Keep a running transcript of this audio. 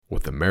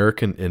With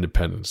American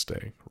Independence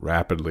Day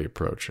rapidly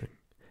approaching,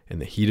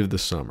 and the heat of the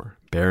summer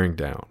bearing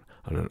down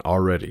on an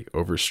already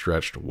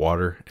overstretched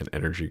water and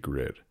energy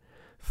grid,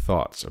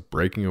 thoughts of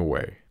breaking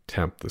away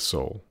tempt the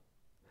soul.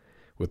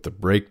 With the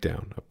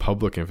breakdown of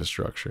public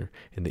infrastructure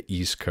in the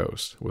East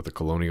Coast with the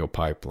Colonial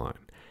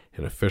Pipeline,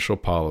 an official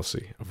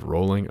policy of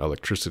rolling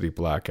electricity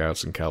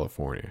blackouts in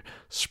California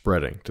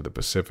spreading to the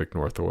Pacific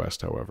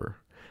Northwest, however,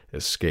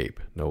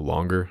 escape no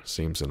longer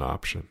seems an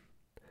option.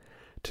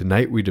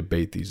 Tonight we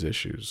debate these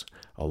issues,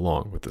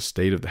 along with the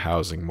state of the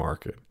housing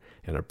market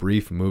and a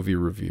brief movie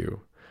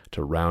review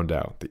to round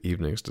out the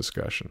evening's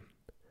discussion.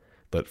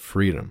 Let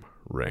freedom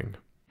ring.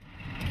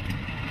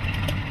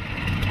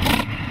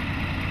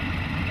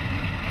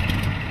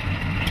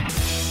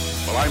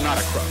 Well, I'm not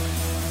a crook.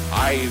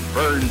 I've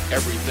earned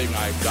everything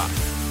I've got.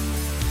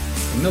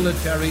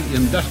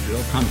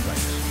 Military-industrial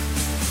complex.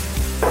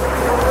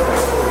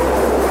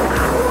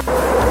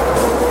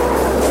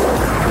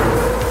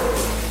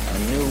 A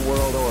new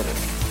world order.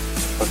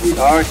 But we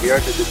are here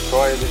to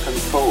destroy the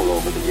control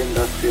over the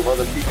industry of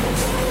other people.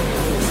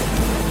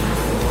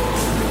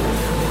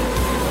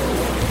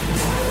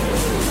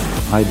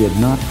 I did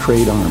not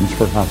trade arms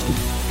for hostages.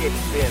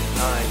 It's been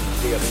time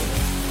to be a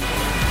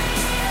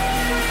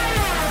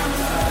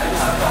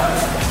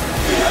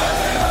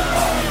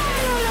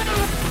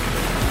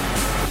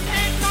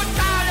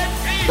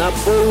на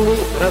полный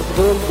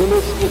разгром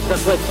гнусных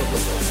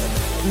захватчиков.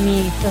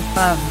 Myth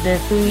of the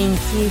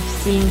 20th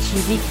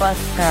Century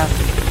Podcast.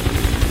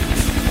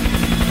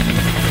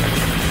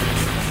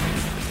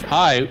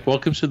 Hi,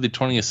 welcome to the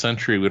 20th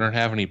century. We don't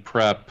have any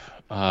prep,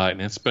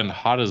 and it's been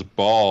hot as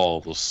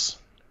balls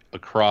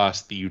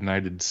across the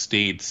United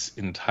States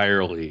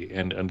entirely,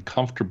 and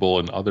uncomfortable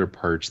in other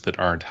parts that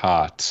aren't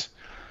hot.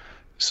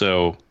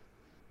 So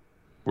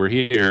we're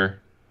here.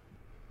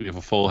 We have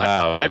a full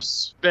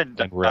house. I've been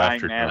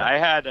dying, man. I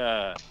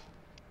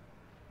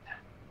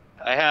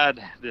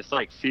had this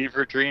like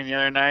fever dream the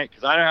other night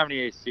because I don't have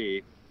any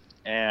AC,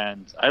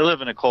 and I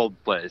live in a cold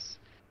place,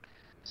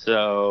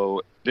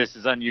 so this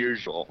is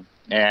unusual.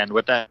 And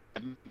what that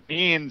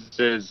means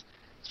is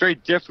it's very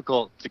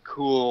difficult to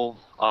cool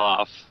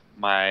off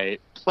my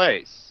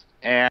place,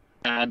 and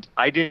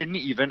I didn't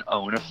even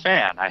own a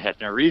fan. I had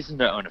no reason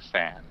to own a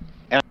fan.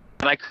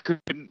 And I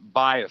couldn't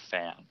buy a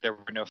fan. There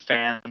were no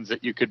fans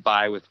that you could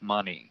buy with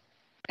money.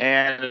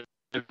 And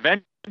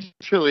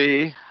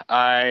eventually,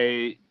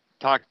 I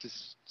talked to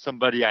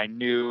somebody I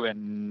knew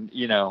and,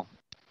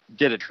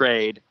 did a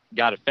trade,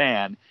 got a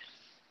fan.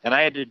 And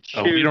I had to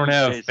choose. Oh, we don't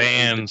have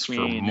fans for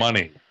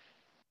money.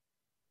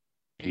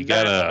 You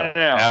got to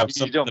have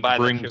something to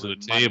bring to the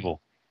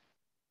table.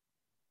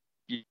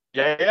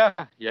 Yeah.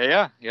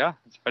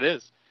 That's what it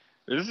is.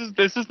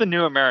 This is the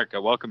new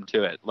America. Welcome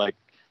to it. Like,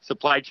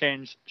 supply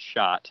chain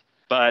shot.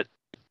 But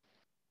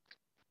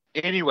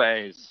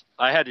anyways,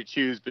 I had to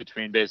choose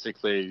between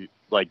basically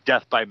like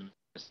death by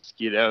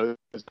mosquitoes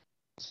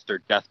or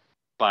death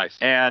by,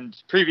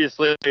 and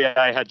previously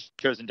I had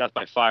chosen death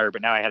by fire,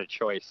 but now I had a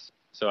choice.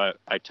 So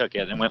I took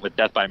it and went with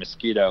death by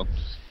mosquito.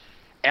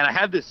 And I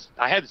had the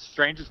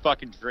strangest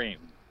fucking dream,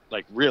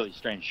 like really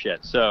strange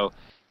shit. So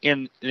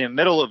in the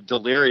middle of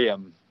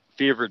delirium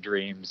fever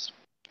dreams,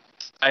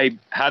 I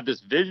had this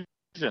vision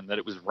that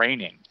it was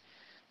raining.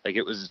 Like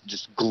it was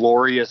just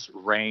glorious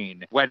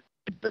rain, wet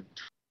the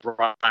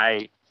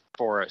dry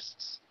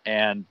forests,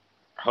 and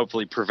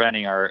hopefully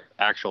preventing our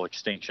actual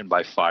extinction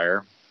by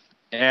fire.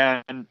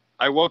 And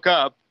I woke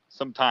up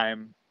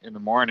sometime in the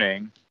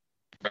morning,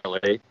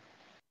 really,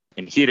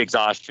 in heat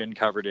exhaustion,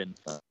 covered in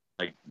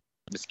like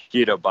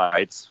mosquito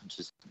bites, which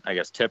is, I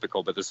guess,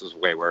 typical, but this was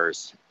way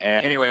worse.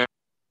 And anyway,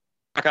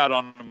 I got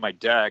on my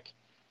deck,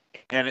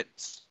 and it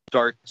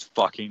starts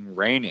fucking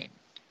raining,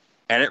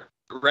 and it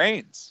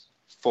rains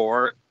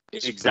for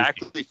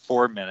exactly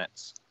 4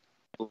 minutes,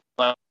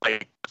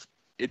 like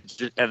it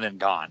just, and then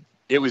gone.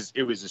 It was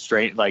a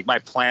strange, like my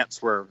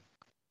plants were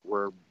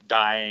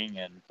dying,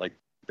 and like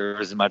there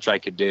wasn't much I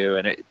could do,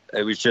 and it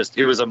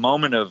was a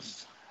moment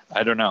of,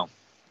 I don't know,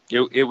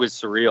 it was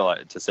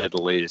surreal to say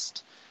the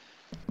least.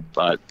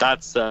 But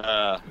that's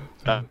what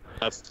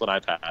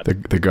I've had.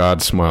 The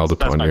God smiled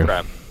upon you.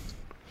 Prep.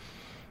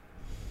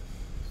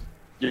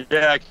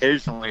 Yeah,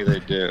 occasionally they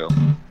do.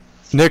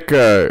 Nick,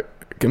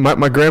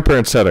 my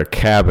grandparents had a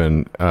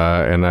cabin,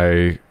 and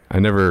I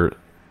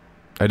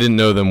didn't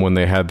know them when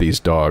they had these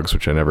dogs,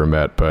 which I never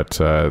met, but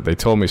they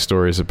told me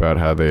stories about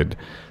how they'd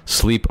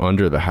sleep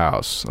under the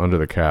house, under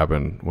the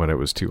cabin when it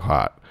was too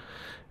hot.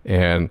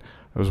 And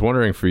I was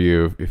wondering for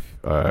you if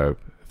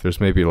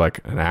there's maybe like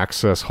an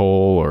access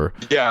hole or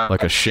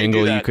like a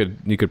shingle you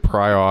could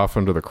pry off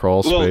under the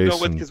crawl space. Well,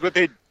 no, because what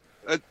they,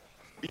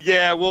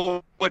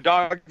 what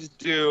dogs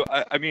do.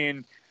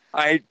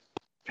 I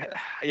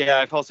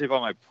fell asleep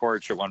on my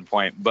porch at one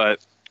point,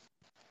 but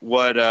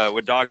what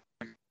dogs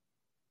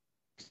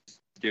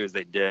do is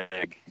they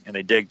dig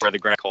where the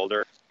ground is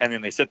colder, and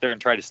then they sit there and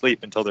try to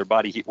sleep until their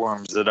body heat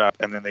warms it up,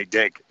 and then they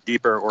dig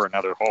deeper or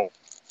another hole,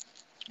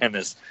 and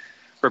this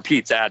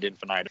repeats ad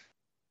infinitum.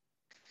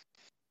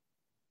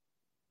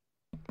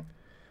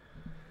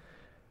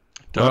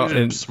 Dogs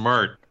Well, are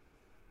smart.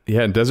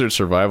 Yeah, in desert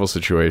survival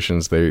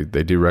situations, they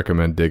do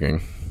recommend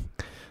digging.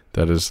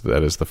 That is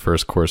the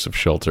first course of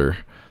shelter.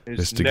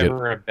 It's is to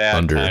never get a bad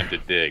under. time to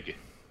dig.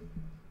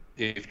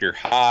 If you're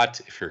hot,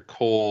 if you're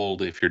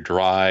cold, if you're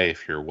dry,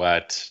 if you're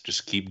wet,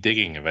 just keep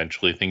digging.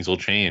 Eventually, things will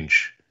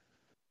change.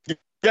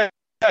 Yeah,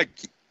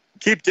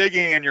 keep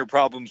digging and your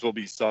problems will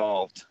be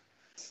solved.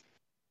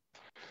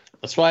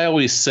 That's why I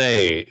always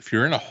say, if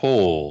you're in a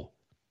hole,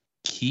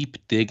 keep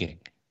digging.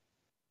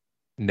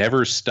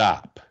 Never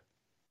stop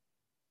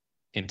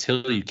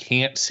until you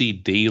can't see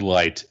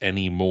daylight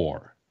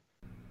anymore.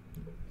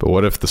 But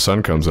what if the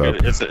sun comes up?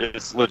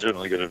 It's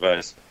legitimately good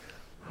advice.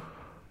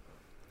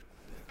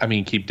 I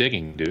mean, keep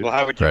digging, dude. Well,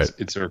 how would you? Right.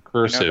 It's a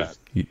recursive.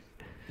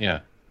 Yeah.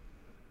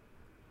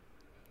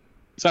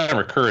 It's not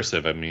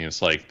recursive. I mean,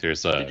 it's like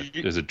there's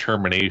a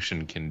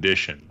termination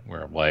condition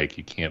where like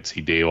you can't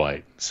see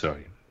daylight. So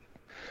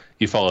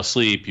you fall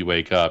asleep, you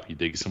wake up, you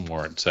dig some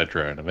more,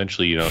 etc. And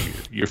eventually,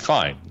 you're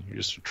fine. You're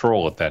just a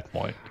troll at that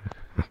point.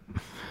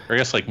 Or I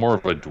guess like more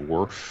of a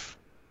dwarf,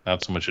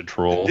 not so much a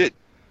troll.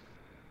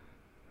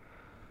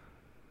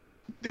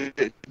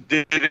 Did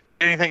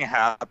anything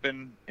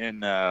happen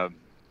in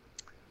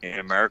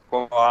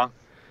America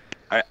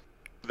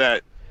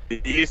that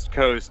the East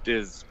Coast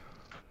is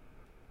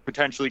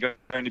potentially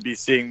going to be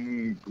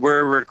seeing?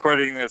 We're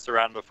recording this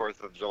around the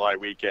 4th of July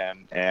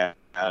weekend, and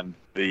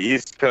the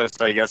East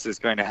Coast, I guess, is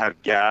going to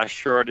have gas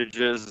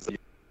shortages. You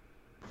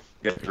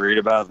guys read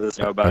about this,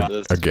 know about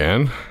this?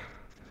 Again?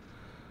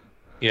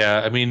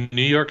 Yeah, I mean,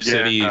 New York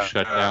City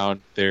shut down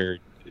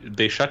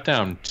they shut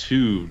down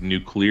 2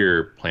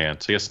 nuclear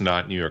plants. I guess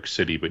not New York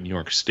City, but New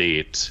York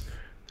State.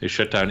 They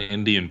shut down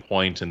Indian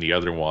Point and the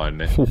other one.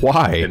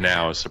 Why? And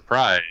now,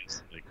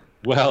 surprise.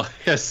 Well,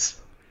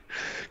 yes,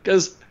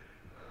 because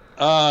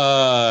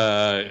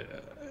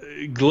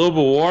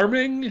global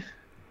warming.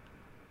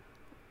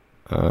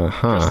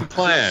 What's the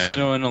plan?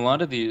 In a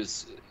lot of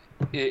these,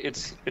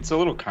 it's a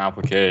little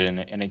complicated,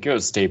 and it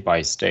goes state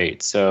by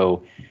state.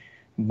 So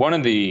one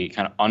of the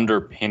kind of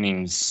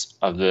underpinnings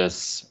of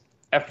this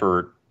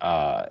effort,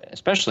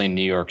 especially in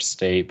New York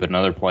State, but in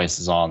other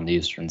places on the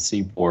Eastern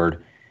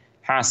Seaboard,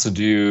 has to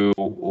do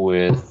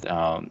with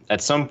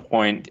at some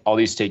point all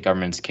these state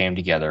governments came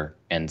together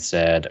and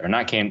said,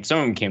 some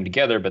of them came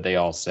together, but they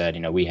all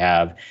said, we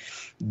have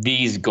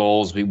these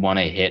goals we want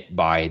to hit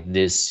by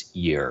this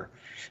year,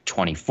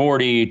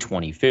 2040,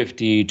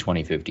 2050,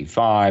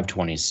 2055,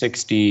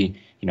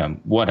 2060,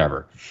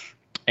 whatever.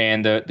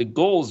 And the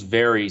goals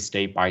vary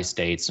state by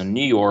state. So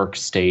New York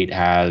State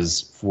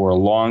has for a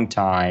long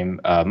time,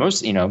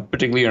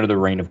 particularly under the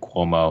reign of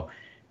Cuomo,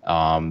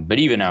 but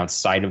even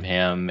outside of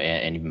him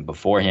and even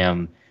before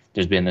him,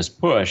 there's been this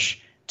push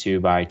to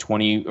by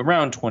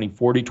around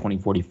 2040,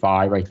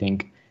 2045, I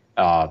think,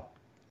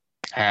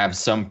 have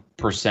some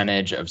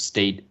percentage of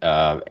state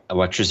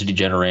electricity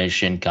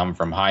generation come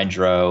from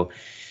hydro,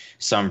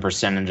 some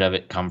percentage of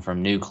it come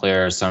from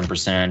nuclear, some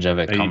percentage of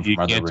it come from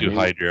other renewables. You can't do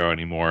hydro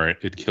anymore.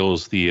 It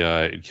kills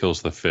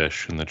the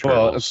fish and the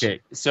turtles. Well,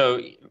 okay, so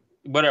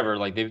whatever.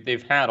 Like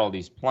they've had all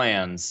these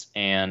plans,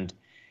 and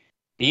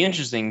the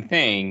interesting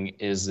thing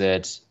is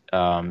that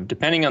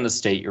depending on the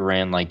state you're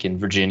in, like in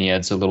Virginia,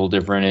 it's a little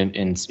different.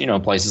 In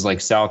places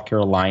like South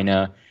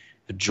Carolina,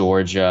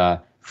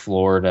 Georgia,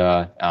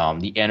 Florida,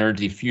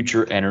 the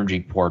future energy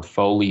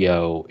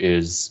portfolio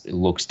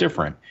looks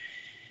different.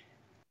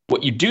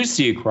 What you do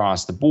see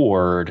across the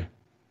board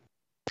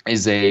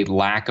is a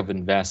lack of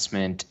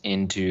investment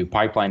into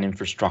pipeline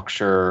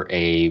infrastructure,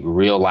 a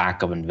real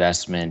lack of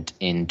investment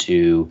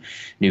into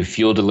new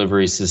fuel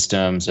delivery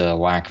systems, a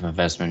lack of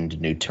investment into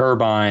new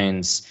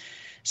turbines.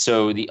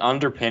 So the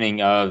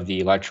underpinning of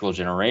the electrical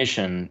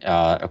generation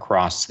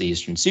across the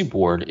Eastern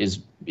Seaboard is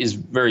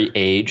very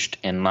aged,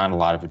 and not a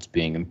lot of it's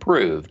being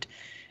improved.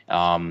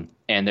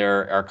 And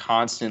there are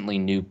constantly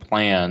new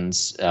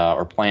plans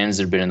or plans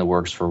that have been in the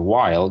works for a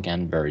while.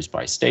 Again, varies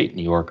by state.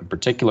 New York in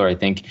particular, I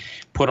think,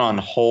 put on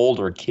hold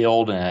or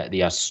killed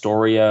the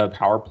Astoria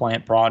power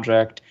plant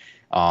project.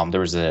 There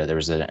was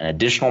an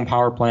additional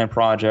power plant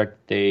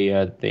project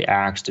they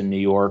axed in New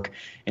York.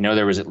 I know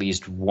there was at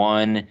least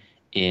one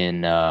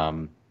in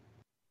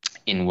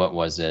what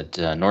was it,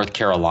 North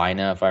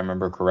Carolina, if I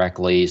remember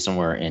correctly,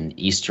 somewhere in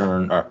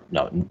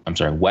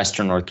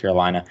Western North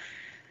Carolina.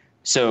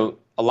 So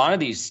a lot of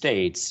these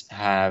states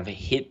have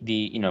hit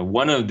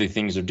one of the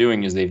things they're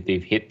doing is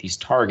they've hit these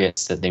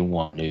targets that they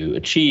want to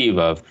achieve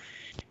of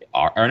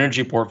our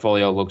energy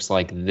portfolio looks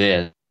like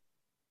this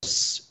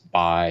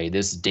by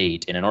this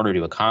date. And in order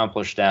to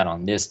accomplish that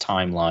on this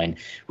timeline,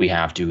 we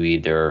have to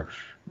either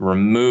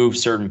remove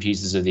certain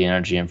pieces of the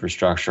energy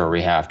infrastructure or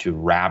we have to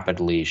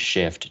rapidly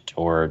shift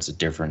towards a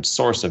different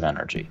source of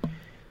energy.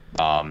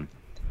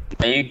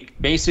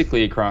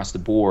 Basically across the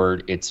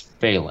board, it's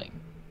failing.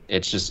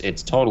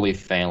 It's totally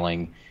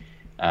failing.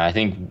 I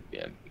think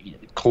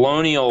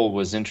Colonial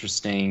was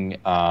interesting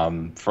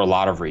for a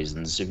lot of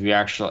reasons. If you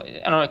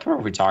actually, I can't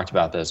remember if we talked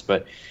about this,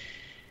 but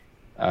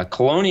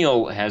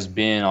Colonial has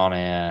been on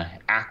an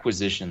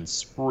acquisition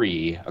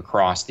spree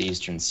across the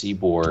eastern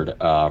seaboard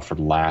for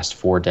the last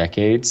 4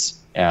 decades.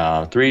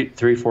 4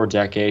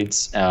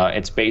 decades.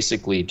 It's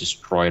basically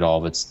destroyed all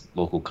of its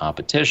local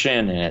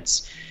competition, and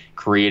it's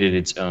created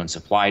its own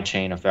supply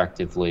chain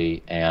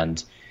effectively.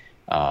 And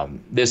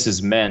this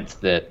has meant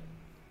that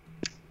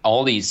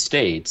all these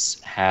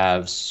states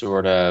have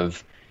sort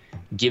of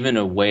given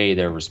away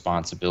their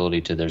responsibility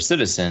to their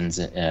citizens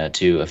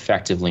to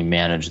effectively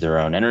manage their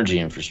own energy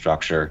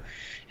infrastructure,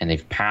 and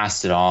they've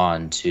passed it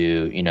on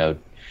to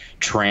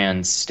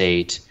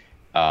trans-state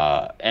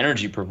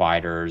energy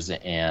providers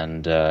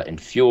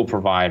and fuel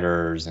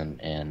providers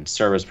and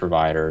service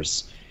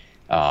providers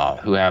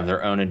who have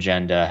their own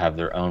agenda, have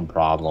their own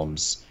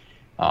problems.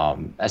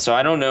 So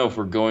I don't know if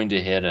we're going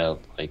to hit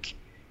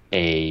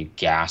a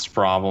gas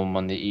problem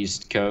on the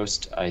East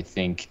Coast. I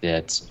think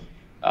that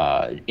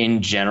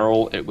in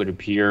general, it would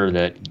appear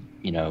that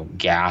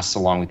gas,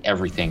 along with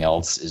everything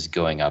else, is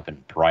going up in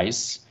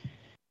price.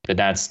 But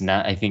that's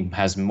not, I think,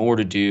 has more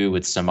to do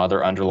with some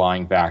other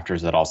underlying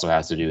factors that also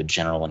has to do with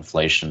general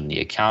inflation in the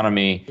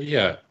economy.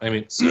 Yeah, I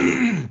mean,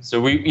 so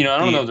we, I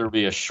don't know if there'll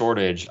be a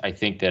shortage. I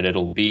think that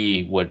it'll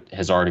be what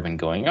has already been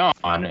going on,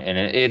 and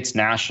it's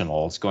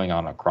national. It's going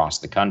on across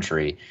the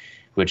country,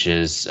 which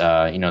is,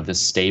 the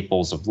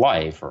staples of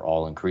life are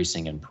all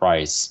increasing in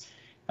price.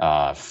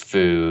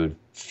 Food,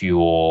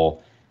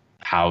 fuel,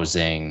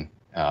 housing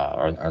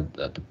are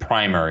the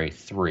primary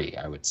 3,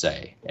 I would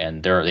say,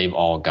 and they've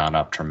all gone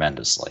up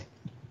tremendously.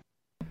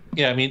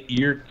 Yeah, I mean,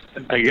 the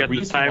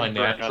reason why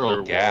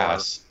natural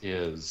gas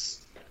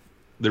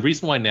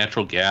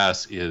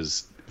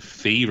is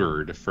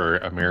favored for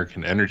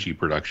American energy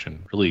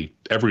production, really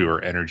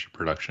everywhere energy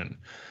production,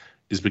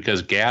 is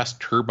because gas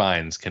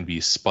turbines can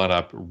be spun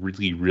up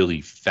really,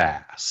 really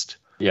fast.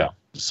 Yeah.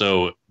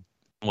 So,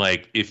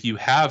 if you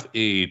have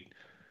a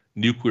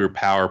nuclear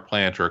power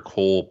plant or a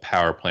coal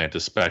power plant,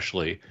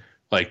 especially,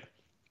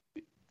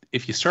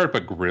 if you start up a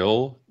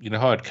grill, you know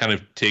how it kind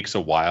of takes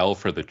a while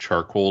for the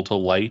charcoal to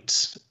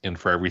light and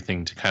for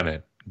everything to kind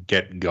of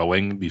get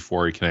going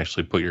before you can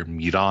actually put your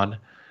meat on?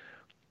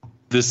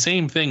 The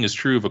same thing is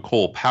true of a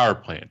coal power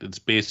plant. It's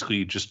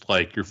basically just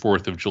like your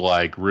 4th of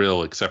July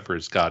grill, except for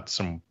it's got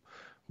some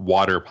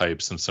water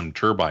pipes and some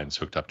turbines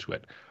hooked up to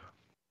it.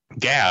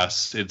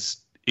 Gas,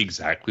 it's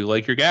exactly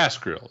like your gas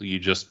grill. You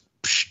just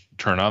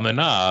turn on the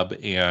knob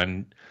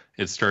and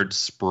it starts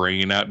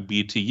spraying out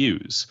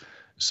BTUs.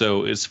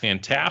 So it's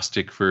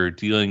fantastic for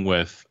dealing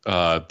with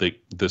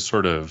the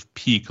sort of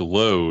peak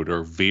load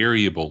or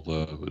variable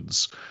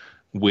loads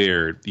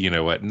where,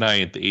 at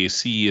night the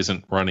AC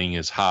isn't running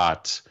as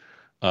hot.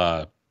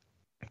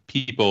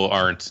 People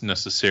aren't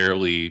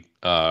necessarily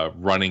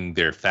running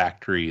their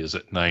factories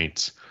at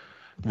night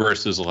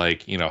versus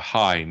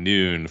high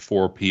noon,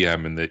 4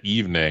 p.m. in the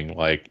evening.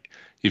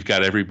 You've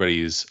got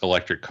everybody's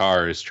electric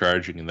cars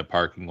charging in the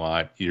parking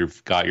lot.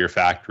 You've got your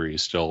factory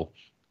still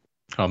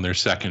on their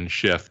second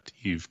shift.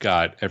 You've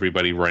got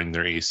everybody running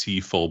their AC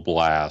full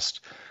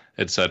blast,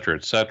 et cetera,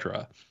 et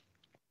cetera.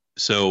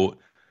 So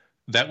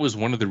that was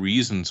one of the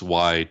reasons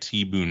why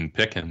T. Boone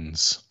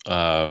Pickens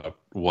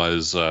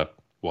is,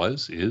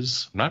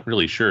 I'm not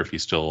really sure if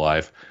he's still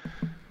alive.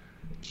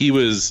 He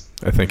was,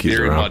 I think he's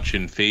very around. much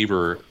in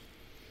favor.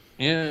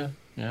 Yeah.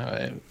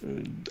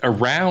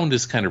 Around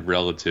is kind of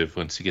relative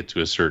once you get to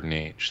a certain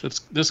age.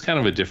 That's kind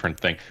of a different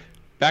thing.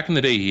 Back in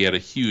the day, he had a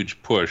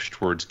huge push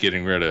towards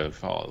getting rid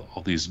of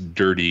all these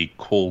dirty,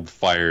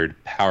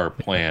 coal-fired power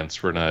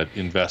plants. We're going to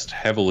invest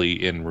heavily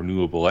in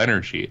renewable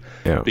energy.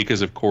 Yeah.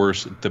 Because, of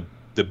course,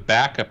 the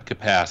backup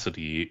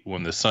capacity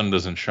when the sun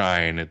doesn't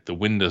shine, the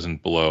wind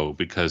doesn't blow,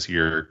 because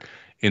you're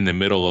in the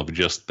middle of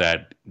just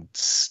that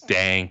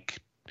stank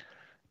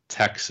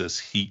Texas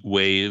heat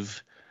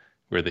wave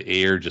where the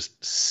air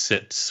just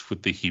sits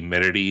with the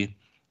humidity.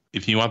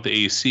 If you want the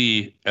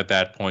AC at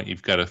that point,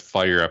 you've got to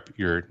fire up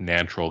your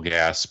natural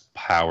gas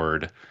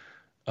powered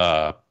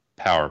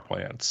power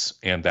plants.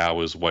 And that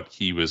was what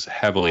he was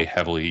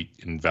heavily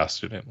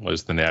invested in,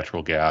 was the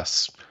natural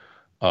gas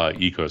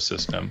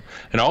ecosystem.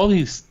 And all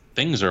these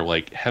things are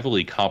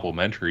heavily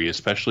complementary,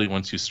 especially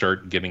once you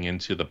start getting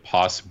into the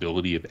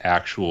possibility of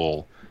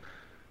actual,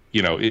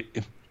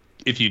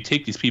 if you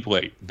take these people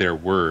at their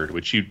word,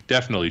 which you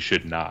definitely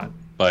should not,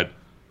 but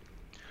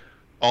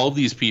all of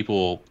these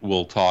people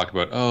will talk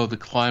about, the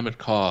climate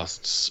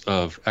costs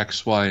of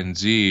X, Y, and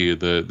Z,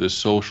 the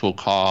social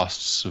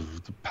costs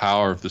of the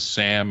power of the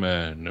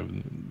salmon, of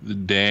the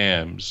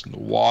dams, and the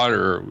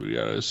water, we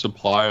got a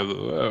supply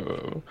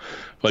of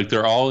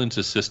they're all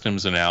into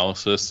systems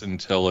analysis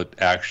until it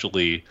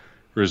actually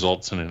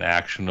results in an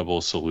actionable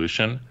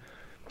solution.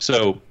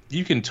 So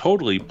you can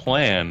totally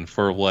plan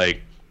for the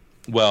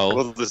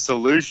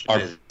solution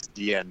is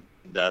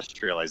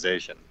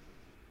deindustrialization.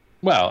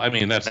 Well, I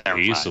mean, that's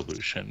a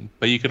solution.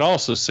 But you could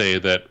also say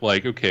that,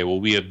 okay, well,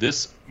 we have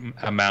this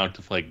amount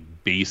of,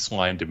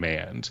 baseline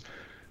demand.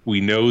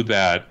 We know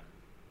that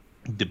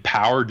the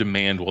power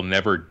demand will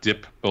never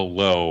dip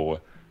below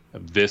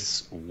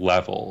this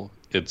level.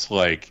 It's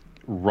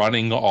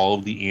running all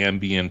of the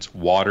ambient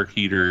water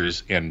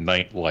heaters and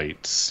night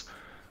lights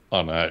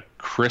on a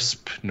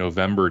crisp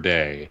November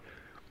day,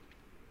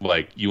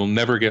 like, you will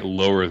never get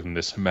lower than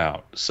this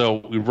amount.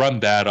 So we run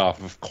that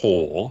off of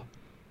coal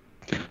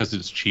because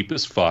it's cheap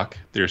as fuck.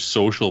 There's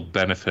social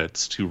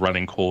benefits to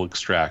running coal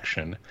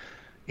extraction.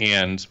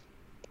 And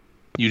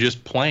you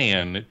just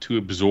plan to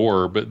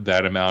absorb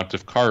that amount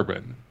of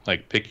carbon.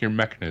 Like, pick your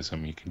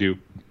mechanism. You can do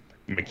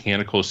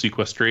mechanical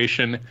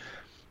sequestration.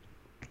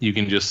 You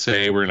can just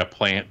say, we're going to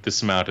plant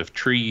this amount of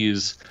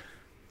trees.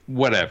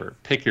 Whatever.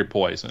 Pick your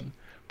poison.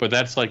 But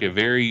that's like a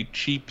very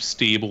cheap,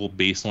 stable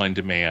baseline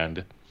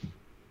demand.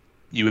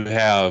 You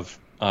have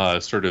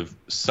sort of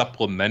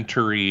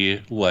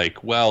supplementary,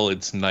 like, well,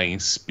 it's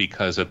nice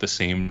because at the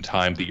same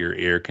time that you're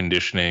air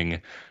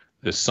conditioning,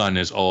 the sun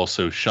is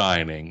also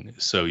shining,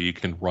 so you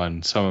can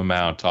run some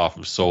amount off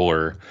of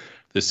solar.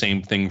 The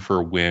same thing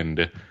for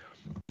wind.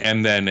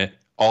 And then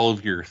all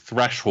of your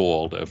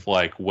threshold of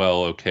like,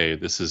 well, okay,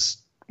 this is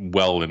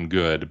well and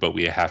good, but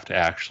we have to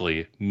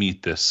actually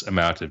meet this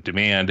amount of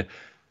demand.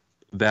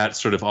 That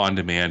sort of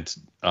on-demand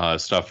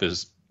stuff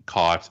is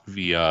caught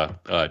via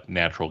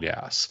natural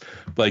gas.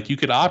 Like, you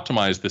could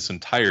optimize this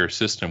entire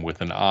system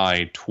with an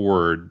eye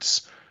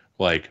towards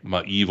like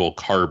evil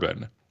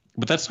carbon,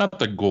 but that's not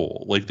the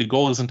goal. Like, the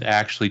goal isn't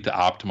actually to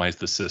optimize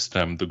the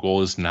system. The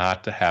goal is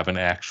not to have an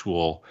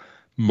actual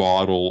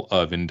model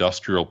of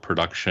industrial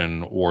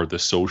production or the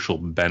social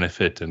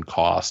benefit and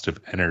cost of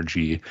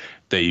energy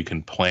that you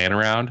can plan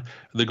around.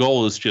 The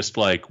goal is just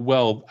like,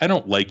 well, I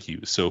don't like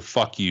you, so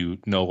fuck you,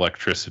 no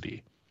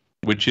electricity,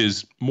 which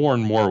is more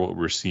and more what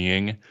we're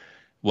seeing.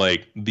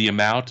 Like, the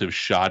amount of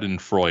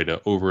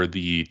schadenfreude over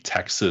the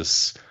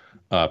Texas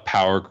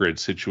power grid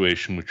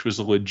situation, which was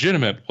a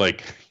legitimate,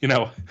 like, you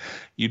know,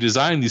 you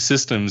design these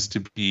systems to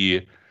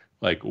be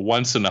like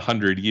once in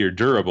 100-year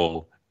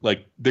durable.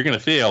 Like, they're going to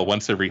fail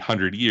once every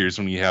 100 years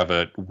when you have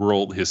a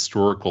world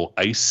historical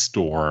ice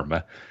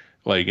storm,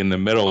 like in the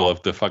middle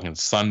of the fucking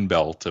sun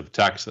belt of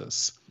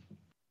Texas.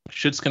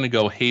 Shit's going to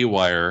go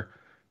haywire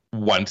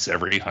once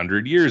every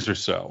 100 years or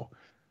so.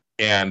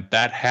 And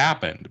that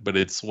happened, but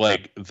it's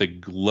like the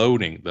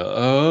gloating,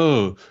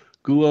 global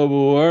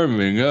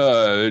warming,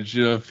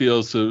 it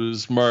feels so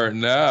smart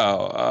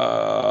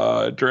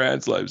now,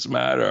 trans lives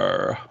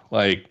matter.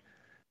 Like,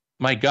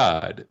 my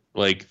God,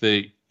 like,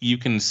 you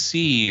can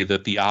see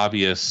that the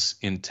obvious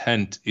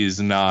intent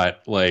is not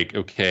like,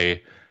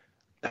 okay,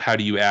 how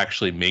do you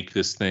actually make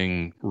this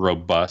thing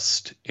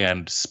robust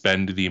and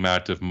spend the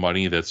amount of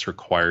money that's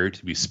required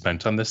to be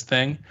spent on this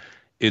thing?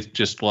 It's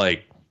just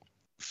like,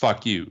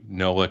 fuck you,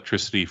 no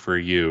electricity for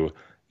you.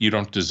 You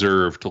don't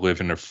deserve to live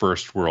in a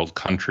first world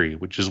country,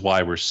 which is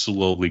why we're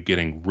slowly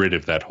getting rid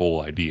of that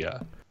whole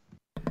idea.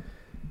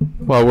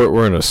 Well,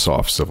 we're in a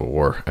soft civil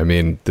war. I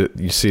mean,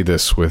 you see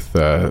this with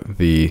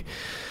the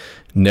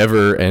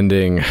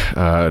never-ending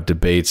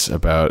debates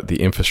about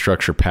the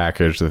infrastructure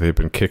package that they've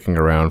been kicking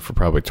around for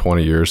probably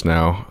 20 years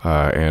now.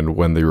 And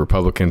when the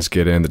Republicans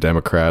get in, the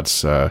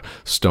Democrats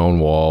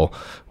stonewall.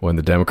 When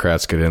the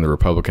Democrats get in, the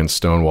Republicans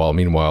stonewall.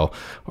 Meanwhile,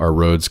 our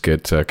roads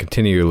get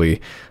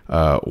continually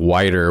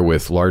wider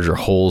with larger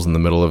holes in the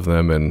middle of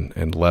them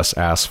and less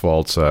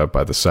asphalt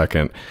by the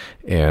second.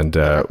 And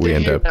we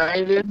end up...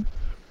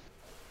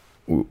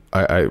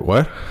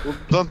 what?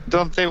 Well,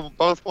 don't they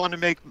both want to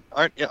make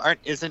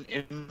isn't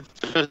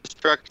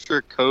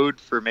infrastructure code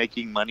for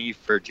making money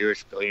for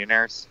Jewish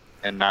billionaires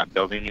and not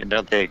building it?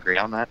 Don't they agree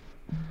on that?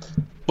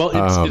 Well,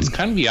 it's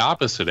kind of the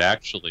opposite,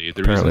 actually.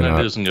 The reason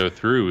that doesn't go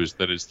through is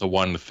that it's the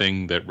one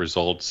thing that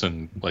results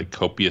in like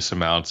copious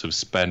amounts of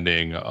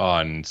spending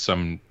on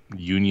some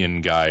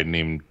union guy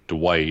named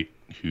Dwight,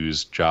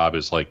 whose job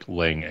is like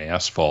laying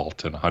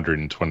asphalt in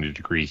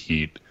 120-degree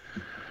heat.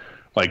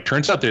 Like,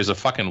 turns out there's a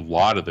fucking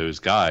lot of those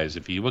guys.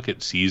 If you look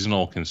at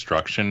seasonal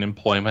construction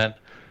employment,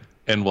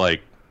 and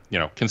like, you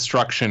know,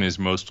 construction is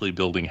mostly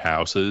building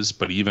houses,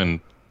 but even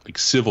like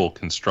civil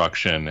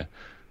construction,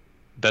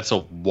 that's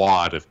a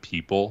lot of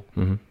people.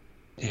 Mm-hmm.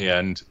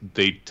 And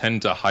they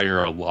tend to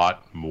hire a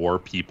lot more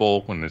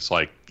people when it's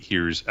like,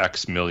 here's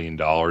X million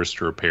dollars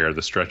to repair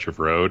the stretch of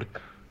road.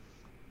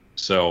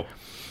 So,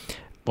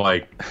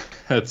 like,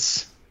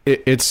 that's...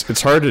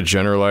 It's hard to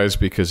generalize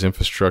because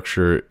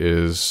infrastructure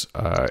is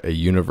a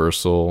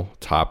universal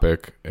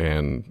topic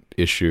and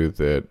issue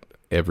that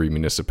every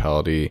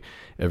municipality,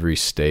 every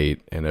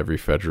state, and every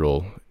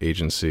federal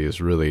agency is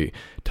really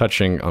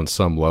touching on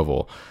some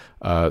level.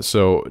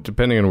 So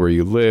depending on where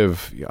you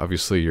live,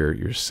 obviously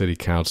your city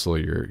council,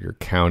 your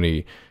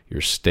county,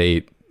 your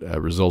state,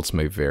 results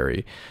may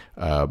vary.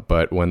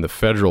 But when the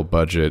federal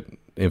budget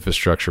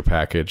infrastructure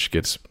package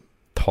gets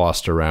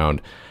tossed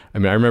around, I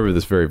mean, I remember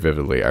this very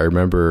vividly. I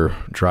remember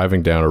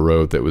driving down a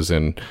road that was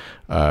in,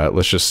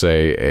 let's just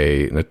say,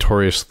 a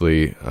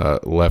notoriously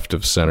left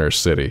of center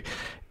city.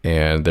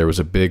 And there was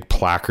a big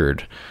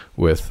placard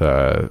with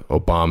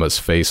Obama's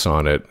face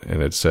on it.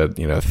 And it said,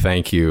 you know,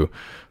 thank you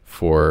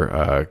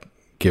for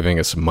giving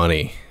us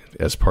money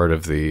as part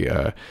of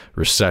the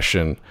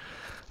recession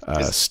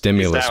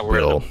stimulus is that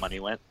bill. where the money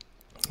went?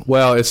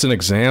 Well, it's an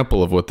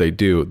example of what they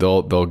do.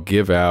 They'll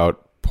give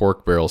out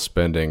pork barrel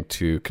spending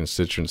to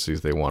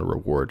constituencies they want to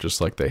reward,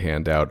 just like they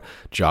hand out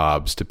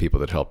jobs to people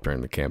that help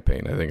during the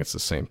campaign. I think it's the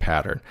same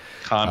pattern.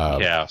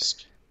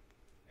 Comcast.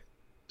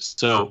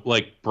 So,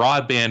 like,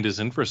 broadband is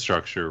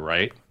infrastructure,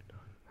 right?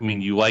 I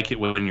mean, you like it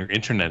when your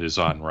internet is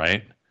on,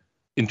 right?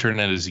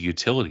 Internet is a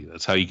utility.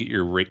 That's how you get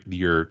your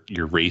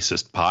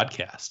racist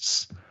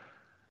podcasts.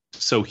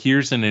 So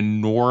here's an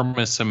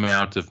enormous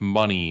amount of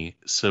money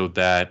so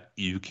that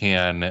you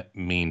can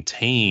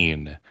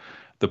maintain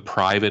the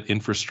private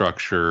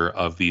infrastructure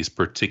of these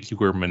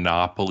particular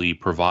monopoly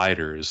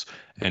providers.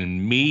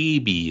 And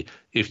maybe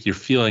if you're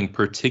feeling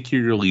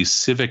particularly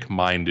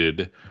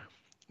civic-minded,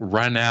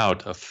 run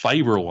out a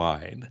fiber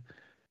line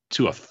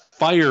to a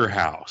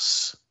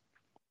firehouse.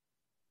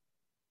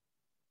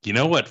 You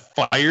know what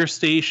fire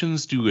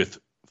stations do with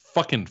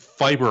fucking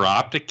fiber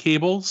optic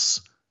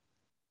cables?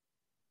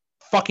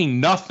 Fucking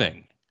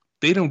nothing.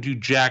 They don't do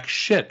jack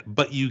shit,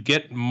 but you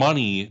get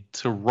money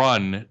to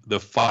run the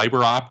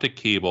fiber optic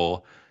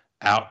cable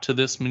out to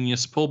this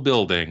municipal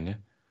building,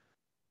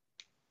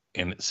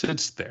 and it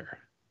sits there.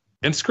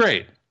 And it's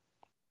great.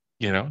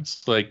 You know,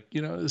 it's like,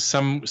 you know,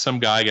 some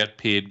guy got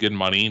paid good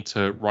money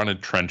to run a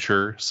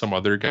trencher. Some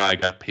other guy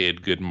got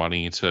paid good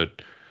money to,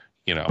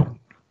 you know,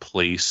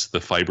 place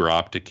the fiber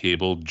optic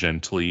cable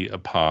gently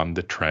upon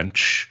the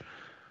trench.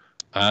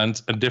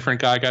 And a different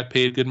guy got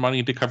paid good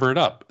money to cover it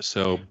up.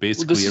 So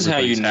basically, this is how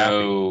you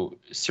know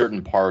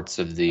certain parts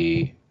of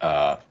the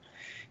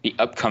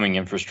upcoming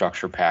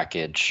infrastructure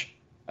package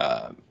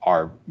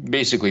are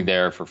basically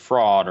there for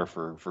fraud or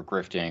for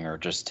grifting or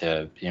just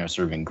to, you know,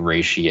 sort of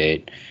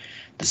ingratiate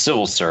the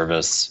civil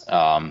service.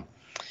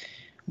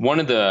 One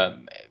of the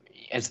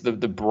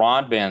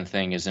broadband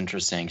thing is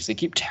interesting because they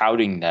keep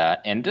touting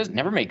that, and it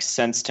never makes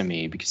sense to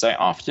me because I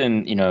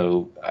often, you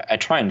know, I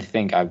try and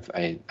think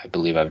I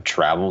believe I've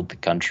traveled the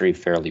country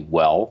fairly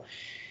well.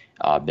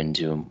 I've been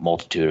to a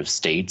multitude of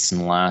states in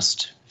the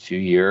last few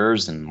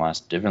years and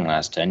last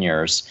 10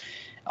 years.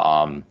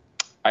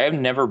 I have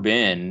never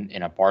been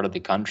in a part of the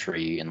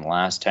country in the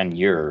last 10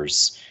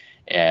 years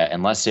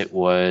unless it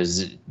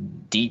was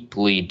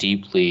deeply,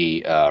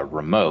 deeply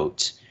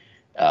remote.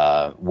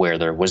 Where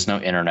there was no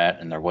internet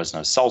and there was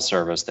no cell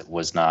service that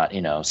was not,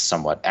 you know,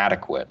 somewhat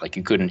adequate. Like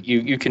you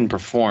can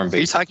perform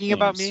basic Are you talking things.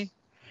 about me?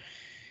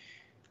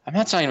 I'm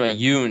not talking about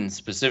you and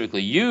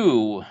specifically.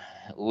 You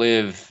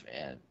live,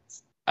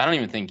 I don't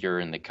even think you're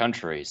in the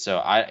country,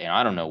 so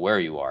I don't know where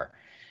you are.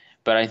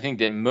 But I think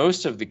that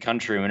most of the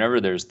country,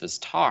 whenever there's this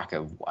talk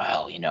of,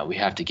 well, you know, we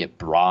have to get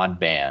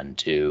broadband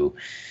to,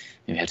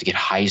 we have to get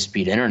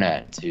high-speed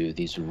internet to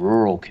these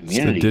rural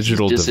communities, it's the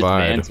digital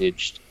divide.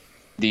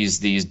 These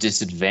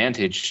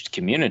disadvantaged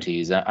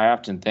communities, I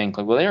often think,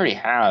 like, well, they already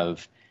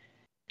have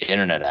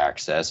internet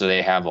access, so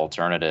they have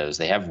alternatives.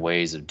 They have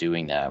ways of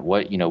doing that.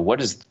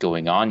 What is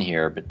going on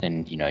here? But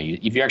then, you know,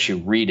 if you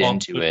actually read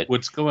into it,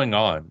 what's going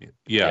on?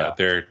 Yeah,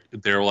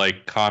 they're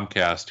like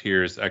Comcast.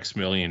 Here's X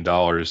million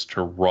dollars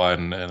to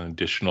run an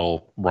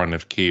additional run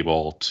of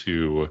cable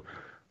to,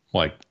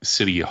 like,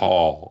 City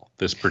Hall,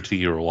 this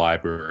particular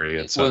library,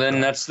 etc. Well,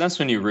 then that's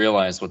when you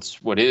realize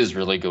what is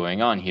really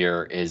going on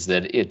here is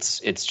that it's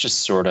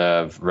just sort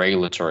of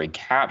regulatory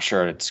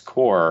capture at its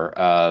core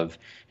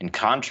and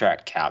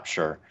contract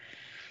capture,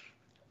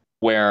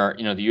 where,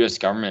 you know, the U.S.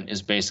 government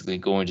is basically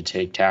going to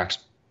take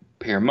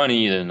taxpayer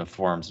money either in the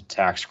forms of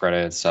tax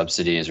credits,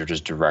 subsidies, or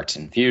just direct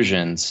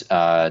infusions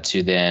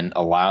to then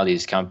allow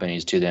these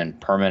companies to then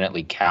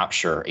permanently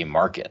capture a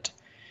market.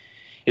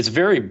 It's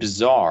very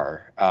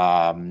bizarre,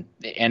 and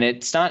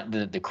it's not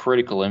the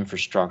critical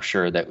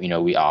infrastructure that, you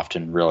know, we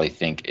often really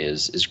think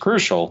is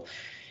crucial.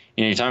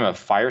 You know, you're talking about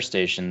fire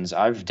stations.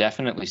 I've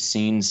definitely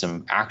seen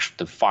some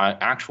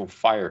actual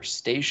fire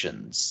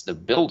stations. The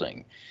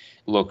building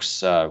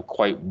looks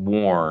quite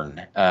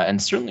worn, and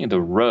certainly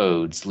the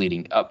roads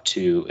leading up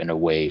to and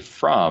away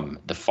from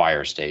the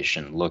fire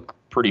station look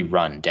pretty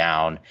run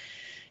down.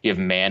 You have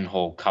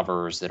manhole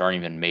covers that aren't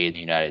even made in the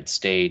United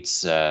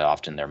States.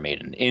 Often they're made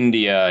in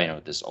India, you know,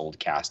 with this old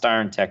cast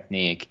iron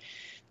technique.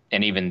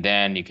 And even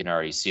then, you can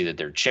already see that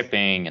they're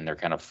chipping and they're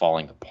kind of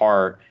falling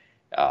apart.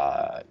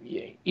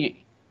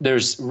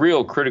 There's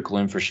real critical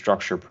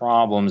infrastructure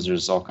problems.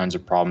 There's all kinds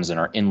of problems in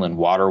our inland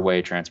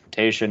waterway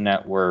transportation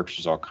networks.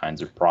 There's all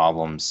kinds of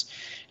problems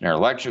in our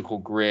electrical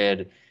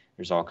grid.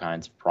 There's all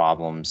kinds of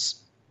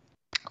problems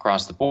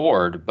across the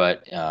board.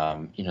 But,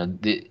 you know,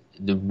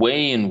 the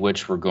way in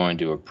which we're going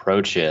to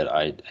approach it,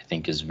 I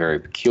think, is very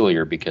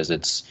peculiar because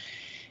it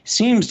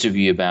seems to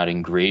be about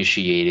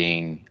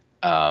ingratiating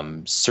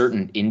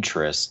certain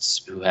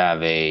interests who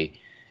have a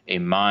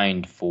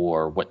mind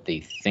for what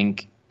they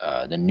think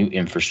the new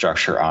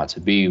infrastructure ought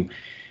to be.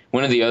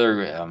 One of the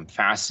other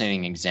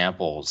fascinating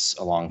examples,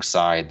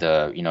 alongside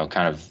the, you know,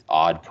 kind of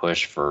odd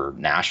push for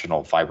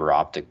national fiber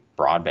optic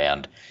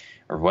broadband,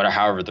 or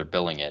however they're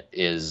billing it,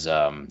 is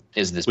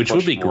this. Which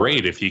would be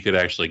great if you could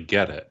actually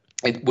get it.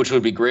 Which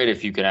would be great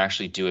if you could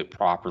actually do it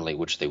properly,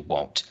 which they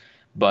won't.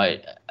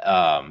 But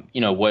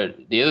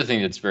what the other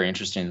thing that's very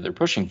interesting that they're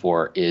pushing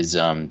for is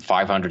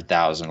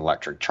 500,000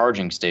 electric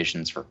charging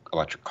stations for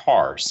electric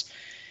cars.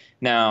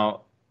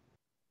 Now,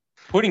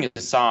 putting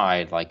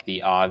aside like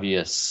the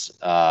obvious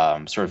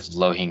sort of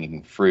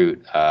low-hanging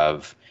fruit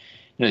of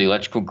the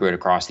electrical grid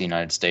across the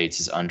United States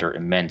is under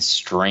immense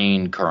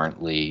strain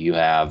currently. You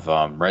have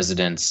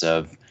residents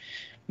of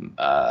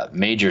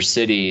major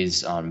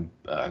cities on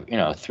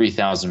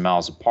 3,000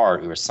 miles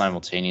apart who are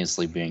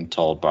simultaneously being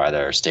told by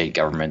their state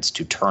governments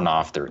to turn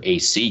off their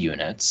AC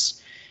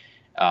units.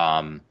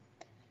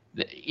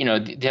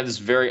 They have this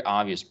very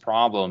obvious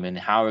problem in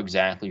how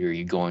exactly are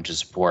you going to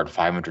support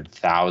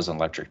 500,000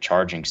 electric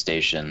charging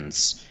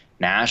stations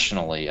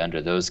nationally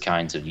under those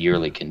kinds of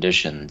yearly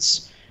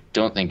conditions.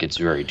 Don't think it's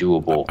very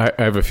doable. I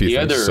have a few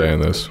things to say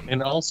on this.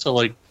 And also,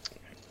 like,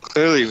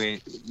 clearly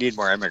we need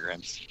more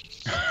immigrants.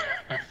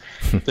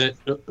 The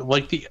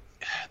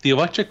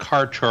electric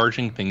car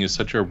charging thing is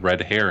such a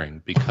red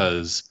herring,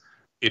 because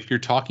if you're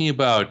talking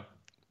about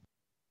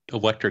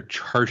electric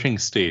charging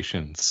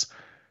stations,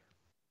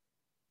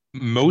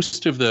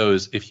 most of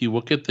those, if you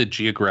look at the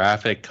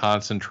geographic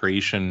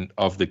concentration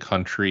of the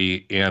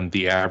country and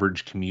the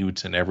average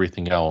commute and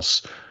everything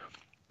else,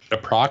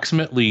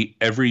 approximately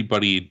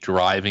everybody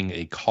driving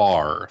a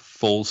car,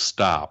 full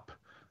stop,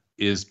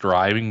 is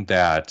driving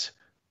that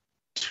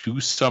to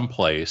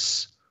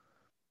someplace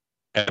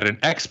at an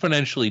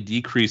exponentially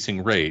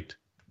decreasing rate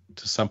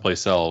to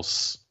someplace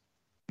else,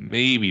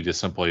 maybe to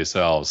someplace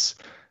else.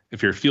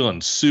 If you're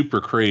feeling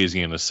super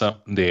crazy on a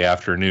Sunday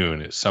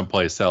afternoon, it's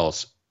someplace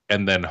else,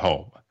 and then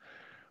home.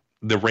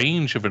 The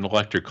range of an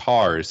electric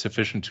car is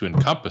sufficient to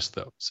encompass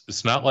those.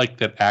 It's not like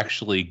that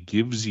actually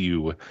gives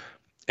you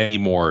any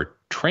more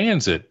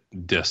transit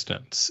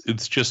distance.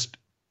 It's just,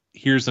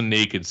 here's a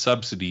naked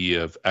subsidy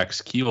of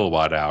X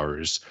kilowatt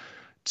hours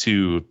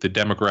to the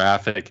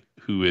demographic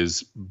who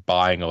is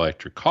buying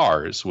electric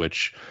cars,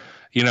 which,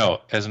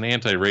 as an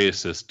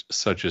anti-racist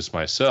such as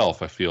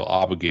myself, I feel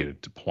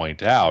obligated to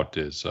point out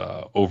is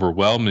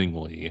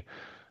overwhelmingly,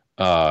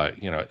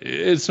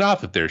 it's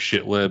not that they're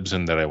shit libs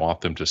and that I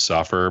want them to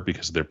suffer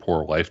because of their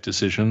poor life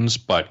decisions,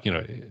 but,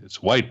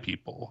 it's white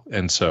people.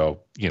 And so,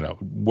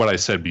 what I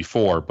said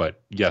before,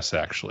 but yes,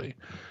 actually.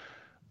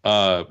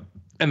 And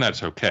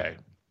that's okay.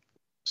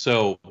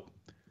 So,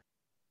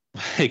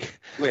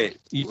 wait.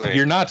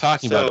 You're not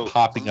talking about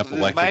popping up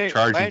electric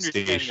charging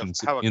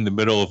stations in the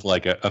middle of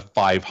like a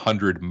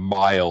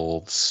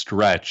 500-mile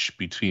stretch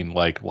between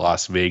like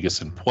Las Vegas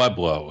and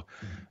Pueblo.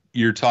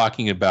 You're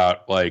talking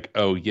about like,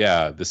 oh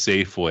yeah, the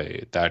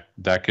Safeway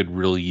that could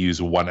really use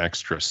one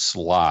extra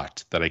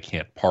slot that I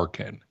can't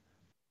park in.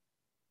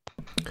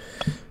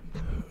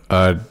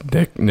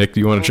 Nick, do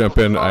you want to jump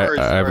in?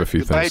 I have a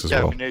few things as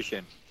well.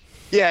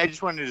 Yeah, I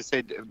just wanted to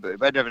say,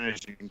 by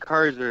definition,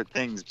 cars are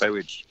things by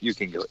which you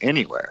can go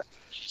anywhere.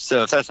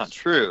 So if that's not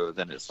true,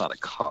 then it's not a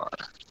car.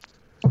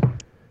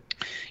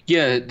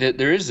 Yeah,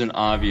 there is an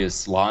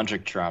obvious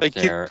logic trap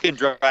there. You can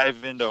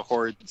drive into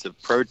hordes of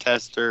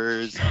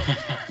protesters.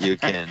 You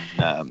can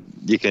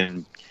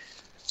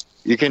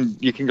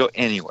go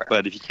anywhere.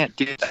 But if you can't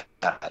do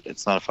that,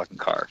 it's not a fucking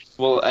car.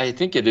 Well, I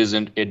think it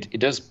isn't. It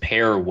does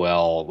pair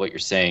well what you're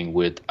saying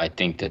with, I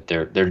think, that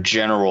their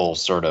general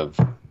sort of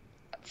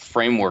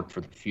framework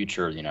for the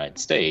future of the United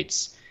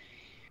States,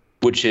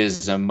 which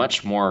is a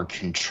much more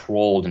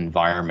controlled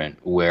environment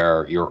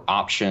where your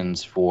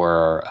options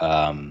for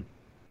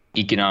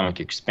economic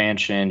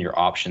expansion, your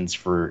options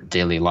for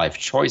daily life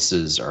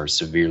choices are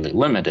severely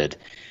limited.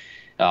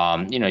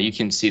 You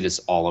can see this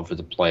all over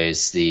the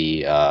place.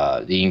 The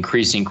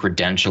increasing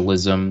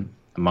credentialism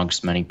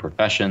amongst many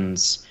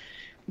professions,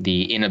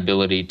 the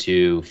inability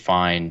to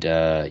find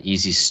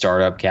easy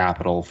startup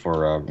capital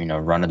for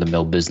a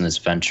run-of-the-mill business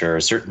venture.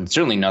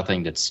 Certainly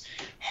nothing that's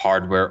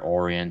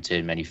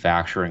hardware-oriented,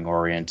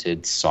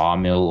 manufacturing-oriented,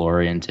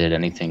 sawmill-oriented,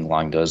 anything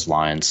along those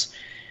lines.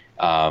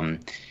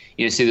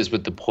 You see this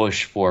with the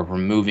push for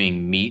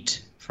removing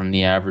meat from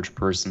the average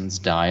person's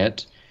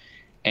diet.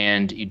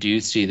 And you do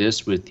see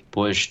this with the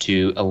push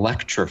to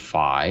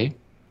electrify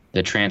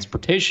the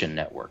transportation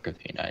network of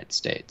the United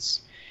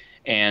States.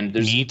 And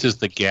meat is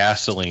the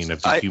gasoline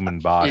of the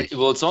human body.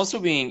 It's also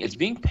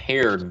being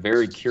paired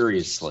very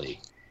curiously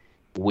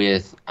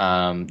with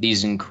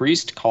these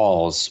increased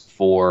calls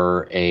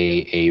for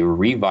a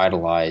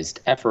revitalized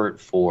effort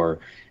for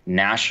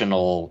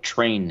national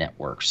train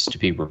networks to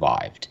be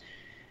revived.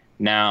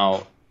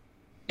 Now,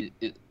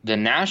 the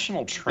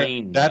national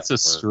train that's network,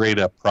 a straight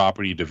up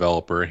property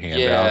developer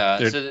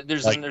handout. Yeah, so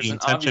there's the an intention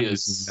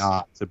obvious is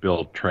not to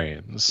build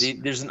trains.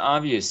 There's an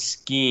obvious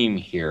scheme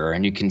here,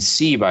 and you can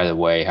see, by the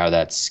way, how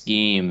that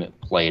scheme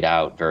played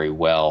out very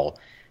well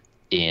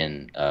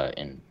in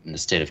the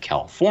state of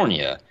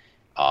California,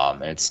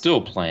 and it's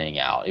still playing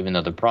out. Even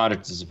though the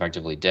project is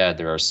effectively dead,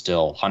 there are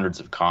still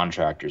hundreds of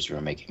contractors who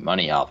are making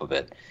money off of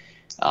it.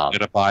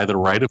 Gonna buy the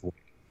right of way.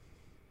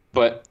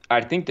 But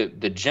I think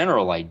that the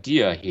general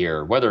idea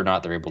here, whether or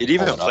not they're able to pull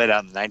it off. It even played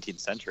out in the 19th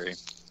century.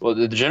 Well,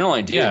 the general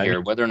idea here,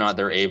 whether or not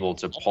they're able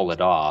to pull it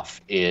off,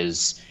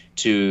 is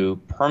to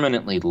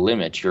permanently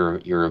limit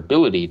your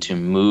ability to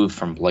move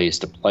from place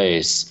to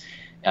place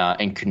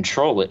and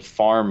control it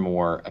far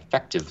more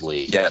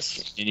effectively.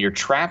 Yes. And you're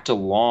trapped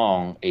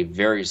along a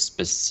very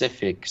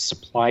specific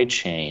supply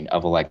chain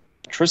of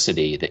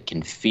electricity that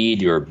can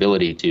feed your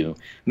ability to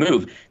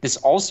move. This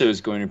also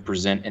is going to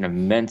present an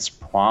immense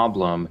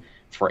problem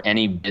for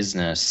any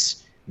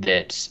business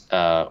that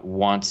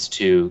wants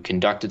to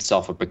conduct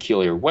itself a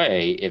peculiar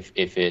way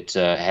if it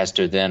has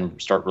to then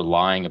start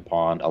relying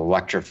upon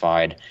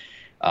electrified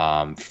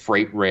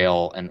freight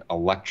rail and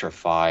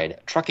electrified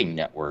trucking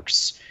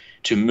networks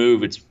to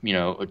move its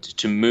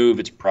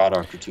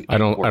product. Or to I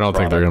don't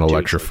think they're going to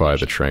electrify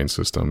the train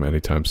system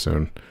anytime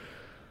soon.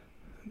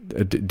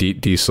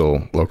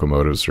 Diesel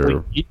locomotives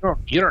are you don't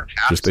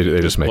have just to.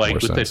 they just make more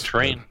with sense.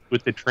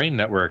 With the train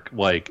network,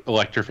 like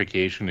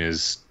electrification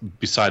is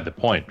beside the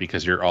point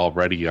because you're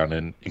already on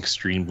an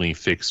extremely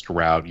fixed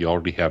route. You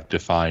already have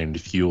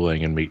defined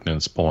fueling and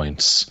maintenance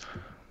points.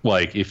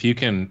 Like if you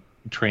can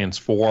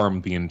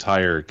transform the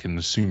entire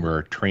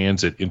consumer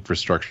transit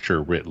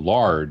infrastructure writ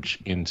large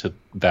into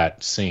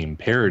that same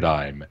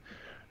paradigm,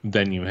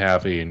 then you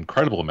have an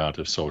incredible amount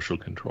of social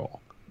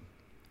control.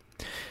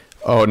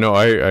 Oh no,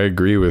 I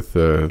agree with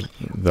the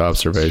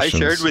observations. I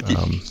shared with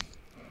you.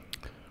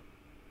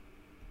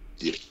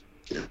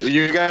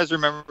 You guys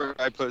remember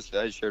I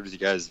shared with you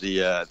guys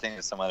the I think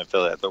it's someone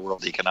affiliate at the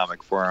World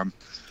Economic Forum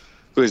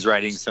who is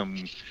writing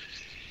some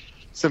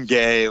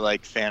gay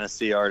like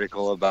fantasy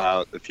article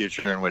about the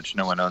future in which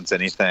no one owns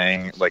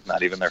anything, like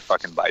not even their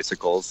fucking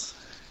bicycles.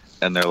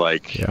 And they're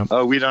like,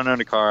 oh, we don't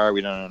own a car,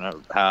 we don't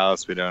own a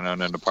house, we don't own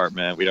an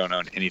apartment, we don't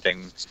own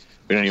anything.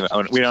 We don't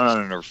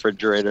own a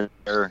refrigerator.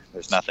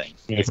 There's nothing.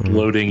 It's a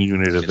loading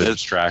unit of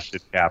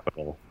abstracted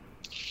capital.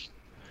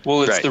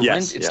 Well, it's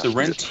the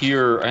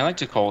rentier. I like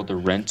to call it the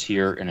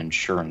rentier and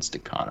insurance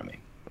economy,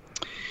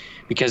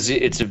 because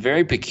it's a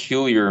very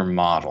peculiar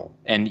model,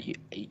 and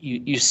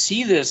you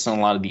see this in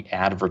a lot of the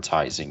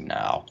advertising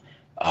now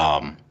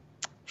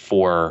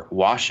for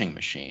washing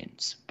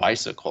machines,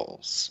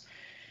 bicycles,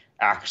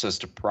 access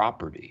to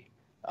property,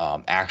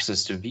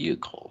 access to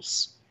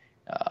vehicles,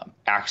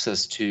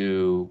 access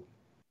to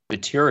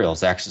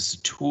materials, access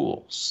to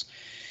tools.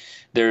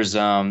 There's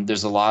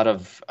a lot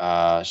of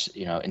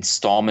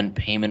installment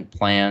payment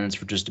plans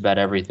for just about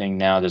everything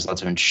now. There's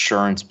lots of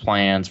insurance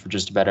plans for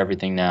just about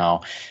everything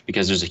now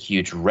because there's a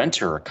huge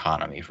renter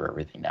economy for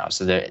everything now.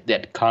 So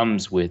that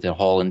comes with a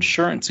whole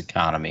insurance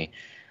economy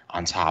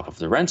on top of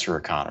the renter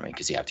economy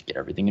because you have to get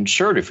everything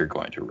insured if you're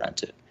going to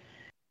rent it.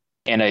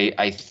 And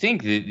I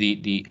think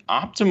the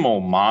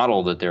optimal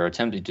model that they're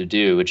attempting to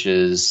do, which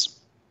is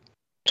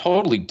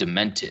totally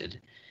demented,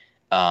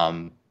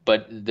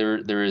 but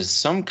there is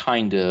some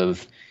kind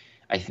of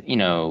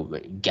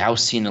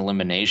Gaussian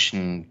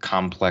elimination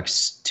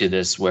complex to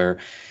this, where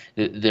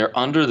they're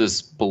under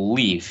this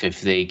belief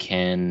if they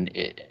can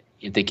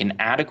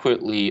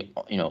adequately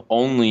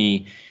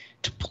only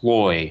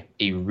deploy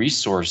a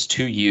resource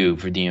to you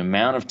for the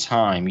amount of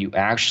time you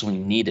actually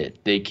need it,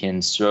 they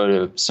can sort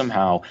of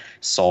somehow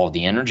solve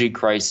the energy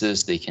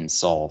crisis, they can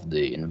solve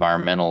the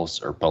environmental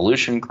or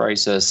pollution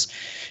crisis,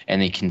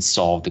 and they can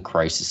solve the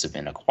crisis of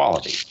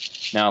inequality.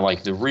 Now,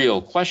 like, the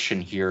real question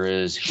here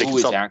is who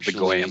is actually the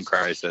glam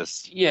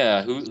crisis?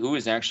 Yeah, who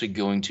is actually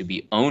going to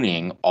be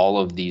owning all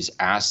of these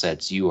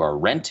assets you are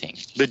renting?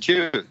 The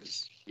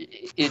Jews.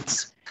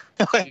 It's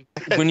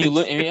when you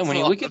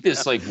look at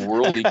this like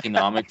World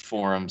Economic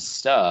Forum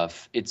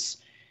stuff, it's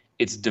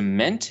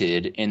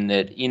demented in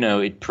that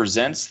it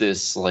presents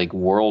this like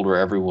world where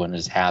everyone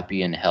is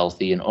happy and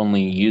healthy and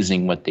only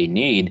using what they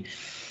need,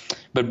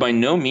 but by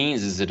no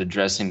means is it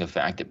addressing the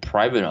fact that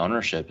private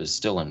ownership is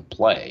still in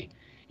play.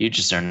 You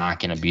just are not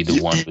going to be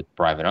the one with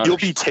private ownership.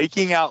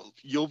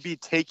 You'll be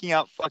taking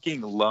out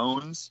fucking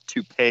loans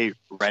to pay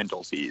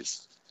rental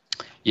fees.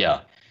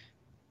 Yeah.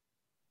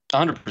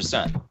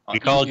 100%.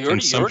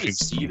 You already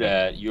see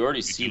that. You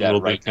already see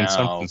that right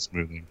now.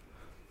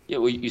 Yeah,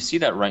 well, you see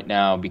that right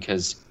now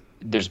because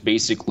there's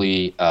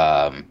basically,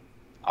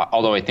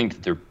 although I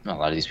think that a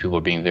lot of these people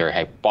are being very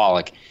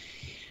hyperbolic,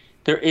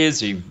 there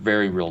is a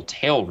very real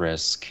tail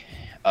risk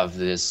of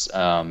this,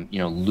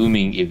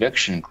 looming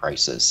eviction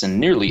crisis, and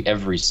nearly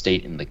every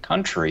state in the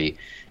country,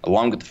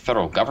 along with the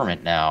federal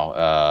government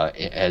now,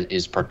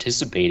 is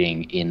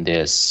participating in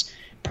this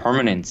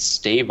permanent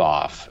stave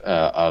off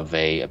of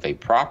a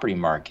property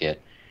market.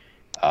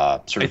 I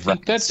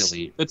think that's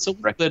a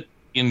little bit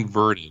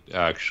inverted,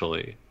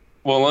 actually.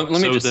 Well,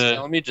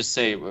 let me just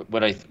say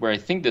where I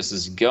think this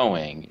is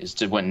going is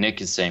to what Nick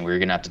is saying, where you're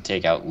going to have to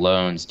take out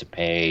loans to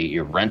pay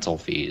your rental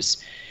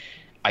fees.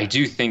 I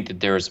do think that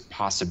there is a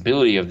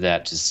possibility of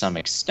that to some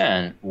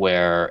extent,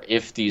 where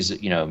if these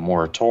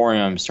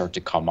moratoriums start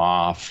to come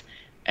off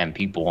and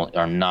people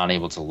are not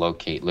able to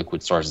locate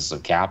liquid sources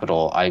of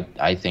capital,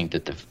 I think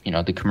that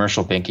the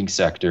commercial banking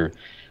sector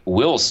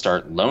will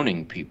start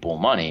loaning people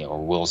money,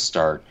 or will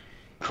start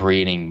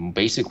creating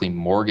basically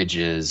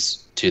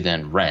mortgages to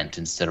then rent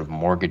instead of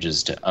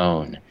mortgages to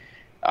own.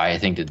 I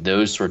think that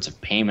those sorts of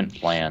payment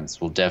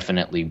plans will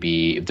definitely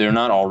be, if they're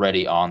not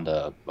already on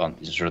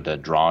sort of the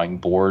drawing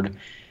board,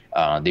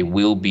 they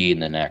will be in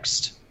the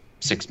next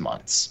 6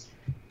 months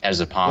as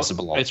a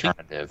possible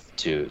alternative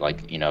to,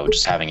 like,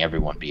 just having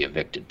everyone be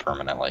evicted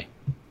permanently.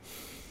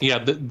 Yeah,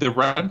 the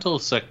rental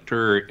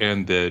sector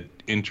and the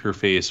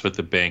interface with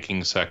the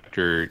banking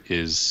sector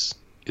is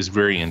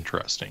very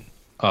interesting.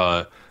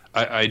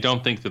 I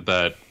don't think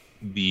that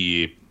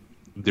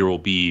there will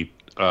be.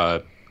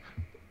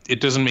 It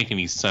doesn't make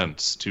any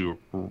sense to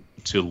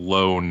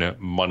loan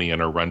money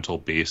on a rental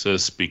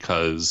basis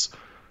because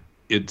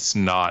it's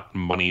not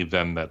money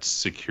then that's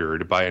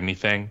secured by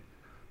anything.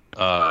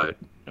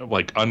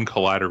 Like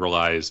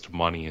uncollateralized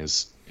money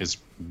is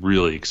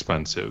really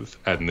expensive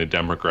and the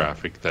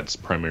demographic that's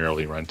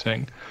primarily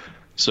renting.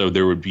 So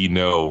there would be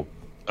no,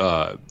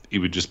 it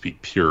would just be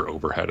pure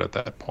overhead at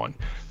that point.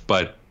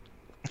 But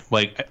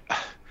like,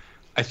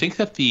 I think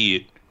that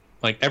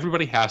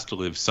everybody has to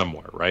live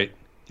somewhere, right?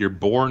 You're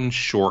born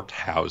short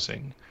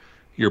housing.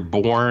 You're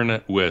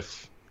born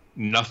with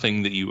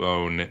nothing that you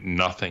own,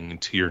 nothing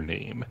to your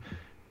name.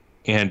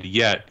 And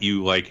yet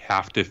you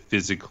have to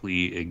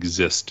physically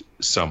exist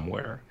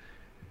somewhere.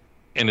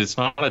 And it's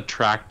not a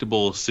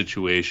tractable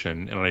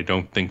situation, and I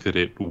don't think that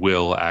it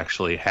will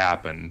actually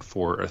happen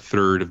for a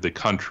third of the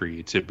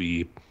country to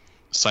be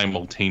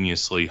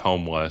simultaneously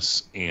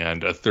homeless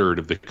and a third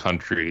of the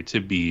country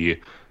to be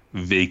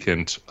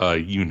vacant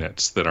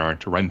units that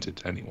aren't rented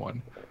to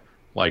anyone.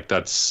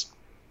 That's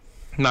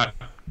not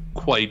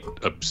quite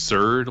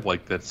absurd.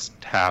 That's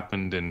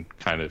happened in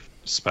kind of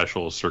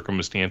special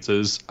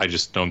circumstances. I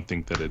just don't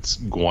think that it's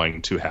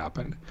going to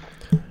happen.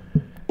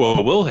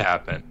 What will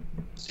happen?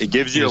 It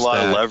gives you a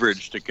lot of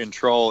leverage to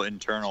control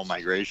internal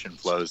migration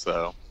flows,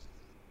 though.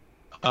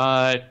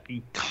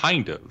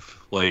 Kind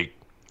of.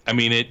 I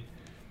mean,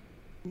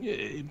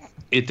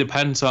 it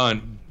depends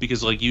on,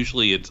 because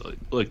usually it's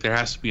there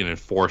has to be an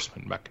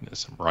enforcement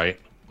mechanism, right?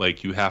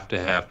 You have to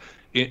have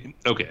it.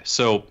 Okay,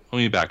 so let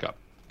me back up.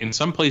 In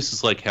some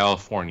places like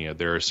California,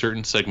 there are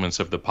certain segments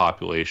of the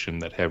population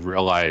that have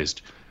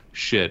realized,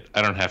 shit,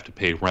 I don't have to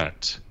pay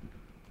rent,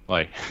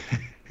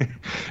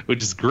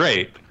 which is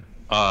great.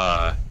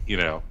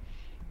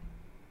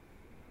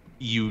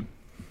 You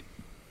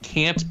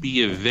can't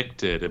be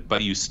evicted,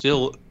 but you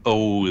still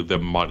owe the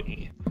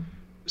money.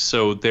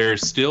 So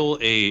there's still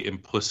a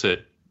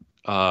implicit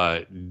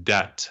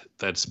debt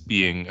that's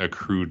being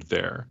accrued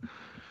there.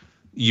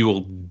 You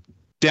will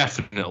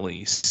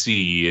definitely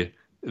see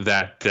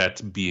that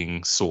debt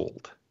being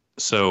sold.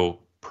 So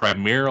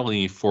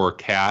primarily for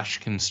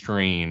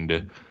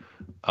cash-constrained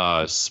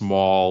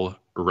small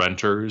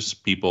renters,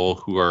 people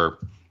who are,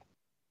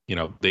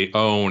 they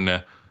own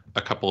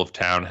a couple of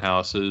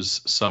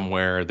townhouses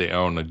somewhere, they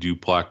own a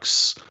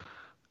duplex,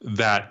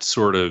 that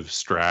sort of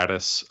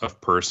stratus of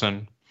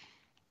person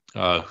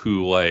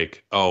who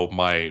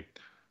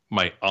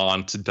my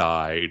aunt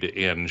died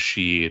and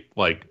she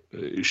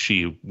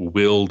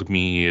willed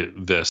me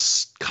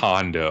this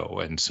condo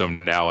and so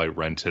now I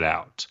rent it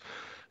out.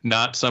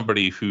 Not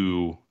somebody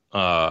who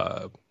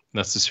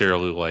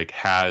necessarily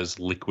has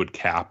liquid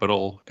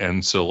capital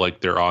and so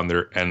they're on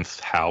their nth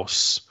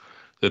house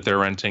that they're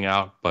renting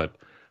out, but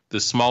the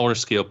smaller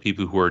scale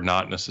people who are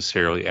not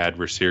necessarily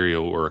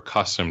adversarial or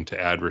accustomed to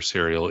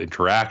adversarial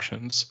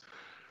interactions,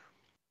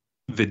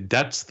 the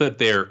debts that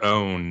they're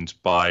owned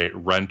by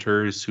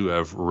renters who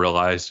have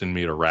realized and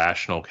made a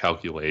rational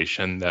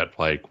calculation that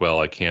well,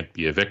 I can't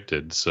be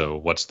evicted, so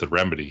what's the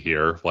remedy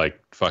here?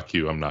 Fuck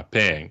you, I'm not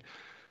paying.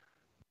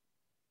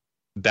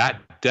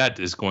 That debt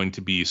is going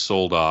to be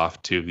sold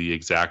off to the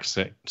exact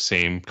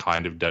same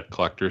kind of debt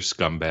collector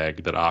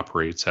scumbag that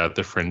operates at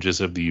the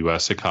fringes of the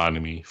U.S.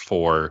 economy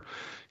for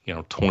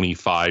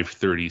 25,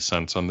 30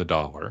 cents on the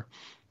dollar.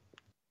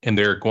 And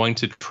they're going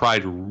to try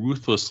to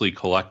ruthlessly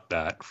collect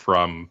that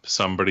from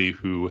somebody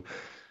who,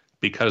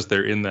 because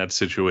they're in that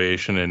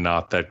situation and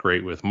not that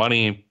great with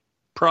money,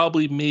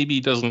 probably maybe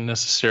doesn't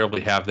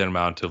necessarily have that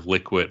amount of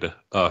liquid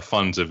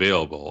funds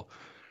available.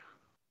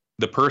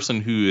 The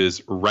person who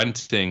is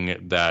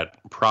renting that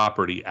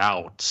property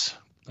out,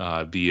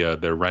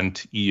 the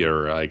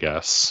rentier, I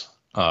guess,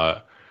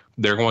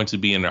 they're going to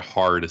be in a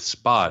hard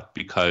spot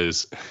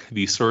because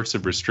these sorts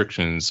of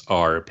restrictions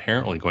are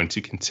apparently going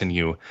to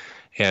continue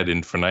ad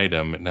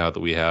infinitum now that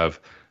we have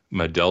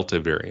my Delta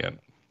variant.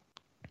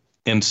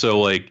 And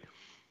so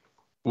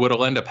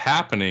what'll end up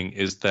happening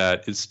is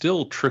that it's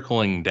still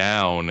trickling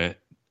down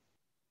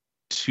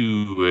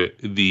to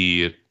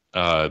the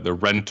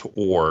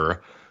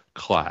renter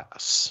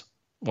class.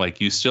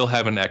 You still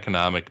have an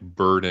economic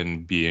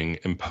burden being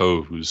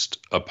imposed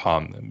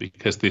upon them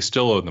because they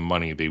still owe the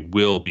money. They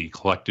will be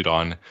collected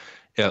on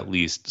at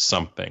least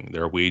something.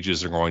 Their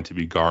wages are going to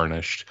be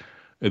garnished.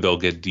 They'll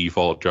get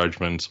default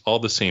judgments, all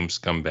the same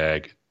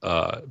scumbag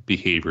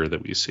behavior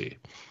that we see.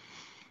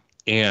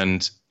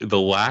 And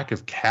the lack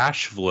of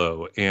cash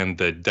flow and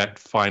the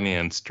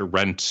debt-financed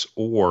rent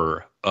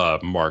or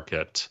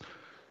market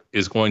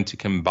is going to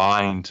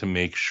combine to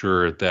make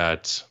sure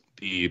that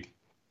the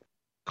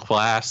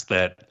class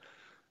that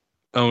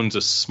owns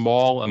a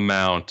small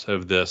amount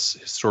of this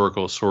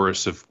historical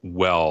source of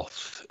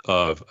wealth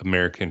of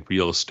American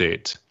real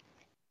estate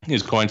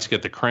is going to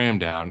get the cram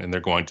down, and they're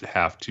going to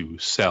have to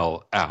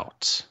sell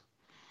out.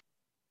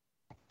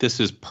 This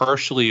is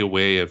partially a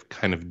way of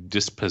kind of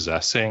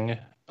dispossessing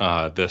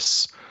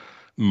this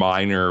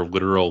minor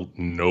literal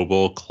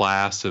noble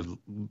class of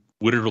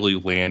literally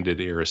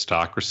landed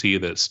aristocracy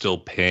that's still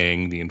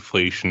paying the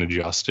inflation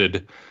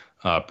adjusted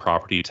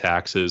property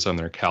taxes on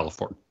their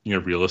California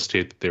real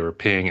estate that they were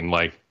paying in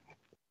like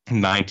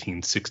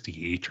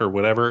 1968 or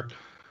whatever,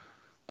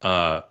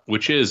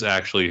 which is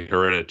actually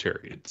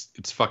hereditary.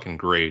 It's fucking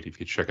great if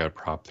you check out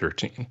Prop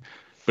 13.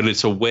 But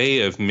it's a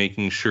way of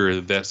making sure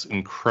that that's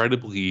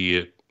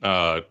incredibly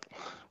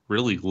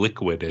really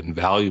liquid and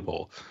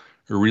valuable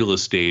real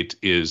estate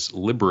is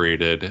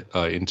liberated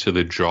into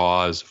the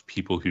jaws of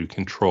people who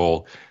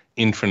control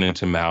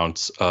infinite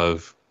amounts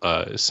of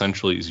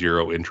essentially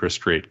zero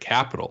interest rate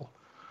capital,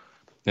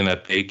 and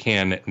that they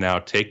can now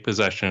take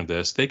possession of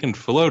this. They can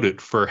float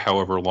it for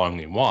however long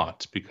they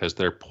want because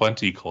they're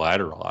plenty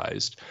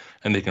collateralized,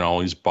 and they can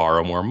always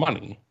borrow more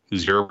money.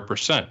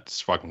 0%. It's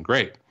fucking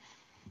great.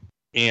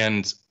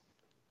 And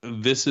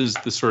this is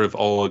the sort of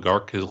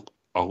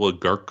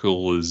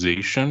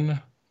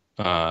oligarchalization,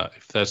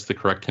 if that's the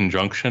correct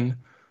conjunction,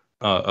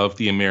 of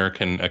the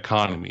American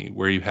economy,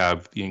 where you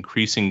have the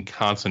increasing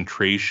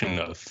concentration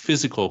of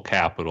physical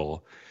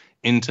capital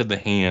into the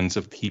hands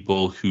of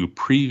people who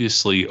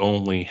previously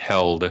only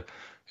held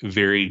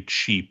very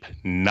cheap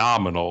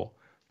nominal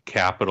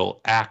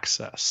capital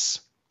access.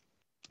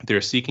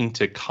 They're seeking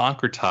to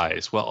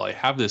concretize, well, I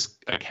have this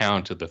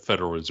account at the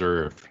Federal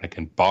Reserve and I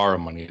can borrow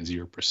money at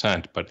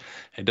 0%, but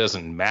it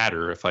doesn't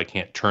matter if I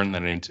can't turn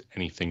that into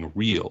anything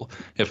real,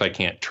 if I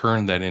can't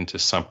turn that into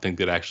something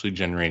that actually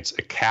generates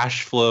a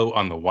cash flow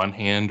on the one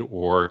hand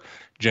or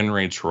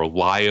generates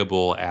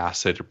reliable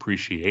asset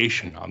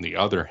appreciation on the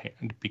other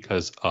hand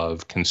because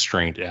of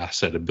constrained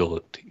asset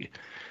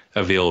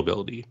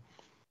availability.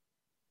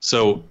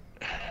 So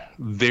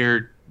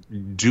they're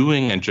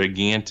doing a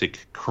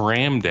gigantic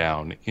cram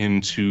down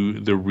into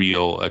the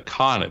real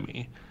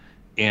economy.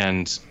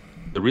 And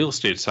the real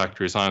estate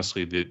sector is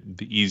honestly the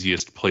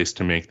easiest place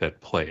to make that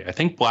play. I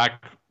think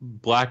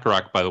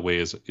BlackRock, by the way,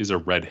 is a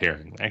red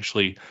herring. They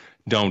actually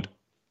don't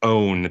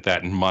own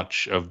that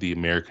much of the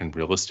American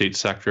real estate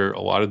sector.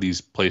 A lot of these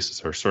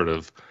places are sort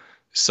of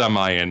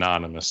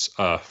semi-anonymous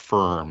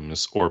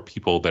firms or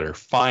people that are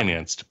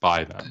financed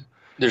by them.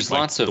 There's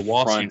like lots of the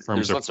Wall Street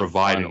firms are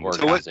providing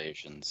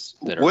organizations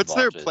that are what's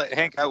their involved play,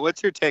 Hank?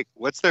 What's your take?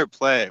 What's their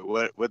play?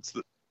 What's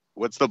the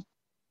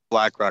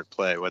BlackRock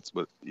play?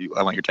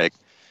 I want your take.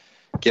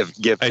 Give.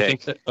 I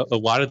think that a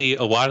lot of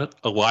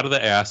the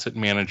asset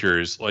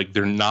managers, like,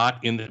 they're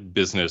not in the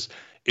business.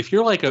 If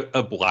you're like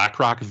a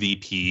BlackRock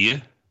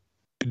VP,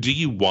 do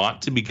you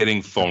want to be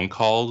getting phone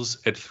calls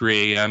at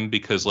 3 a.m.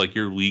 because like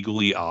you're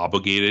legally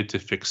obligated to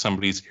fix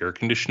somebody's air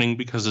conditioning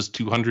because it's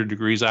 200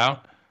 degrees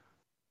out?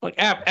 Like,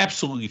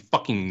 absolutely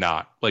fucking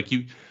not.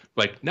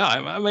 No,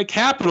 I'm a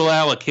capital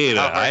allocator.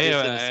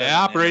 I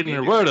operate in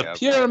a world of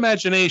pure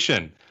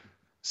imagination.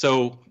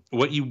 So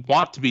what you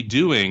want to be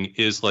doing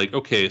is like,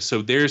 okay,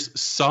 so there's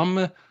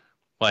some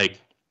like,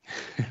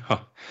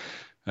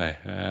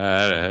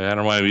 I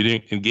don't want to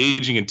be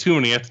engaging in too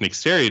many ethnic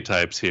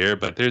stereotypes here,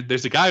 but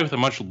there's a guy with a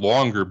much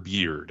longer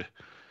beard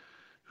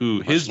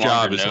who his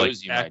job is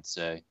like, you might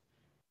say.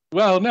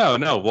 Well,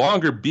 no,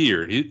 longer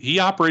beard. He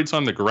operates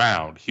on the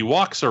ground. He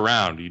walks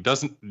around. He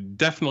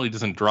definitely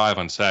doesn't drive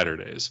on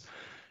Saturdays.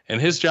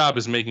 And his job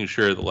is making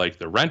sure that like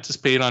the rent is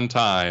paid on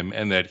time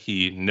and that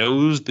he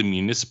knows the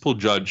municipal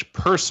judge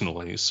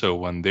personally. So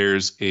when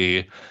there's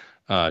a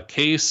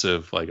case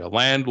of like a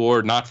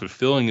landlord not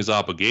fulfilling his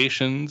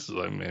obligations,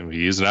 I mean,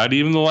 he's not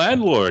even the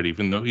landlord,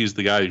 even though he's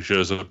the guy who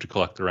shows up to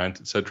collect the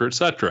rent, et cetera, et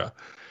cetera.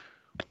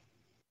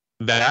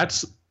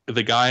 That's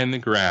the guy on the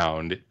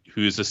ground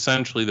who is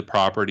essentially the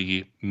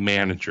property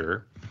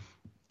manager,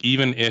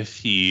 even if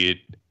he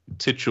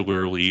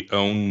titularly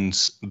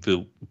owns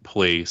the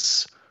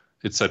place,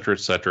 et cetera,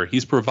 et cetera.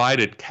 He's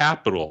provided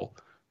capital,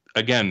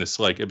 again, this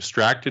like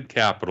abstracted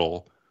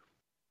capital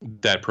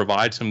that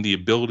provides him the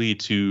ability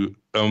to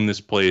own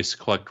this place,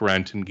 collect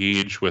rent,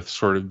 engage with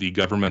sort of the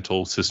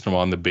governmental system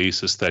on the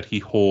basis that he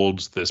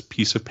holds this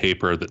piece of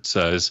paper that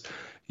says,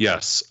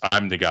 yes,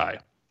 I'm the guy.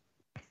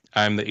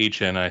 I'm the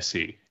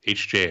HJIC.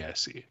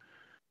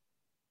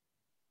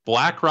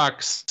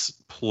 BlackRock's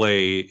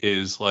play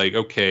is like,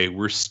 okay,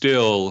 we're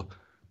still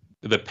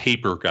the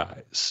paper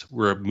guys.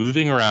 We're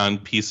moving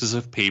around pieces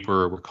of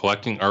paper. We're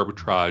collecting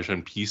arbitrage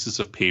on pieces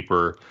of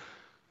paper.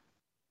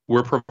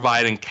 We're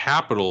providing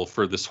capital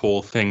for this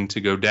whole thing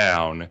to go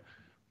down,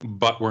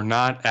 but we're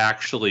not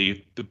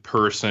actually the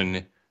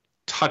person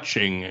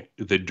touching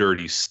the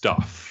dirty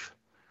stuff.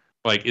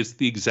 Like, it's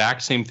the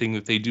exact same thing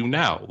that they do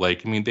now.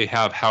 Like, I mean, they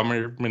have how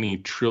many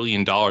 $1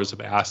 trillion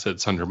of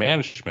assets under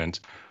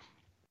management.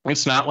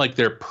 It's not like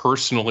they're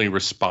personally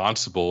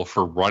responsible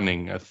for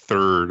running a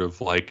third of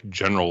like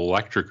General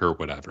Electric or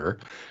whatever.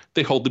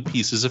 They hold the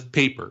pieces of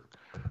paper.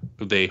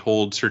 They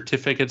hold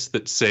certificates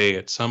that say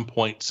at some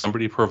point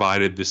somebody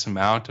provided this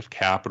amount of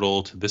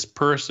capital to this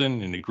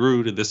person and it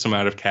grew to this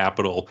amount of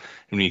capital,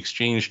 and we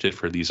exchanged it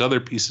for these other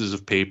pieces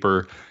of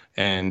paper.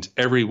 And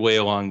every way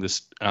along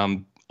this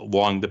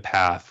along the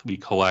path, we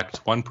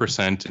collect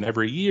 1%, and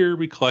every year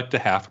we collect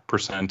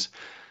 0.5%.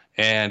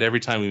 And every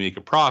time we make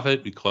a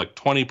profit, we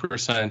collect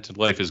 20%, and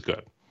life is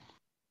good.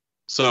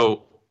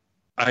 So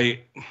the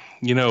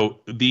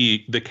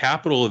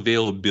capital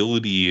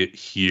availability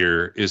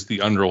here is the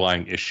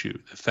underlying issue.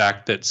 The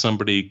fact that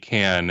somebody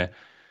can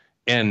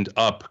end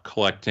up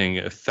collecting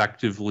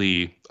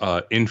effectively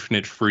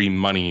infinite free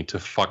money to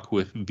fuck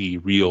with the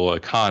real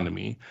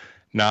economy,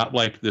 not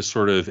like the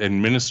sort of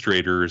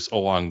administrators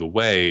along the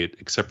way,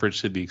 except for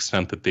to the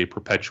extent that they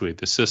perpetuate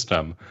the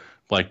system,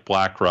 like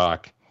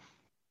BlackRock.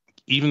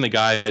 Even the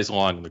guys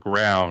along the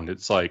ground,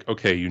 it's like,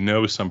 okay, you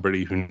know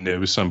somebody who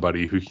knows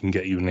somebody who can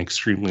get you an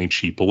extremely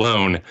cheap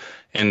loan.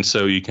 And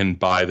so you can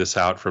buy this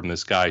out from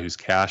this guy who's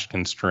cash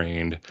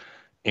constrained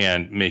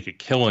and make a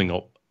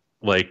killing.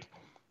 Like,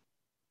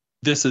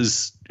 this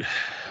is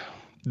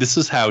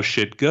how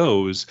shit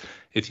goes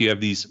if you have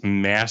these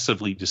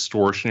massively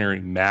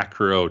distortionary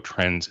macro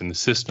trends in the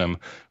system,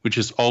 which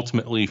is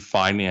ultimately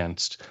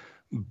financed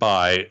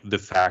by the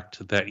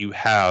fact that you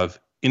have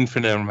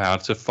infinite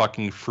amounts of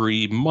fucking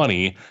free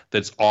money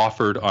that's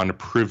offered on a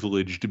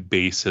privileged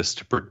basis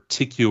to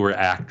particular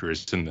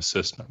actors in the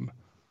system.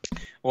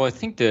 Well, I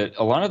think that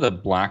a lot of the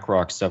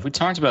BlackRock stuff, we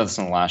talked about this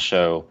in the last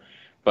show,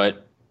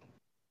 but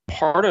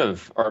part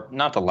of, or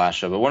not the last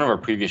show, but one of our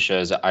previous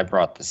shows, I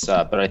brought this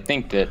up, but I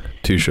think that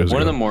 2 shows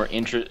one ago. of the more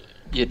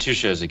 2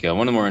 shows ago,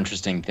 one of the more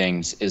interesting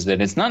things is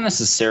that it's not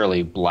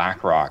necessarily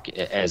BlackRock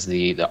as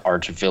the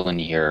arch villain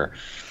here.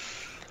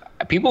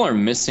 People are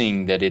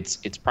missing that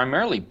it's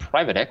primarily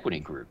private equity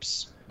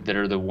groups that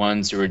are the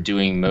ones who are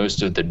doing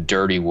most of the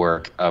dirty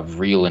work of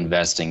real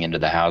investing into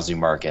the housing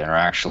market and are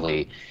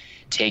actually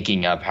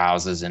taking up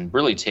houses and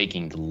really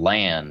taking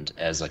land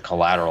as a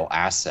collateral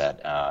asset.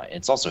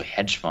 It's also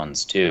hedge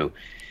funds too.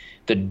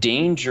 The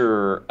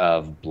danger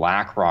of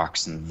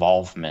BlackRock's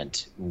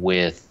involvement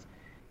with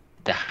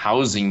the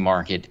housing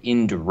market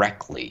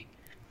indirectly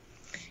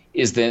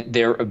is that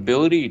their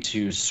ability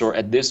to sort,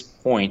 at this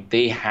point,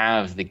 they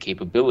have the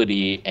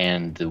capability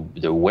and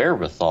the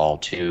wherewithal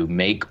to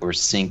make or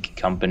sink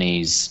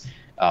companies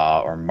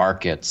or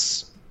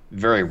markets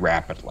very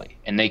rapidly.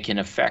 And they can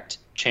affect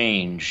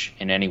change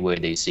in any way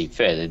they see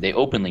fit. They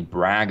openly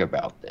brag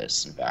about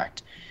this. In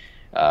fact,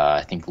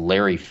 I think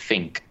Larry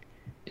Fink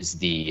is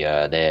the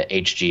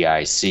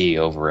HGIC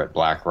over at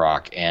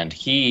BlackRock, and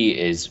he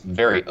is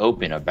very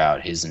open about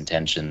his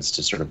intentions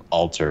to sort of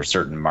alter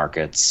certain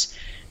markets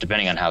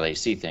depending on how they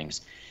see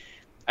things.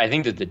 I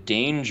think that the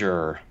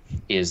danger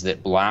is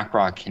that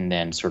BlackRock can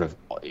then sort of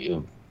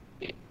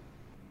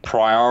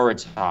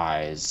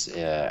prioritize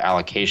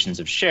allocations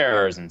of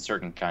shares and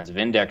certain kinds of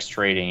index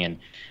trading and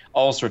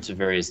all sorts of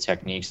various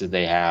techniques that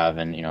they have,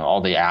 and all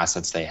the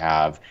assets they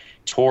have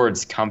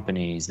towards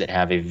companies that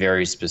have a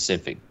very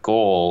specific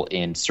goal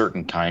in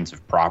certain kinds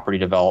of property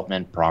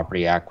development,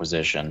 property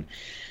acquisition,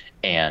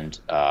 and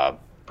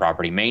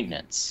property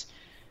maintenance.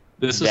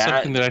 This is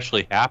something that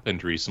actually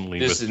happened recently.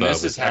 This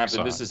has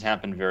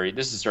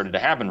started to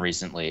happen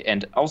recently,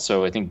 and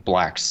also I think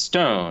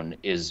Blackstone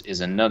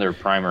is another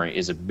primary,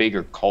 is a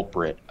bigger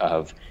culprit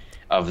of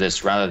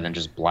this rather than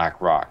just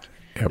BlackRock.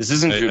 Yep. This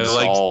isn't to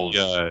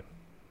absolve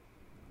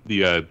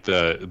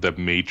the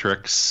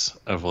matrix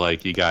of,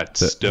 like, you got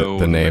Stone,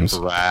 the names.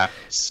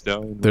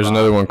 Stone. There's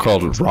another one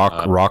called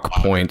Rock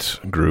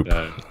Point Group.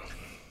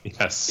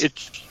 Yes, it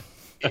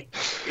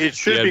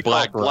should be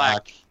called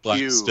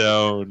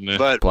Blackstone,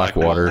 but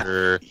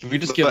Blackwater. We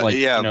just get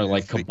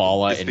like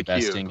Kabbalah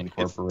Investing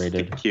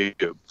Incorporated.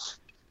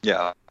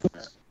 Yeah.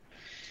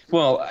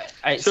 Well,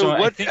 so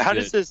what? How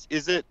does this?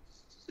 Is it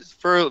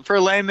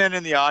for laymen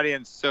in the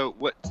audience? So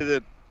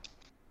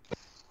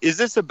is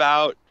this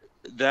about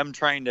them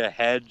trying to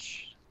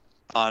hedge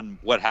on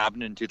what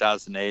happened in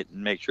 2008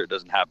 and make sure it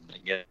doesn't happen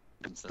again?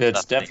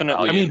 That's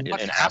definitely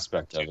an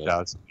aspect of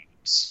it.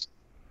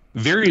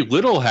 Very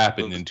little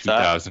happened in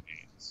 2008.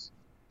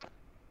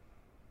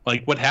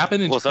 Like, what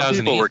happened in 2008?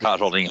 Some people were caught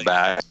holding it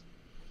back.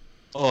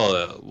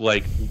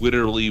 Like,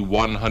 literally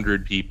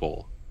 100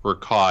 people were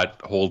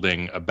caught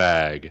holding a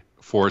bag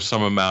for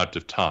some amount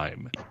of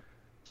time.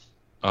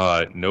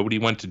 Nobody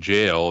went to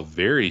jail.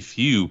 Very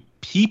few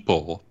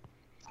people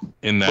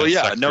in that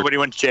sector. Nobody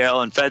went to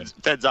jail, and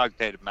FedZog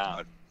paid them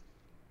out.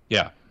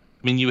 Yeah. I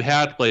mean, you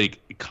had, like,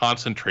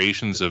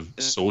 concentrations of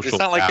social... It's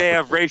not like they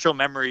have racial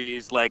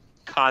memories like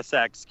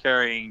Cossacks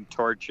carrying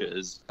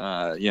torches. It's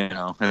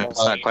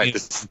not quite the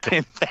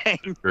same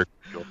thing.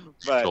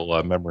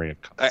 But memory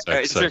of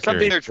Cossacks. Is there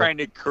something they're trying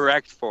to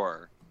correct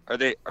for? Are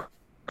they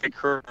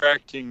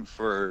correcting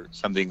for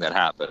something that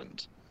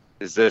happened?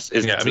 Is this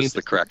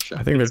the correction?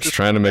 I think they're just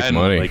trying to make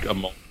money. Like a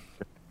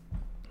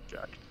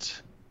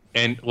project.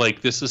 And,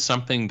 like, this is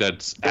something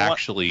that's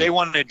they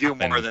want to do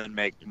more than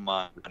make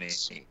money.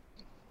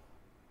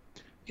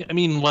 I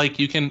mean, like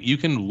you can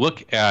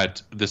look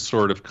at the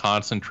sort of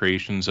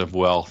concentrations of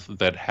wealth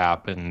that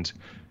happened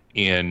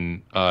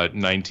in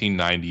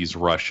 1990s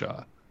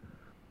Russia,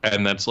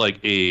 and that's like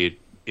a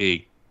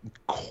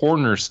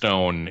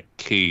cornerstone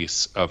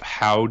case of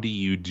how do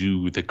you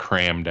do the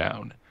cram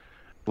down?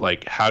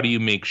 Like, how do you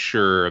make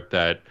sure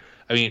that,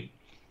 I mean,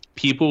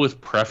 people with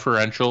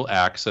preferential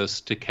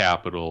access to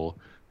capital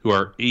who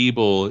are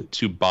able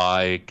to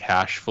buy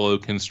cash flow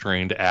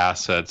constrained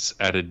assets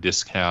at a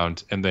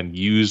discount and then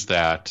use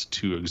that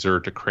to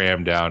exert a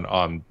cram down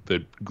on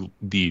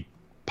the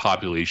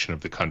population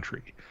of the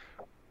country.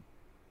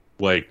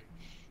 Like,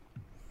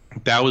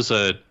 that was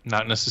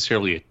not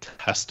necessarily a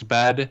test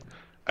bed.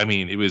 I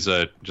mean, it was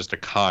just a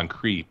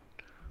concrete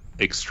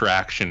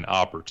extraction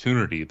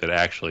opportunity that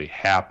actually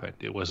happened.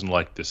 It wasn't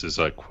like this is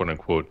a quote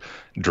unquote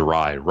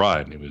dry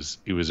run. It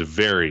was a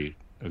very,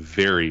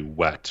 very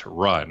wet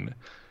run,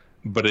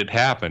 but it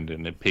happened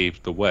and it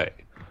paved the way.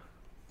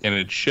 And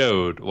it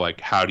showed,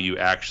 like, how do you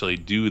actually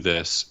do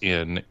this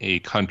in a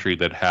country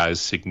that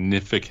has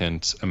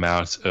significant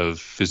amounts of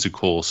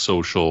physical,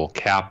 social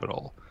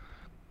capital.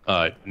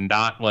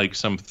 Not like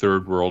some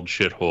third world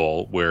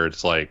shithole where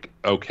it's like,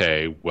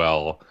 okay,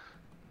 well,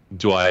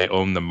 do I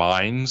own the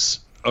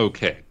mines?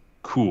 Okay,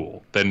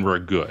 cool. Then we're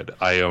good.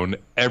 I own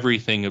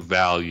everything of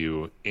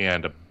value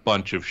and a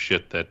bunch of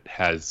shit that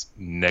has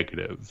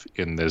negative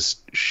in this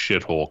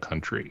shithole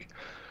country.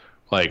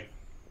 Like,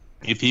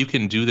 if you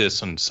can do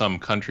this in some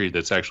country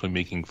that's actually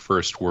making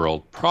first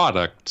world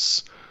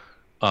products,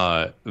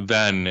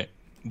 then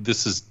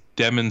this is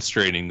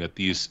demonstrating that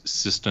these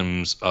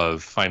systems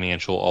of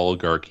financial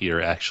oligarchy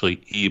are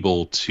actually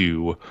able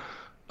to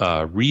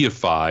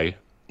reify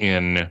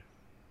in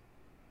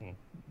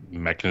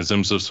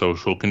mechanisms of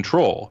social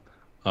control,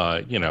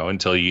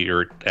 until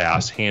your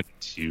ass handed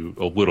to you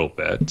a little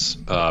bit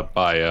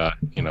by,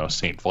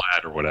 St.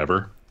 Vlad or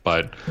whatever.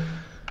 But,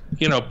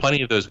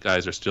 plenty of those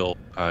guys are still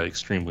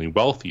extremely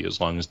wealthy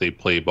as long as they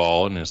play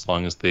ball and as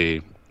long as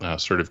they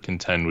sort of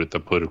contend with the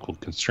political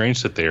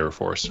constraints that they are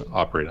forced to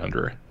operate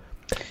under.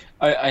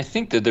 I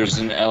think that there's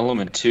an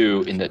element,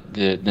 too, in that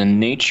the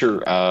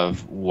nature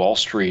of Wall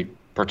Street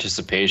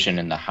participation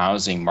in the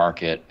housing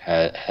market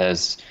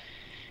has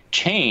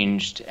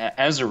changed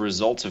as a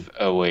result of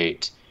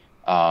 2008.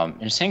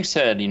 And as Hank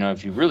said,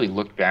 if you really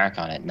look back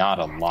on it, not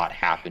a lot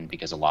happened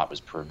because a lot was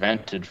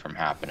prevented from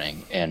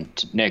happening.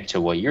 And Nick, to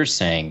what you're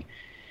saying,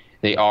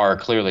 they are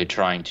clearly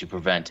trying to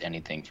prevent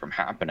anything from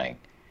happening.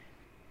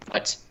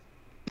 But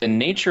the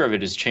nature of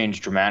it has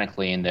changed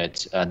dramatically in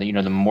that,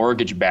 the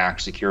mortgage-backed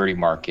security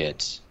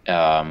market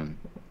and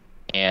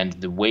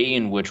the way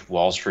in which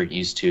Wall Street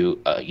used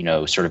to,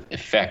 sort of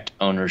effect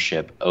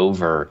ownership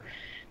over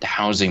the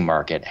housing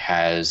market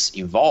has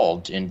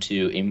evolved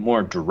into a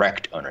more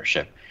direct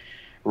ownership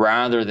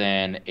rather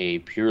than a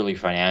purely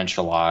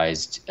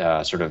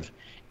financialized sort of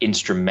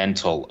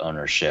instrumental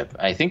ownership.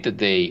 I think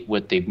that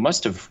what they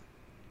must have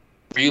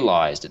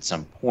realized at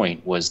some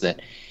point was that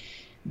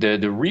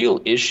the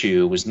real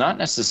issue was not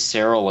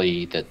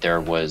necessarily that there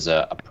was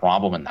a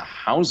problem in the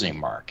housing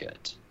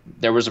market.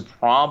 There was a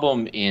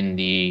problem in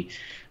the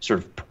sort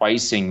of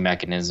pricing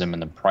mechanism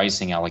and the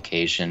pricing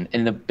allocation.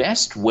 And the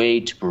best way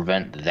to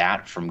prevent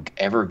that from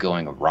ever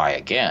going awry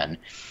again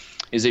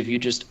is if you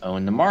just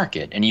own the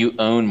market and you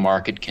own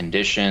market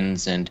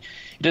conditions. And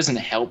it doesn't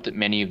help that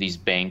many of these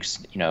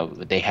banks,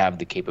 they have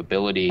the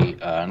capability,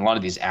 and a lot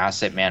of these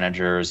asset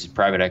managers,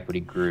 private equity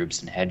groups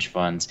and hedge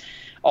funds,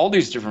 all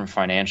these different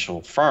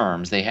financial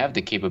firms, they have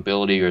the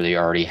capability or they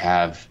already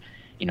have,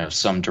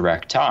 some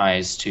direct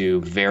ties to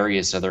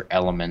various other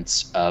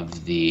elements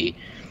of the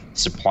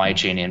supply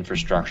chain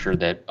infrastructure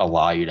that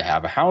allow you to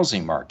have a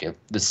housing market.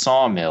 The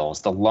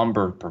sawmills, the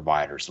lumber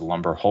providers, the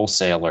lumber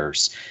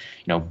wholesalers,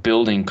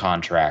 building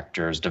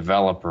contractors,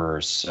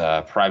 developers,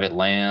 private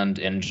land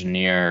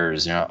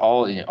engineers,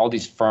 all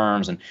these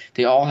firms, and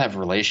they all have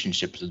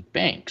relationships with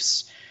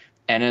banks.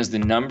 And as the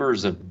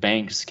numbers of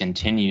banks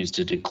continues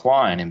to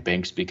decline and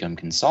banks become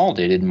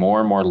consolidated, more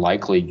and more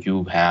likely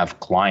you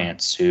have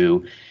clients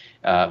who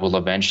will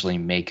eventually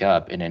make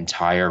up an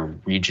entire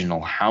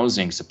regional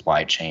housing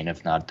supply chain,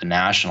 if not the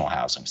national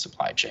housing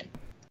supply chain.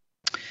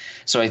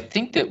 So I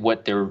think that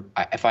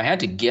if I had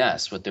to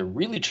guess, what they're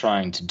really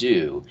trying to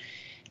do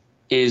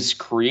is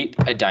create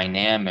a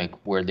dynamic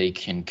where they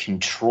can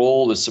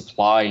control the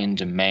supply and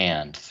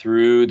demand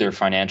through their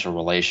financial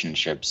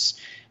relationships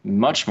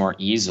much more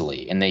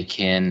easily, and they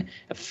can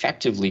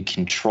effectively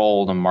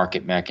control the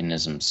market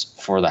mechanisms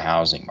for the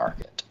housing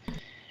market.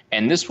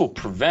 And this will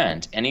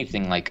prevent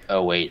anything like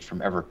 2008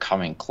 from ever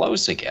coming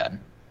close again,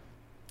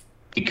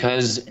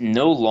 because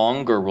no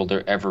longer will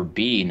there ever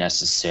be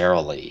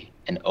necessarily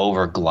an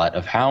overglut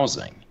of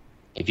housing.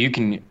 If you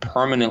can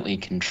permanently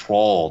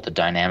control the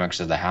dynamics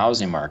of the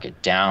housing market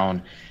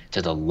down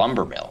to the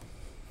lumber mill,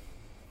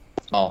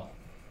 well,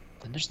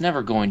 then there's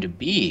never going to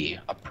be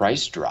a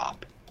price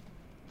drop.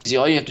 See,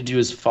 all you have to do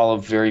is follow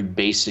very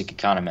basic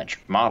econometric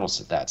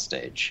models at that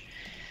stage.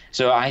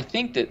 So I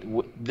think that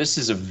this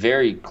is a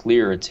very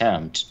clear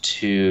attempt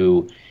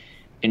to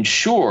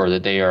ensure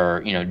that they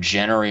are,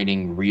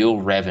 generating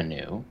real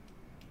revenue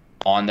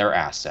on their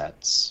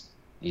assets,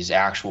 these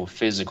actual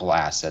physical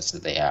assets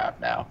that they have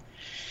now,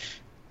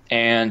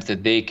 and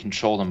that they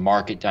control the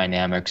market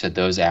dynamics that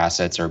those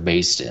assets are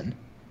based in.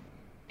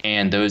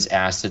 And those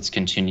assets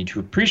continue to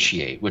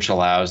appreciate, which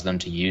allows them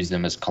to use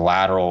them as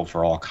collateral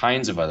for all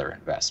kinds of other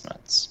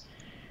investments.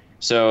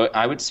 So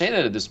I would say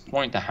that at this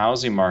point, the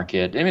housing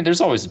market, there's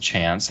always a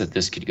chance that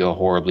this could go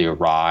horribly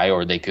awry,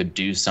 or they could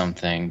do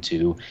something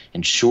to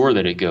ensure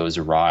that it goes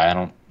awry. I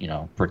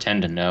don't,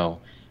 pretend to know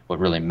what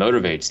really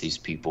motivates these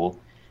people.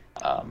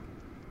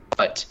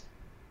 But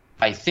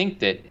I think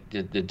that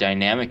the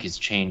dynamic has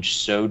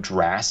changed so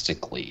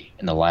drastically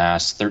in the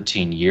last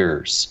 13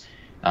 years.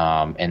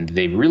 And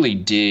they really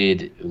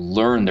did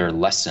learn their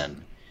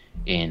lesson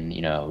in,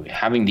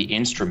 having the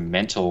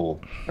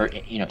instrumental or,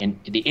 in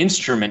the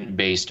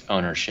instrument-based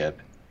ownership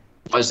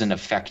wasn't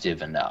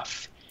effective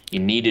enough. You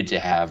needed to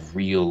have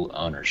real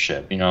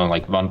ownership, in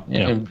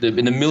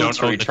the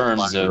military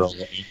terms of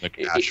the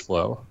cash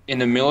flow. In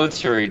the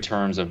military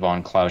terms of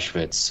von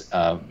Clausewitz,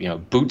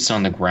 boots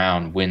on the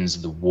ground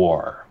wins the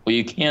war. Well,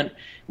 you can't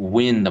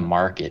win the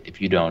market if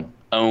you don't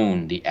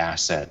own the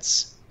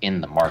assets in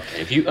the market.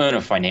 If you own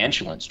a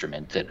financial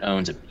instrument that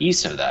owns a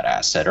piece of that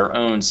asset or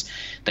owns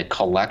the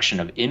collection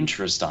of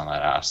interest on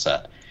that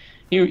asset,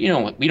 we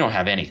don't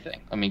have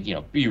anything.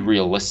 Be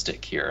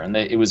realistic here. And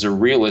it was a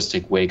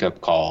realistic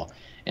wake-up call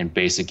in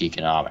basic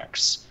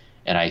economics.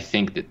 And I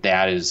think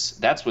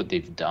that's what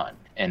they've done.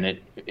 And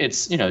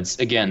it's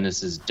again,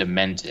 this is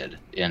demented,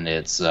 and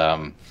it's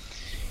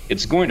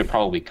going to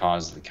probably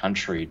cause the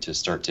country to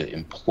start to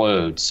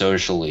implode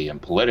socially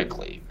and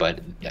politically.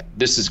 But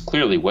this is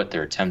clearly what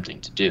they're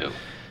attempting to do,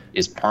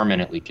 is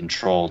permanently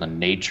control the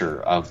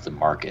nature of the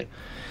market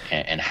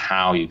and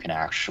how you can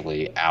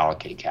actually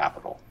allocate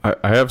capital.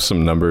 I have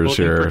some numbers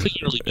here.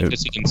 Particularly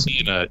because you can see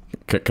in a...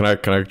 Can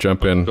I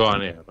jump in? Go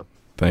on, yeah.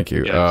 Thank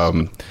you. Yes.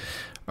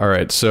 All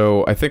right,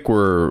 so I think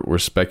we're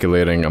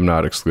speculating. I'm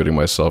not excluding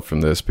myself from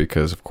this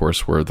because, of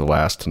course, we're the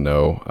last to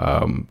know.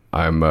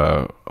 I'm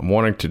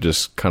wanting to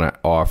just kind of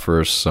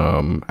offer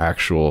some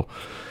actual,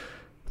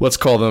 let's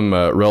call them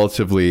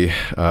relatively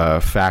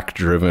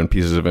fact-driven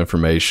pieces of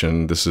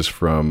information. This is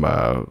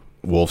from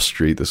Wolf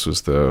Street. This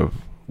was the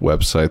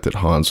website that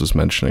Hans was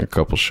mentioning a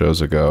couple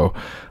shows ago.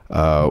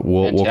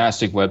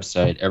 Fantastic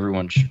website.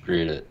 Everyone should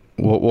read it.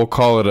 We'll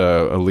call it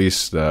at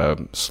least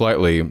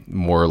slightly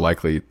more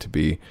likely to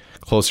be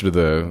closer to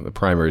the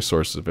primary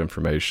sources of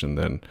information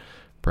than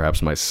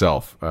perhaps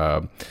myself.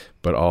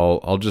 But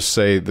I'll just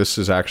say this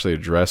is actually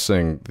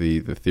addressing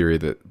the theory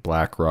that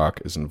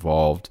BlackRock is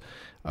involved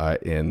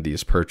in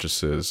these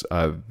purchases.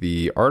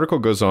 The article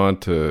goes on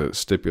to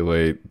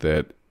stipulate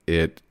that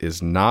it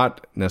is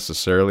not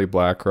necessarily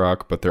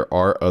BlackRock, but there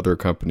are other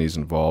companies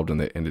involved, and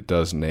it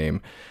does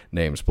name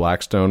names.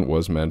 Blackstone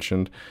was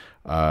mentioned.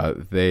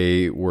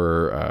 They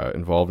were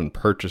involved in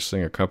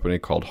purchasing a company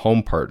called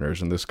Home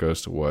Partners, and this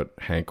goes to what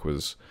Hank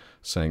was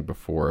saying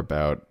before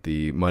about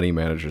the money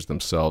managers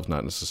themselves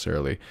not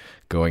necessarily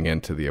going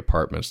into the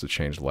apartments to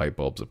change light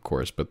bulbs, of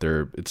course, but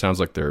it sounds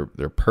like they're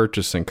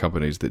purchasing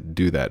companies that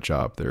do that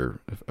job. They're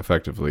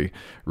effectively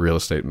real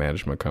estate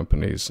management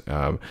companies.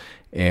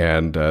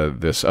 And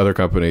this other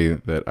company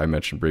that I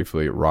mentioned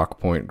briefly,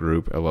 Rockpoint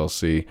Group,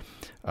 LLC,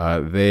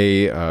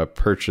 they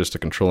purchased a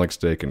controlling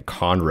stake in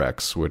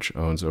Conrex, which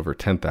owns over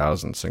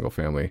 10,000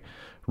 single-family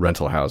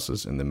rental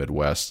houses in the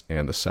Midwest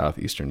and the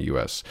southeastern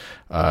U.S.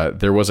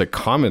 There was a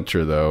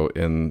commenter, though,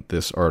 in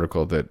this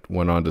article that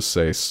went on to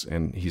say,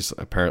 and he's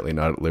apparently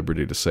not at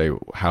liberty to say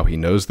how he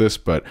knows this,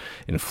 but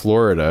in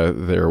Florida,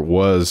 there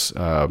was,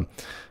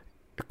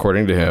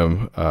 according to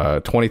him,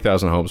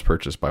 20,000 homes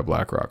purchased by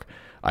BlackRock.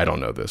 I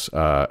don't know this,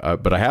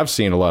 but I have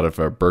seen a lot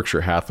of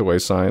Berkshire Hathaway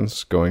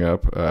signs going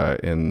up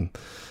in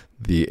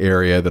the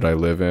area that I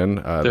live in.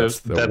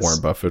 That's the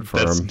Warren Buffett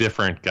firm. That's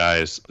different,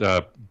 guys.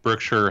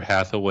 Berkshire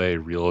Hathaway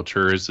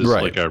Realtors is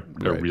right, like a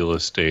real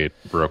estate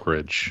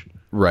brokerage.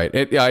 Right.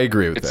 I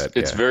agree with that.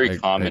 It's very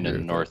common in the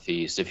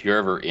Northeast. If you're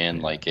ever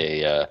in like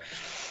a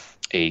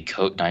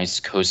nice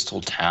coastal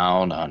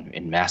town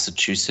in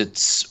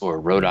Massachusetts or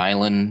Rhode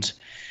Island,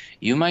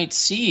 you might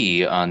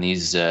see on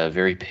these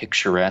very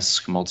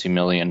picturesque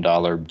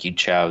multi-million-dollar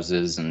beach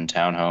houses and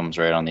townhomes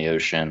right on the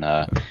ocean,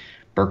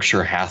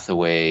 Berkshire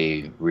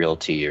Hathaway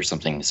Realty or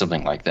something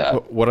like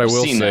that. What I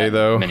will say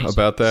though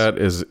about that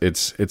is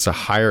it's a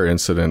higher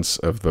incidence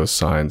of those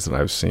signs than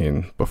I've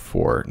seen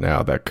before.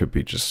 Now that could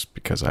be just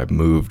because I've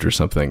moved or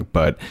something,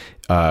 but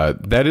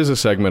that is a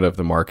segment of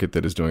the market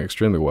that is doing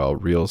extremely well.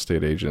 Real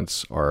estate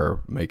agents are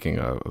making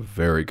a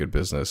very good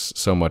business,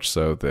 so much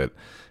so that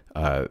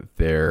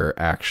they're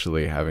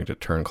actually having to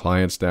turn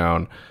clients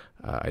down.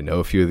 I know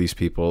a few of these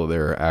people.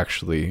 They're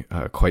actually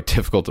quite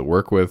difficult to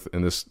work with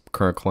in this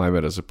current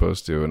climate, as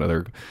opposed to in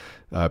other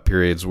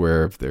periods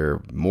where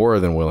they're more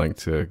than willing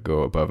to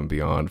go above and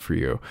beyond for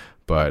you.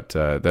 But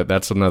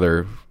that's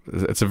another.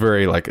 It's a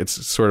very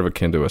it's sort of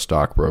akin to a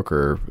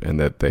stockbroker in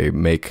that they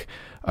make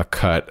a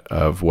cut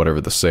of whatever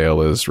the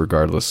sale is,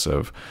 regardless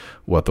of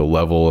what the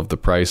level of the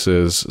price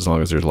is. As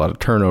long as there's a lot of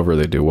turnover,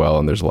 they do well,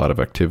 and there's a lot of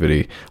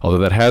activity. Although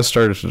that has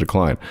started to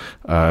decline.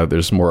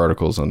 There's more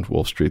articles on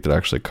Wolf Street that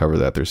actually cover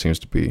that. There seems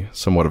to be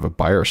somewhat of a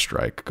buyer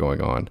strike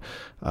going on,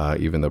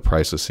 even though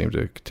prices seem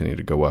to continue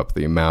to go up.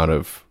 The amount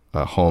of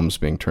homes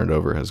being turned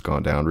over has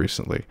gone down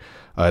recently.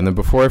 And then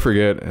before I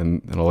forget,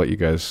 and I'll let you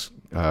guys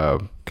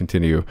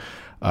continue,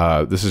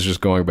 this is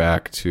just going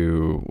back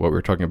to what we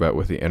were talking about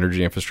with the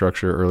energy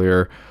infrastructure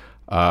earlier.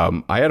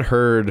 I had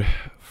heard,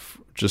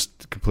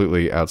 just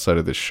completely outside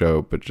of this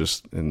show, but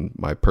just in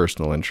my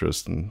personal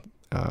interest in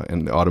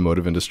the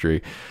automotive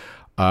industry,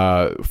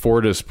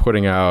 Ford is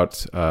putting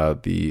out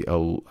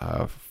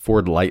the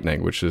Ford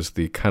Lightning, which is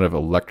the kind of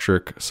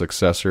electric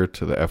successor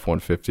to the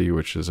F-150,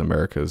 which is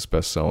America's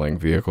best-selling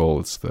vehicle.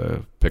 It's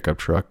the pickup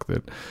truck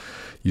that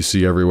you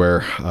see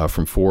everywhere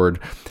from Ford.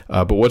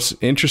 But what's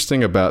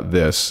interesting about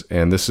this,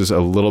 and this is a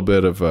little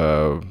bit of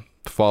a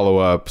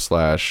follow-up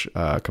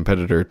 /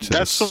 competitor to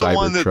that's the the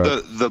one that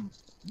Cybertruck.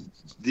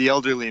 the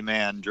elderly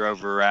man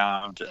drove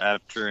around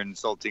after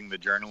insulting the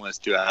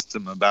journalist who asked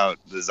him about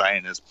the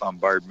Zionist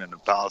bombardment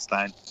of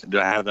Palestine. Do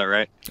I have that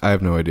right? I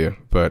have no idea,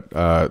 but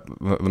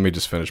let me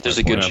just finish. There's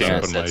my a good point.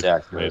 chance that's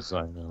accurate.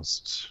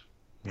 Zionists.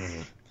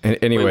 And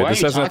anyway, Wait, why this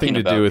are you has nothing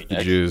to talking do about with the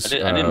me? Jews.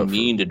 I didn't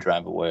mean to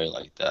drive away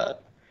like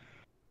that.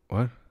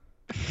 What?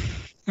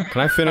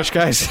 Can I finish,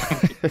 guys?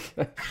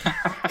 All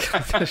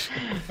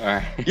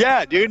right.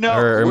 Yeah, dude. No,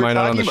 Or am we're I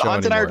not on the talking. show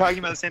Hans and I are anymore? talking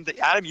about the same thing.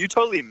 Adam, you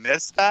totally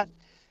missed that.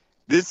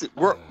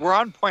 We're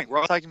on point. We're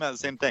all talking about the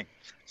same thing.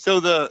 So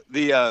the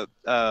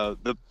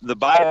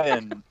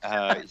Biden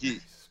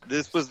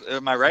this was,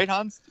 am I right,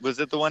 Hans? Was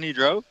it the one he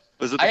drove?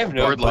 Was it the I have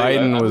no Ford idea.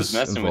 Biden I was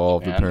messing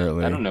involved, with you, man.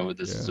 apparently. I don't know what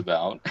this is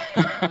about.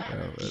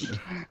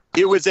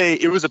 It was a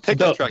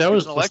pickup truck. That It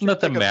was an wasn't electric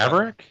that the pickup truck.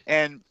 Maverick?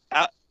 And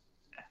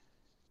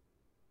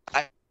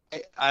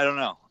I don't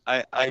know.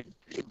 But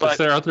But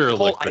there are other the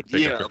whole electric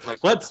idea pickup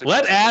of trucks.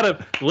 Let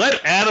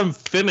Adam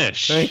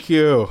finish. Thank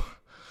you.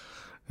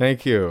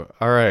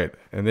 All right,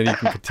 and then you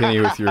can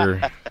continue with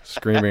your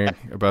screaming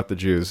about the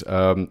Jews.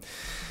 The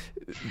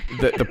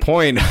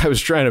point I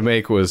was trying to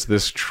make was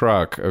this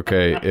truck.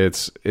 Okay,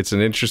 it's an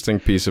interesting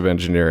piece of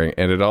engineering,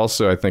 and it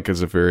also, I think,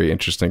 is a very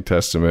interesting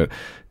testament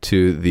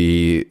to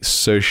the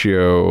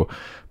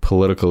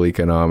socio-political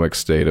economic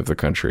state of the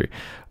country.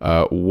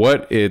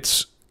 What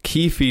its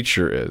key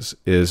feature is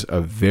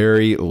a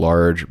very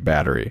large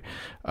battery,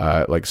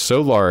 like so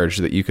large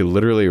that you could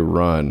literally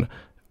run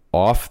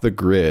off the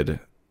grid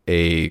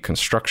a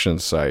construction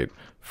site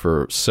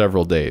for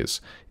several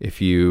days. If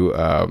you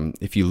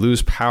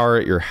lose power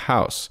at your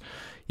house,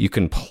 you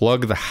can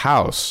plug the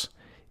house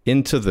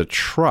into the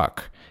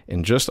truck,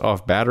 and just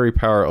off battery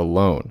power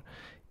alone,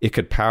 it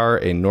could power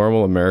a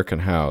normal American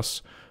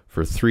house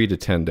for 3 to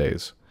 10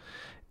 days.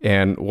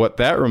 And what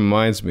that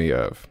reminds me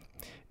of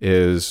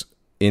is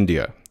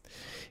India.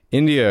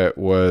 India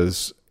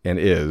was and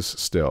is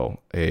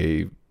still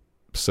a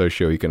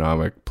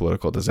socioeconomic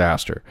political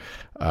disaster.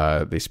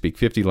 They speak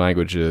 50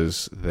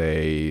 languages.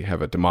 They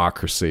have a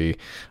democracy.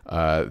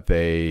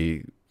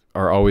 They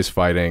are always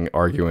fighting,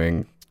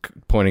 arguing,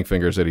 pointing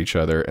fingers at each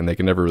other, and they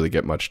can never really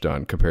get much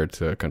done compared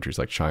to countries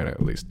like China,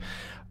 at least.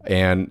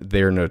 And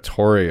they're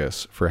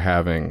notorious for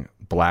having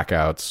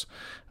blackouts,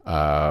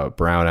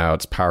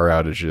 brownouts, power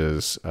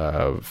outages,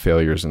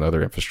 failures in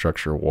other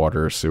infrastructure,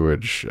 water,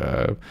 sewage,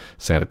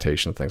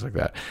 sanitation, things like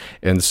that.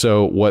 And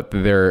so what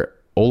their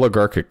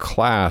oligarchic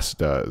class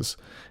does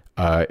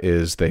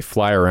is they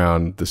fly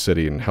around the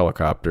city in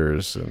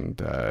helicopters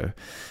and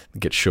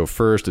get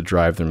chauffeurs to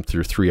drive them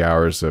through 3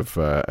 hours of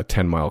a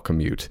 10-mile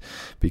commute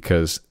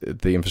because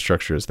the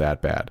infrastructure is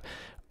that bad.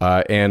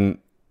 And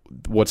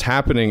what's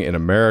happening in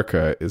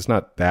America is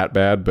not that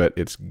bad, but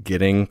it's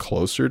getting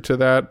closer to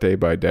that day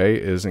by day.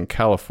 Is in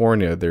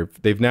California,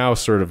 they've now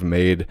sort of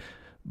made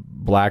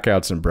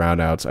blackouts and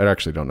brownouts. I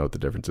actually don't know what the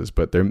difference is,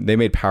 but they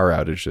made power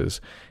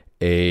outages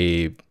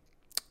a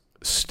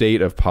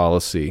state of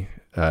policy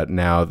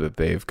now that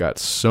they've got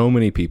so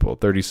many people,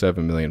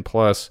 37 million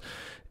plus,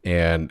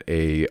 and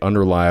a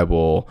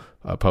unreliable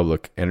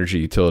public energy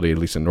utility, at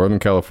least in Northern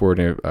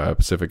California,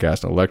 Pacific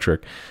Gas and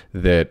Electric,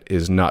 that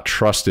is not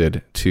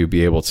trusted to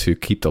be able to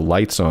keep the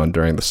lights on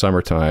during the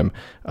summertime,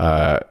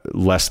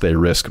 lest they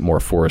risk more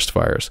forest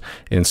fires.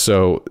 And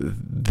so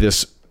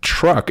this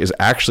truck is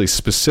actually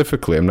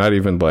specifically, I'm not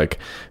even like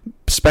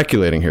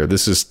speculating here,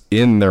 this is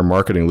in their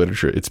marketing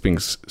literature, it's being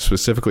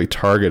specifically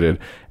targeted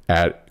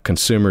at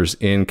consumers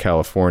in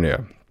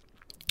California.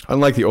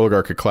 Unlike the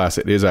oligarchic class,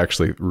 it is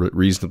actually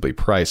reasonably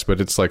priced, but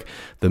it's like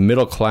the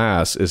middle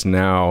class is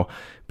now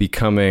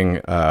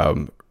becoming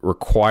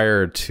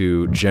required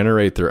to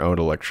generate their own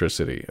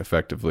electricity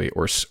effectively,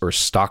 or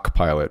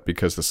stockpile it,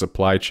 because the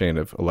supply chain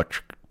of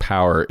electric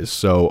power is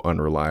so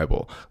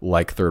unreliable,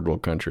 like third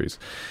world countries.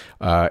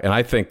 And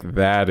I think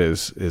that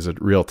is a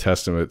real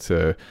testament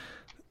to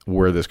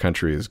where this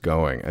country is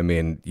going. I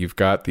mean, you've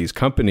got these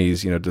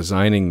companies,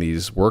 designing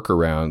these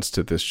workarounds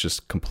to this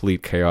just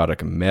complete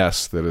chaotic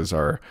mess that is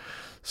our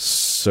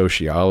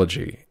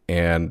sociology.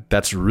 And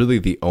that's really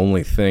the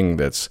only thing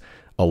that's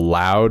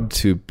allowed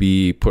to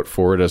be put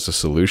forward as a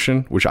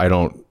solution, which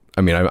I'm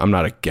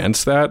not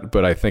against that,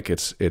 but I think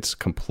it's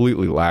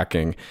completely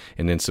lacking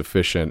and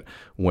insufficient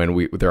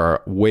when there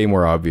are way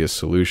more obvious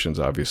solutions,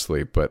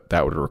 obviously, but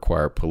that would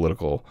require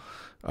political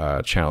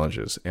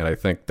challenges. And I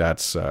think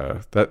that's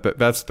what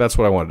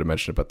I wanted to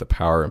mention about the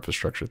power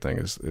infrastructure thing.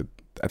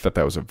 I thought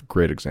that was a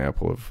great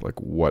example of like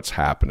what's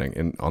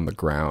happening on the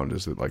ground,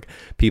 is that like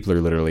people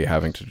are literally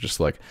having to just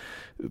like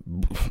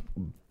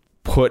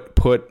put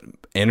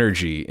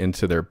energy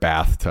into their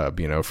bathtub,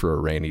 for a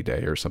rainy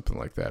day or something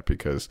like that,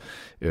 because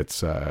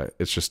it's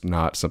just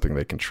not something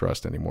they can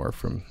trust anymore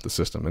from the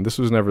system. And this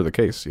was never the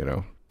case,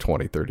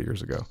 20, 30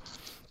 years ago.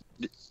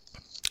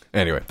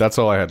 Anyway, that's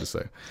all I had to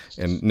say.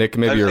 And Nick,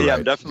 maybe you're right.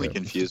 I'm definitely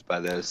confused by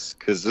this,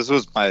 because this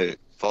was my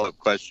follow-up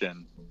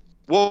question.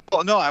 Well,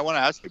 no, I want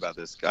to ask you about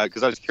this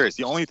because I was curious.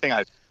 The only thing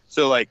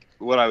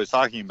what I was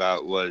talking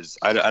about was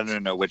I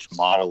don't know which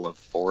model of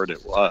Ford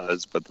it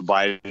was, but the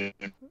Biden.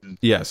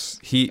 Yes,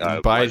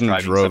 Biden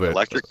drove it.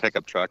 Electric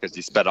pickup truck as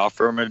he sped off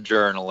from a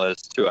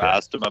journalist who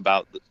asked him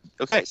about.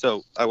 Okay,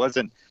 so I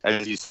wasn't,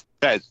 as you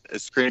said,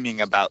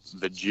 screaming about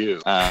the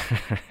Jew. I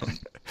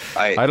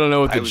don't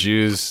know what the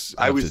Jews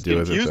have to do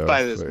with it. I was confused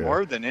by this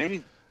more than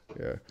anything.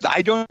 Yeah.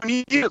 I don't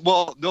need it.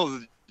 Well, no,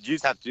 the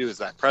Jews have to do is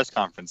that press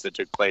conference that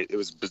took place.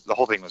 The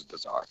whole thing was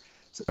bizarre.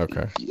 So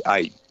okay.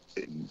 I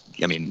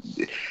mean,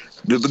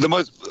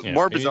 the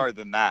more bizarre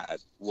than that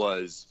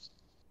was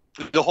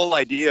the whole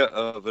idea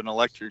of an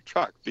electric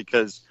truck,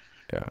 because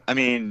I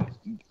mean,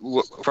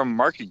 from a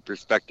marketing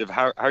perspective,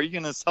 how are you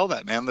going to sell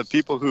that, man? The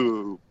people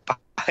who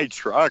buy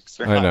trucks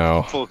are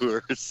not people who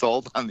are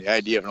sold on the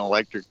idea of an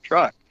electric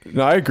truck.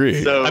 No, I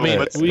agree. So, I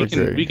mean,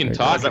 we can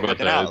talk about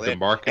the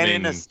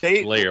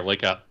marketing layer,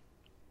 like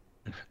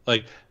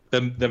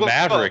the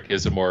Maverick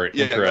is a more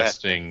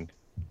interesting.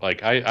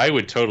 Like I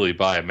would totally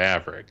buy a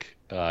Maverick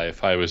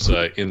if I was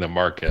in the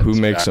market. Who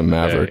makes a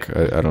Maverick?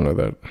 I don't know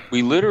that.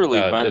 We literally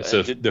it's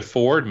the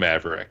Ford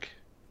Maverick.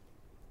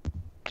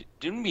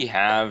 Didn't we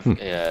have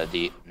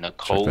the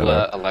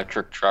Nikola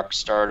electric truck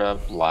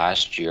startup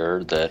last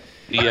year? I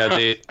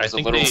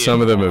think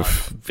some of them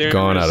have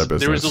gone out of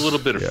business. There was a little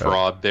bit of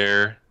fraud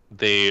there.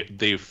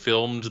 They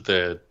filmed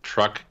the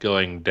truck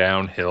going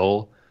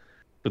downhill,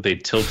 but they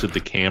tilted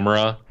the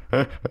camera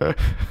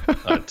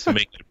to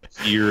make it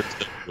appear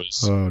that it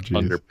was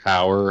under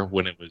power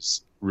when it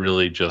was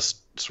really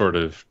just sort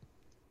of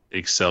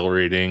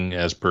accelerating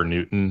as per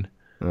Newton.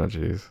 Oh,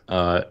 jeez.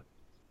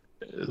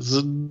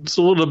 It's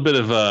a little bit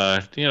of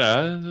a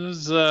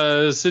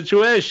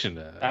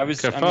situation. I'm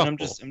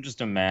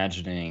just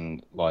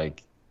imagining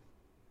like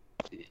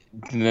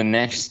the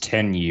next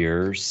 10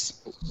 years.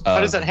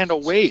 How does that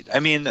handle weight? I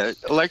mean,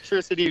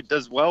 electricity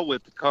does well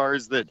with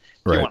cars that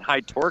you want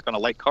high torque on a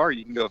light car.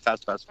 You can go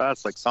fast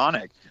like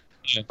Sonic.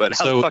 But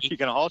how the fuck are you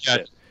gonna haul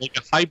shit? Like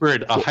a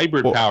hybrid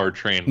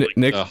powertrain.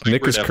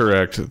 Nick is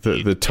correct.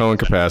 The towing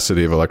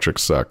capacity of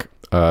electrics suck.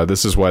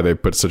 This is why they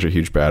put such a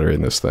huge battery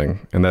in this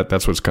thing, and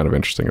that's what's kind of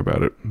interesting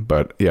about it.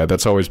 But yeah,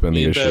 that's always been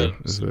the issue.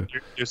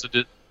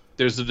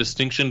 There's a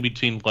distinction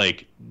between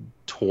like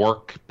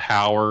torque,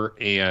 power,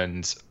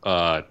 and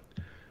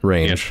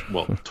range.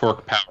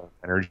 Torque, power,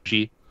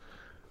 energy.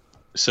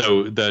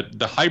 So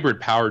the hybrid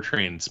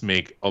powertrains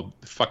make a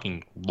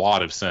fucking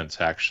lot of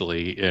sense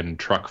actually in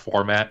truck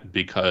format,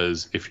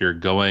 because if you're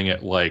going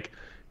at like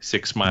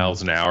 6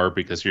 miles an hour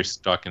because you're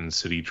stuck in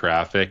city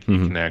traffic,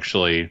 you can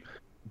actually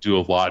do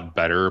a lot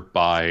better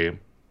by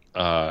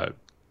a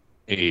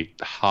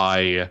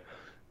high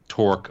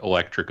torque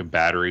electric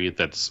battery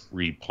that's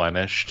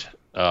replenished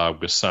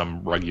with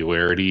some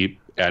regularity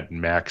at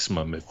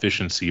maximum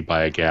efficiency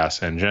by a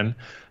gas engine.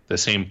 The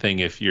same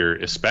thing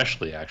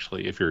especially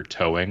if you're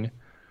towing.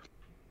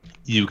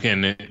 You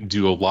can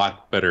do a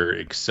lot better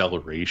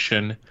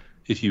acceleration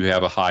if you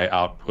have a high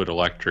output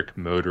electric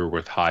motor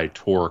with high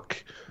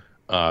torque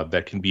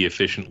that can be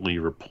efficiently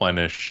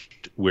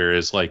replenished.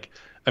 Whereas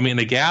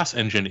a gas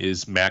engine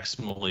is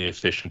maximally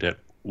efficient at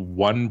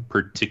one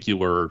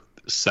particular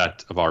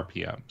set of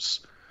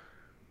RPMs.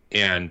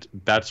 And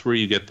that's where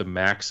you get the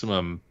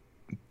maximum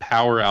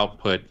power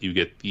output. You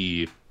get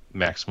the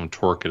maximum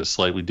torque at a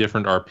slightly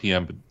different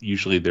RPM, but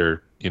usually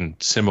they're in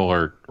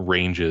similar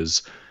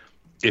ranges.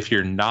 If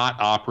you're not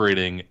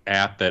operating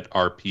at that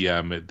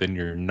RPM, then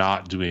you're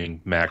not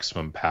doing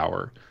maximum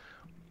power.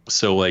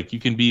 So you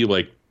can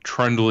be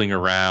trundling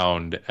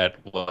around at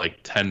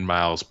 10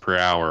 miles per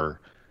hour,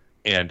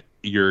 and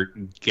your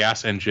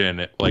gas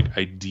engine,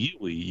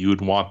 ideally you would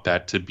want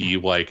that to be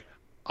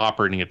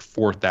operating at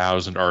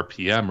 4,000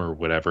 RPM or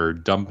whatever,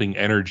 dumping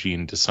energy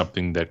into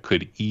something that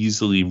could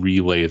easily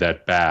relay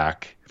that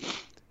back,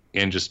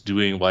 and just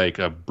doing a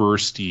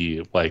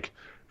bursty,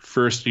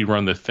 first you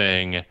run the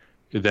thing,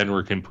 then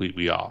we're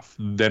completely off.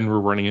 Then we're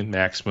running at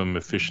maximum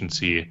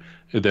efficiency,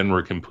 then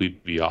we're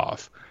completely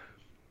off.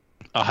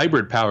 A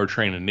hybrid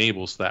powertrain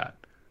enables that.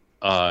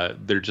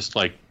 They're just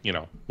like,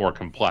 more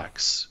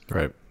complex.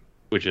 Right.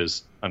 Which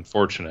is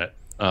unfortunate.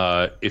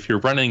 If you're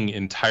running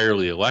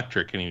entirely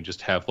electric and you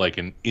just have like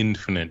an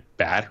infinite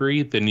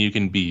battery, then you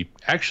can be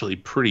actually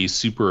pretty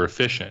super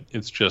efficient.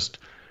 It's just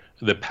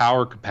the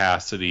power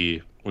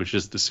capacity, which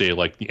is to say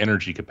like the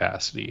energy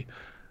capacity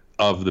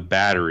of the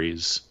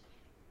batteries,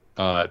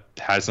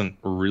 hasn't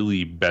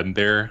really been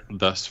there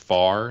thus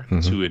far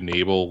to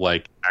enable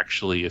like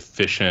actually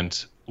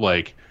efficient,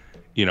 like,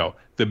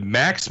 the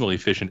maximally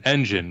efficient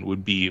engine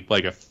would be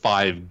like a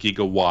 5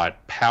 gigawatt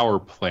power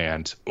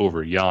plant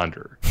over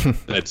yonder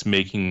that's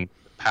making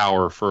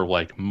power for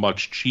like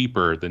much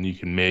cheaper than you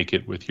can make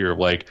it with your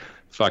like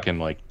fucking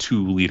like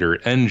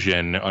 2-liter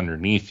engine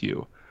underneath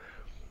you.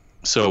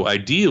 So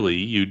ideally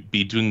you'd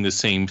be doing the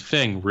same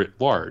thing writ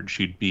large.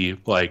 You'd be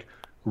like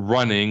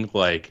running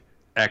like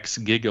X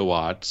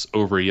gigawatts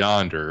over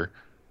yonder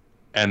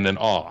and then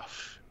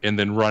off, and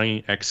then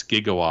running X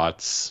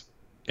gigawatts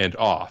and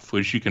off,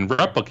 which you can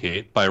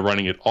replicate by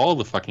running it all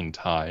the fucking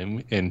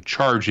time and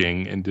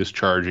charging and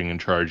discharging and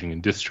charging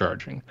and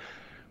discharging.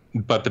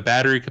 But the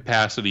battery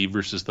capacity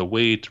versus the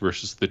weight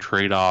versus the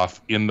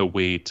trade-off in the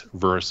weight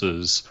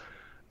versus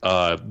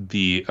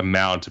the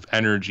amount of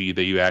energy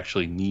that you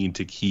actually need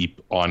to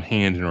keep on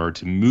hand in order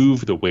to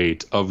move the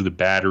weight of the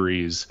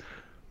batteries,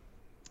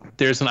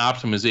 there's an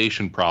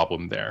optimization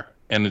problem there.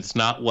 And it's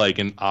not like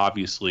an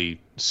obviously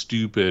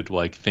stupid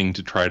like thing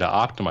to try to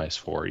optimize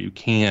for. You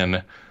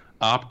can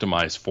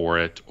optimize for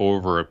it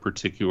over a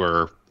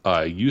particular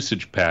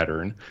usage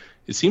pattern.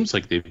 It seems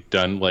like they've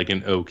done like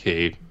an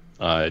okay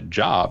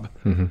job,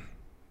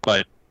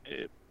 but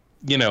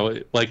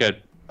like a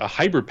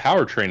hybrid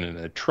powertrain in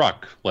a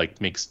truck like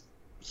makes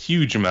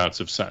huge amounts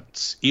of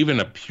sense. Even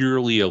a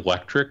purely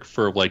electric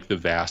for like the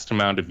vast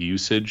amount of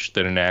usage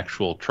that an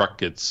actual truck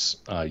gets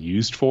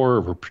used for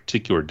over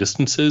particular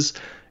distances,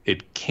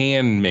 it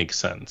can make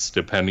sense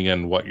depending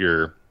on what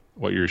you're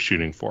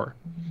shooting for.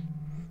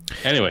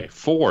 Anyway,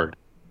 Ford.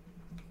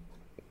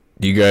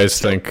 You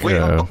guys think? Go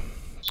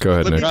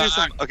ahead, Nick.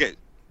 Okay,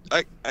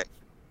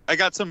 I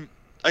got something.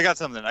 I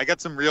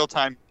got some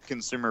real-time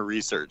consumer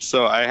research.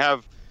 So I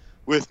have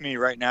with me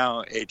right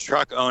now a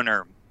truck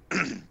owner.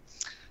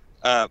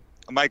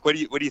 Mike, what do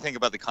you think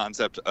about the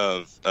concept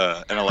of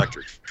an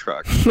electric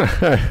truck?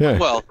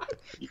 Well,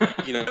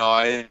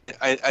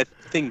 I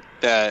think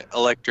that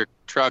electric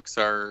trucks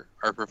are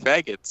for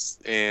faggots,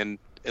 and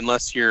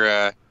unless you're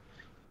a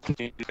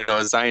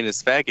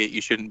Zionist faggot, you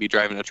shouldn't be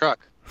driving a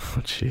truck.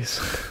 Oh, jeez.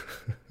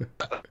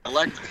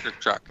 Electric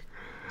truck.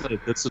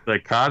 That's a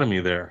dichotomy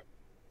there.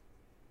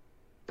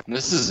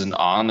 This is an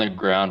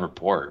on-the-ground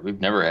report. We've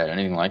never had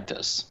anything like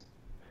this.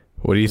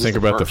 What do you think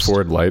about the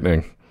Ford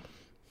Lightning?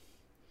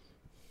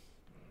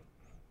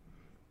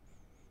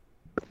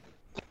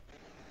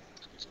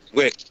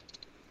 Wait,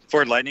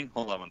 Ford Lightning?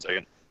 Hold on 1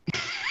 second.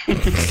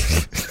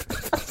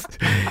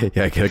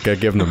 Yeah, I gotta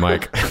give him the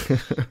mic.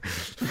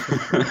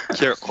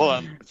 Sure, hold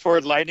on.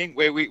 Ford Lightning?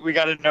 Wait, we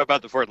got to know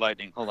about the Ford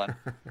Lightning. Hold on.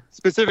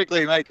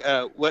 Specifically, Mike,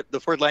 what the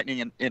Ford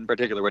Lightning in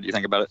particular, what do you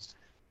think about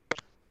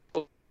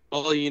it?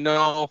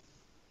 Well,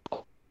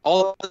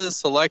 all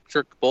this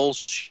electric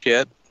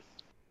bullshit,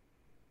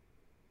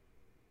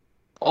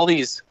 all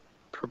these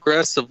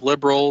progressive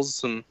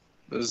liberals and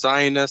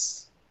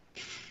Zionists,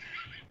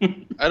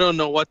 I don't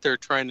know what they're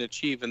trying to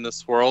achieve in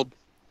this world.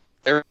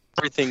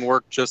 Everything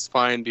worked just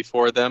fine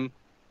before them.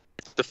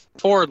 The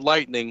Ford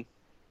Lightning,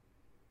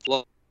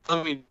 let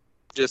me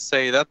just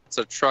say, that's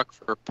a truck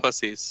for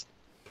pussies.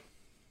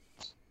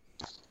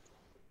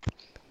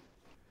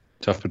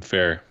 Tough but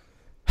fair.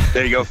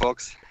 There you go,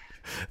 folks.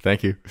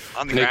 Thank you.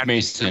 Nick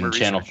Mason,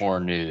 Channel 4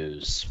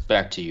 News.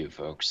 Back to you,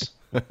 folks.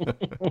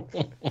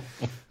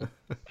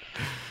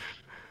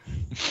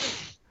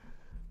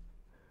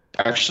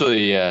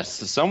 Actually,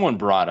 so someone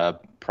brought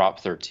up Prop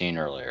 13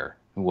 earlier.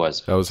 Who was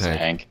it? That was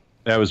Hank.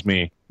 That was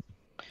me.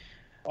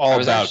 All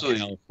about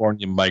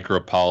California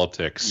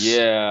micropolitics.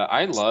 Yeah,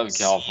 I love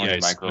California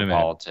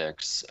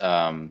micropolitics.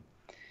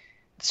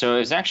 So it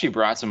was actually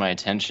brought to my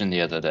attention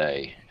the other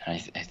day. I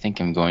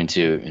think I'm going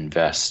to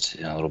invest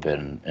a little bit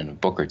in a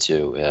book or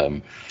two.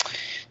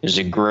 There's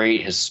a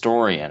great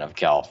historian of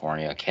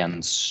California,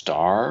 Ken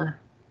Starr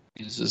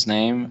is his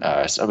name.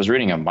 I was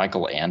reading a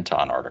Michael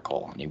Anton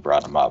article, and he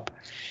brought him up.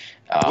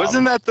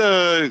 Wasn't that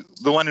the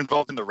one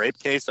involved in the rape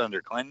case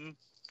under Clinton?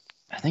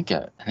 I think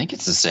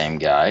it's the same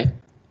guy.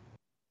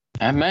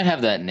 I might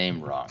have that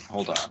name wrong.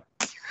 Hold on.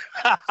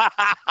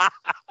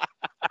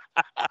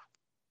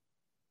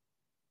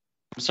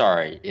 I'm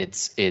sorry.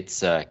 It's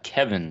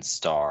Kevin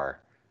Starr.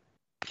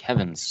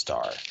 Kevin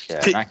Starr.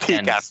 Yeah, not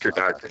Ken after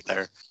dark right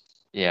there.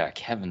 Yeah,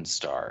 Kevin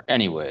Starr.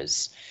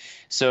 Anyways,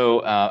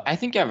 so I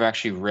think I've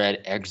actually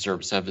read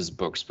excerpts of his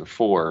books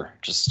before,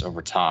 just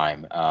over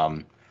time.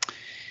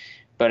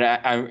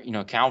 But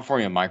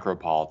California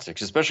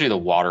micropolitics, especially the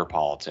water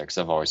politics,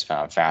 I've always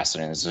found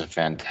fascinating. This is a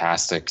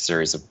fantastic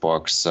series of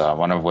books,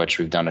 one of which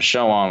we've done a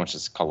show on, which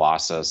is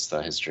Colossus,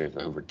 the history of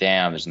the Hoover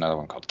Dam. There's another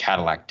one called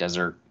Cadillac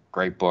Desert.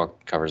 Great book,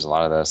 covers a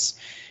lot of this.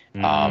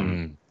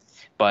 And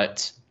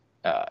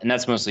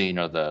that's mostly,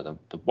 the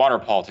water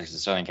politics of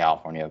Southern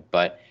California.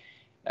 But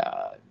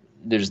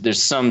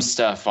there's some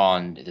stuff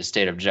on the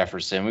state of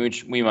Jefferson,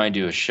 which we might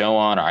do a show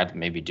on, or I'd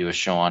maybe do a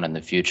show on in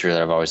the future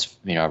that I've always,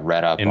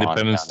 read up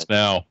Independence on.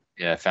 Now.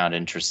 Yeah, found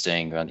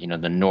interesting.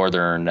 The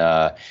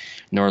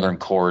northern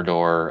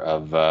corridor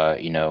of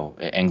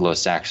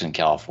Anglo-Saxon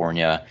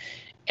California,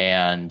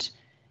 and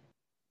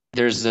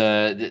there's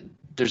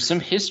some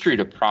history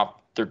to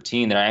Prop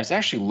 13 that I was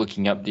actually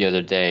looking up the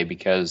other day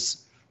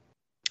because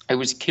I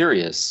was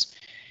curious.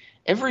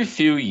 Every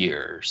few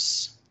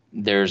years,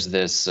 there's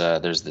this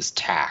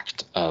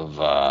tact of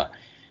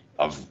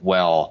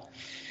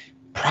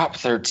Prop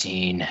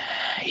 13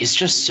 is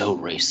just so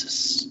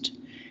racist.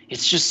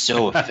 It's just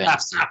so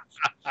offensive.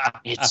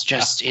 It's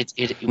just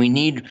we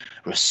need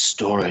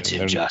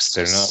restorative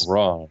justice. They're not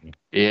wrong.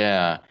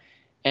 Yeah.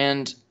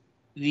 And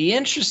the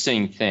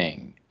interesting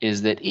thing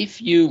is that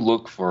if you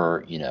look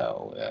for,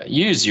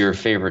 use your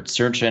favorite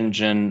search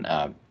engine,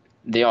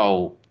 they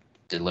all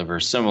deliver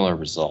similar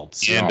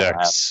results.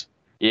 Yandex.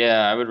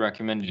 I would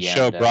recommend Yandex.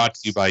 Show brought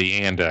to you by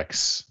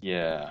Yandex.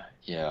 Yeah.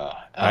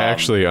 I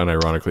actually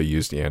unironically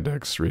used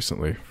Yandex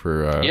recently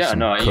for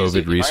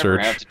COVID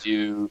research.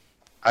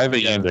 I have a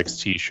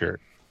Yandex T-shirt.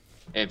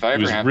 If I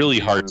ever it was really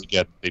hard to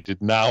get. They did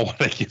not want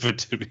to give it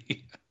to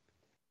me.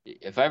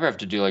 If I ever have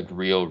to do like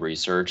real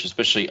research,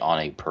 especially on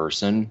a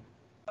person,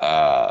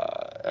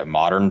 a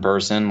modern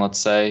person, let's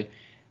say,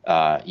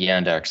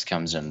 Yandex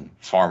comes in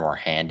far more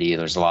handy.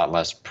 There's a lot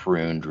less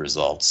pruned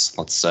results,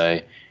 let's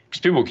say,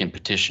 because people can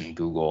petition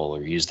Google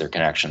or use their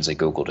connections at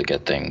Google to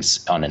get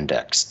things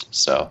unindexed.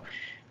 So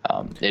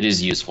it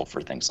is useful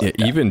for things like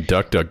that. Even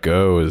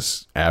DuckDuckGo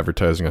is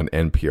advertising on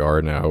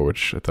NPR now,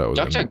 which I thought was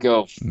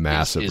a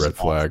massive red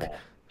flag.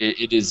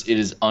 It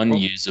is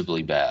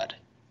unusably bad.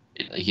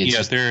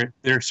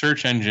 Their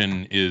search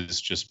engine is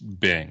just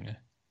Bing.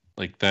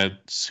 Like,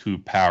 that's who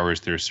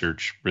powers their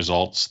search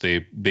results. They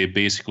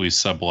basically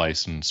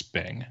sublicense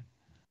Bing.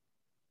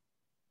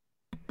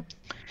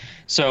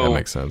 So that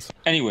makes sense.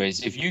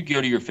 Anyways, if you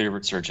go to your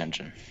favorite search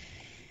engine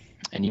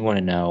and you want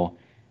to know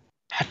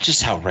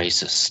just how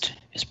racist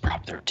is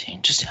Prop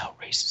 13, just how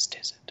racist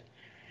is it?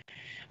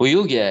 Well,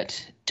 you'll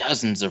get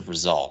dozens of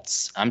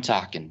results. I'm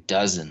talking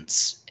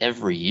dozens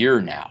every year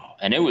now.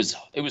 And it was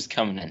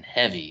coming in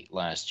heavy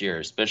last year,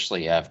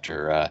 especially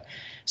after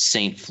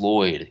St.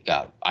 Floyd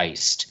got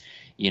iced.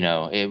 We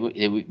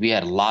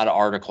had a lot of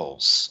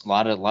articles, a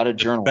lot of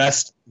journalists. The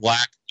best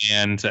black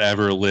man to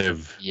ever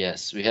live.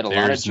 Yes, we had a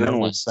lot of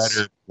journalists. There's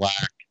no better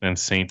black than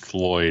St.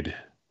 Floyd.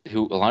 A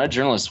lot of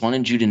journalists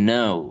wanted you to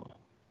know,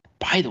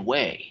 by the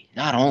way,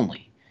 not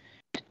only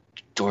did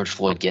George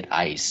Floyd get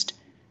iced,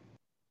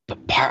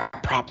 but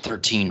Prop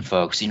 13,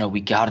 folks,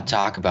 we got to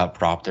talk about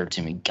Prop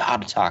 13. We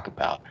got to talk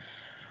about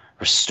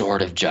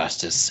restorative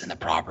justice in the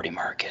property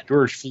market.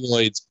 George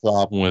Floyd's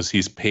problem was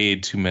he's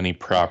paid too many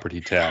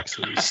property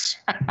taxes.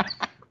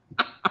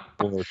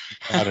 Or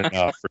not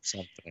enough or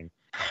something.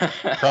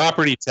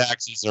 Property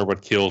taxes are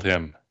what killed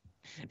him.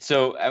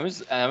 So I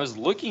was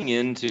looking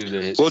into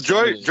the. Well,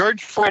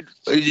 George Floyd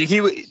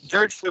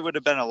would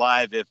have been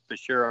alive if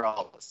Bashar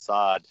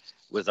al-Assad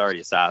was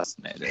already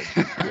assassinated.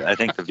 I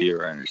think the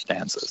viewer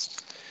understands this.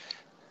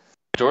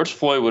 George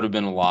Floyd would have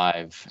been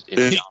alive.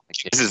 If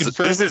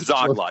this is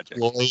Zog logic.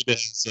 Floyd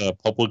has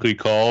publicly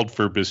called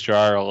for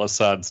Bashar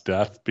al-Assad's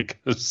death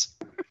because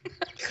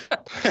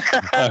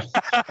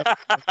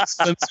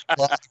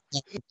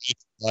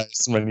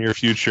in my near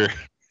future.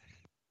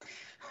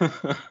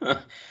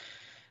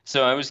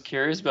 So I was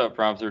curious about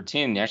Prop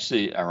 13,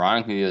 actually,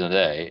 ironically, the other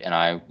day, and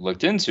I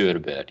looked into it a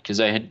bit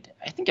because I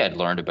think I'd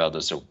learned about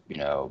this, a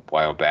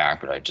while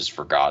back, but I'd just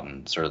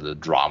forgotten sort of the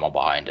drama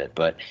behind it.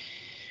 But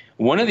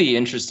one of the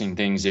interesting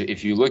things,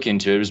 if you look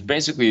into it, was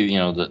basically,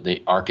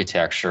 the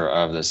architecture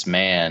of this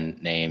man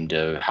named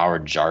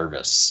Howard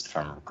Jarvis, if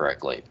I remember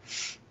correctly.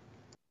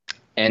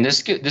 And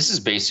this is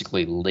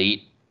basically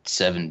late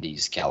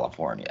 70s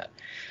California.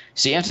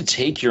 So you have to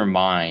take your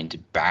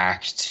mind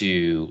back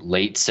to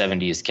late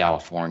 70s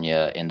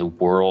California and the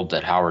world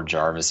that Howard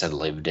Jarvis had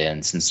lived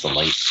in since the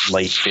late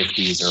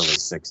 50s, early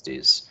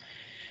 60s.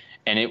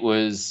 And it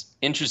was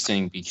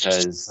interesting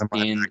because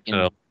in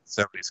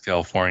 70s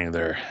California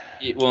there.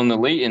 In the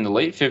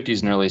late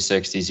 50s and early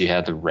 60s, you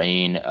had the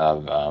reign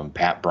of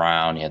Pat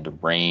Brown. You had the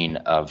reign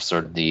of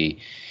sort of the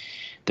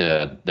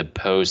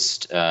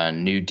post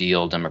New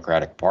Deal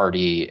Democratic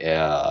Party,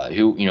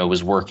 who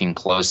was working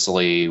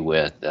closely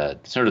with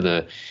sort of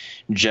the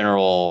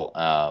general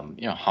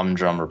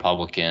humdrum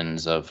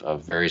Republicans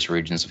of various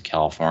regions of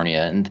California.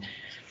 And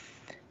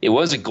it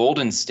was a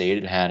golden state.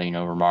 It had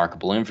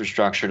remarkable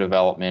infrastructure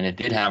development. It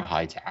did have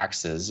high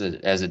taxes,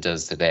 as it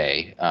does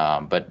today,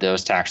 but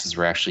those taxes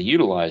were actually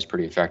utilized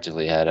pretty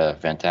effectively. It had a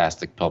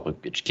fantastic public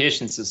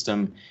education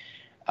system.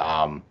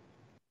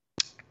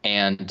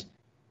 And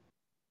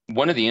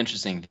one of the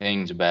interesting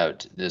things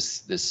about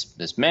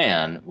this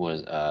man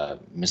was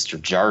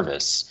Mr.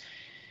 Jarvis,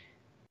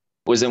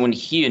 was that when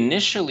he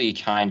initially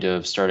kind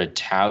of started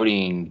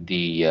touting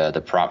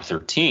the Prop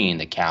 13,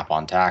 the cap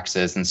on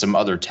taxes, and some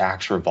other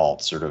tax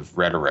revolt sort of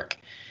rhetoric,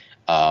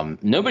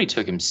 nobody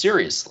took him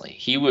seriously.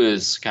 He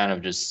was kind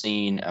of just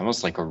seen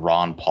almost like a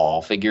Ron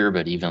Paul figure,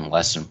 but even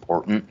less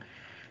important,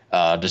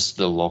 just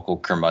the local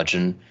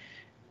curmudgeon.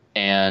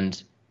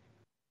 And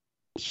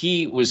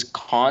he was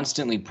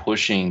constantly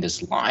pushing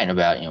this line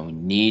about, we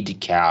need to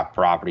cap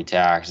property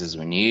taxes,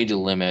 we need to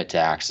limit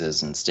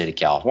taxes in the state of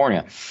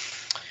California.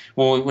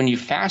 Well, when you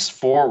fast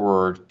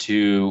forward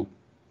to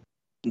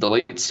the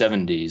late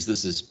 70s,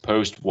 this is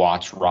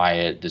post-Watts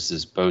riot, this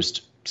is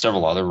post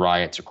several other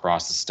riots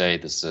across the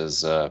state, this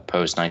is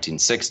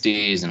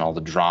post-1960s and all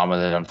the drama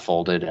that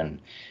unfolded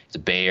in the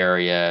Bay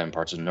Area and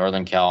parts of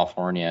Northern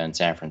California and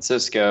San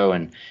Francisco.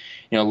 And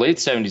late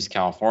 70s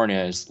California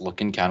is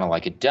looking kind of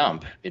like a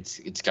dump.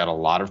 It's got a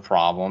lot of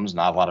problems.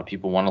 Not a lot of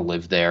people want to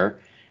live there.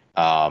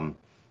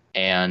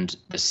 And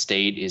the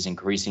state is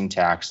increasing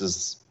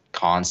taxes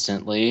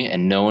constantly,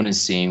 and no one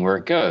is seeing where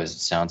it goes. It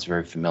sounds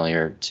very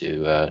familiar to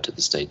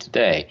the state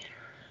today.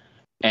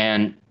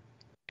 And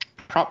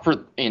it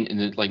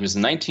was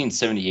the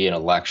 1978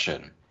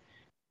 election.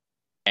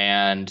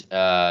 And,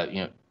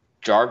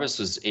 Jarvis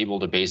was able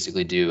to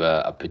basically do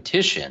a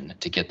petition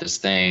to get this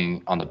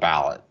thing on the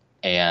ballot.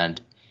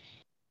 And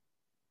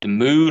the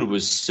mood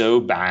was so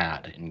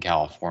bad in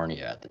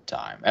California at the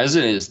time, as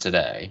it is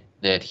today,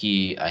 that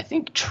he, I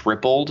think,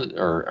 tripled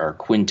or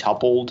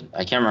quintupled.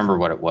 I can't remember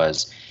what it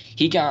was.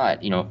 He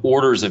got,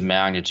 orders of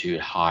magnitude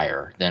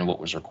higher than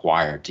what was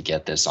required to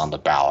get this on the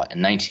ballot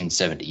in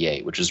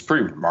 1978, which is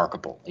pretty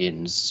remarkable.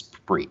 It's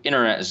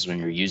pre-internet. This is when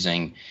you're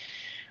using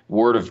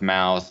word of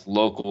mouth,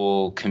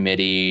 local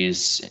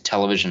committees,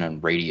 television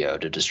and radio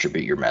to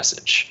distribute your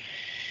message.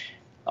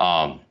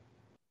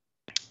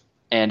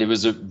 And it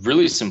was a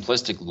really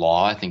simplistic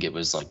law. I think it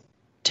was like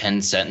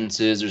 10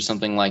 sentences or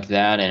something like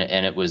that.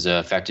 And it was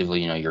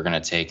effectively, you're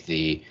going to take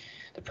the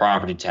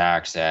property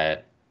tax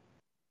at,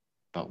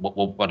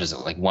 what is it,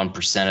 like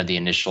 1% of the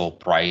initial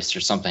price or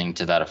something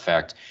to that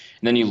effect.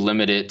 And then you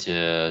limit it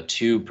to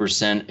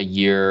 2% a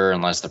year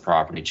unless the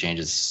property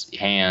changes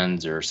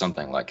hands or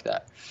something like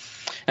that.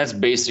 That's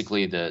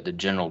basically the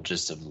general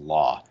gist of the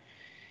law.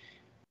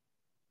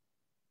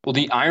 Well,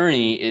 the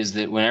irony is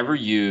that whenever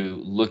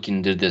you look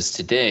into this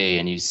today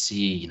and you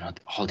see,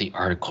 all the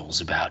articles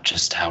about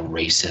just how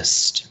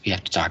racist, we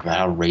have to talk about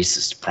how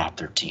racist Prop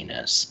 13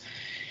 is.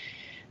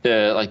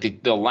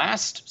 The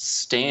last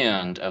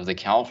stand of the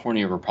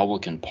California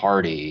Republican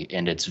Party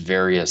and its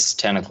various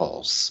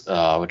tentacles,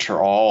 which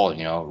are all,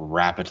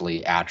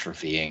 rapidly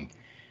atrophying,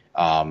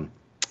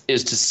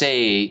 is to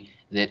say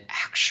that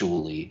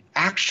actually,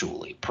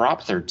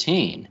 Prop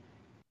 13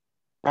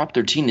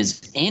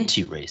 is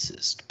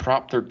anti-racist.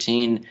 Prop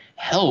 13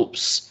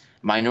 helps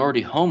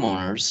minority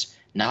homeowners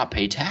not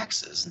pay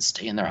taxes and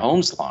stay in their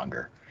homes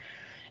longer.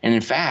 And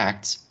in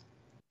fact,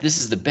 this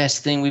is the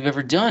best thing we've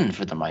ever done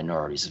for the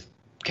minorities of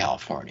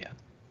California.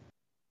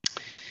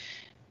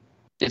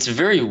 It's a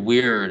very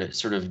weird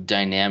sort of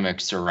dynamic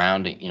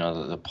surrounding,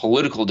 the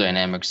political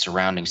dynamic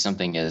surrounding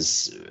something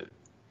as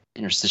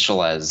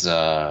interstitial as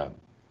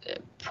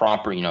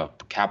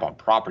cap on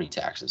property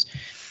taxes.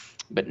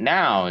 But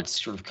now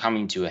it's sort of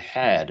coming to a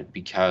head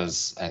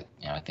because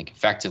I think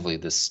effectively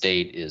the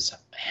state is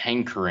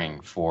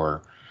hankering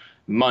for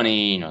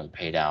money, to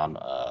pay down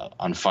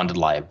unfunded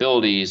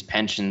liabilities,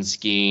 pension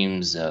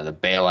schemes, the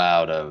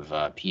bailout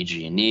of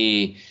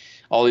PG&E,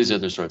 all these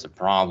other sorts of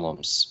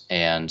problems.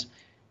 And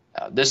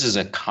this is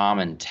a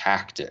common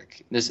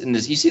tactic. You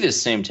see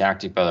this same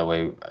tactic, by the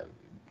way,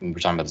 we were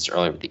talking about this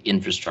earlier with the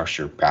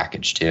infrastructure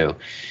package too,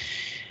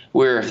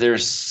 where if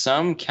there's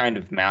some kind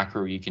of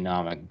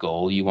macroeconomic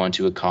goal you want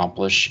to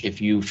accomplish, if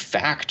you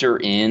factor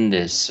in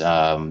this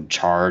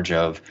charge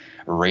of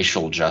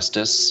racial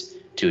justice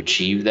to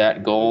achieve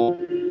that goal,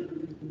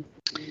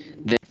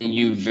 then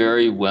you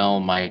very well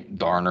might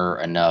garner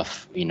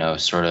enough,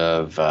 sort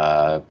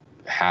of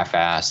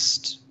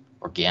half-assed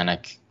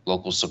organic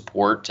local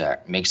support to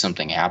make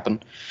something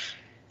happen.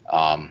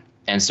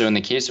 And so in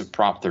the case of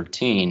Prop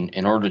 13,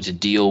 in order to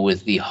deal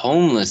with the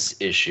homeless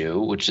issue,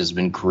 which has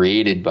been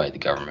created by the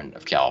government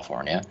of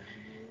California,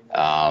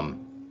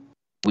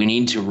 we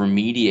need to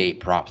remediate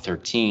Prop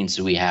 13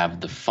 so we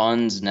have the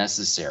funds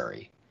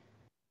necessary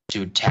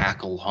to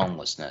tackle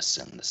homelessness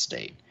in the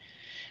state.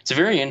 It's a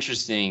very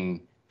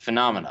interesting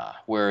phenomena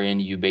wherein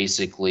you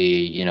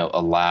basically,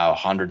 allow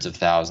hundreds of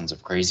thousands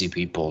of crazy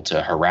people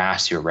to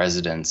harass your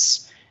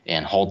residents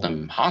and hold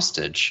them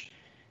hostage.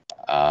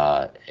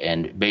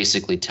 And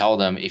basically tell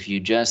them, if you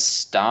just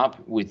stop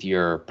with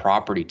your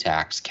property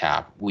tax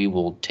cap, we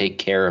will take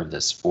care of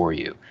this for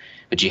you.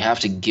 But you have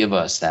to give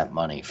us that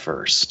money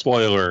first.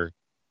 Spoiler,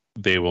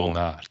 they will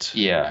not.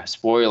 Yeah,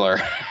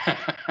 spoiler.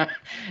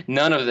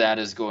 None of that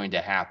is going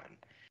to happen.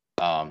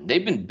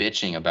 They've been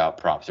bitching about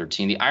Prop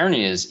 13. The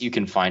irony is you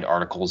can find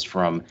articles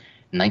from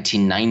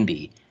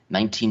 1990,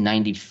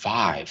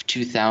 1995,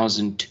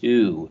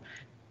 2002,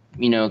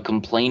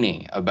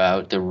 complaining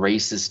about the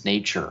racist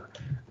nature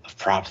of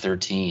Prop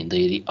 13,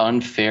 the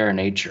unfair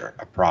nature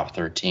of Prop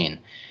 13.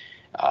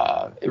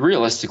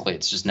 Realistically,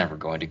 it's just never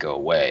going to go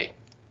away.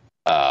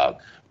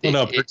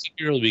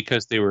 Particularly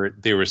because they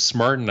were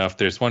smart enough.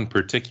 There's one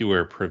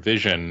particular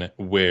provision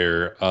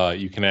where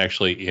you can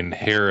actually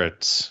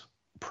inherit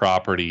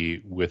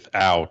property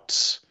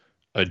without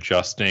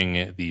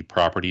adjusting the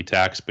property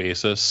tax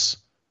basis.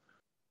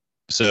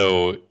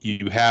 So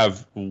you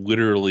have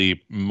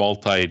literally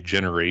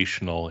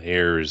multi-generational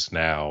heirs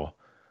now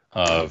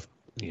of,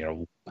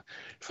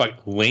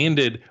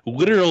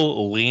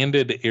 literal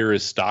landed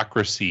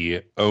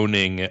aristocracy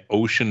owning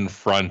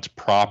oceanfront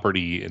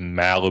property in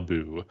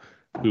Malibu,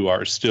 who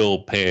are still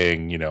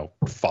paying,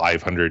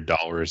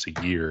 $500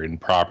 a year in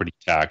property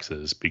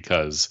taxes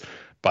because,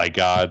 by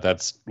God,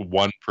 that's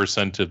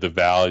 1% of the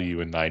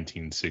value in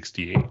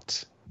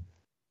 1968.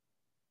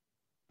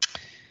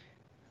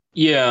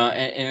 Yeah,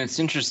 and it's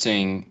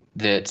interesting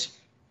that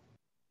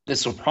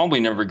this will probably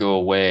never go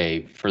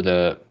away for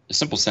the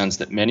simple sense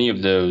that many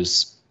of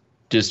those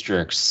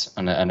districts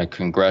on a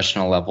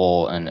congressional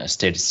level and a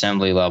state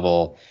assembly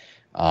level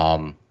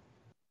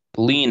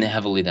lean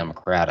heavily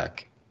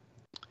Democratic.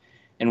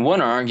 And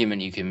one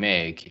argument you can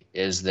make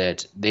is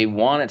that they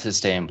want it to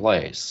stay in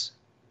place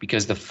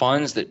because the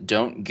funds that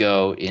don't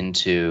go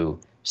into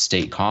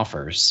state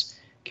coffers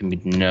can be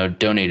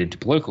donated to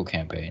political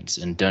campaigns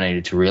and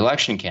donated to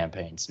re-election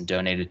campaigns and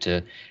donated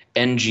to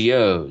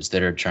NGOs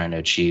that are trying to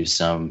achieve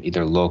some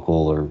either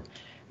local or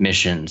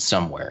mission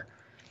somewhere.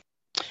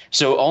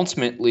 So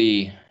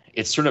ultimately,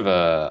 it's sort of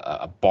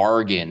a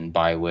bargain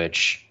by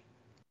which,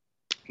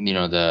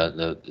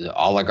 the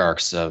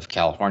oligarchs of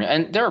California,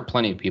 and there are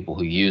plenty of people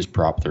who use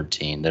Prop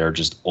 13 that are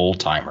just old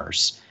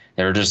timers.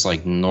 They're just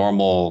like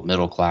normal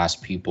middle class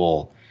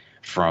people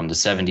from the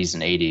 70s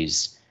and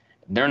 80s.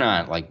 They're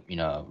not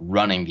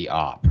running the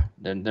op.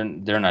 They're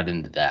not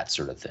into that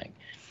sort of thing.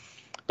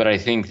 But I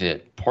think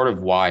that part of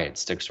why it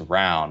sticks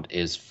around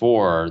is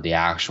for the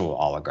actual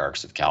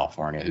oligarchs of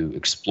California who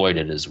exploit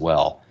it as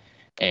well.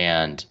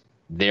 And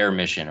their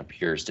mission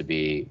appears to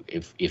be,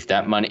 if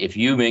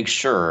you make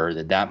sure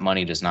that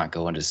money does not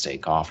go into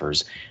state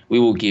coffers, we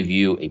will give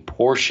you a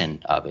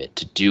portion of it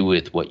to do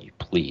with what you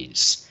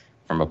please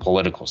from a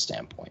political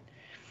standpoint.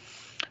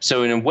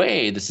 So in a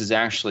way, this is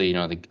actually,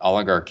 the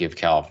oligarchy of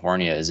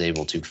California is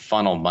able to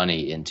funnel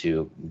money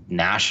into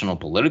national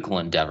political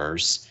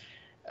endeavors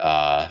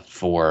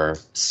for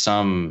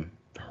some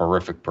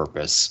horrific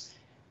purpose,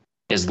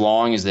 as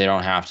long as they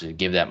don't have to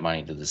give that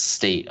money to the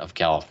state of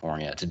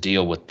California to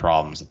deal with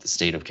problems that the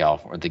state of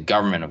California, the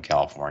government of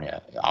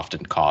California,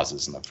 often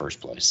causes in the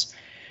first place.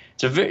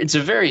 It's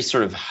a very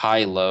sort of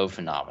high-low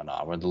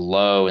phenomenon where the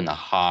low and the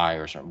high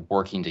are sort of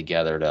working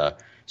together to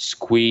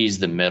squeeze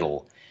the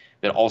middle,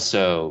 but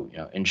also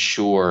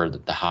ensure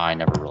that the high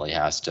never really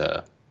has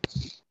to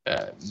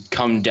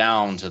come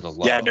down to the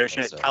low. Yeah, no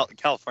shit.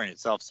 California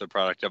itself is a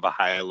product of a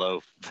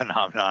high-low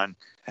phenomenon.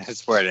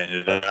 That's where it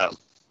ended up.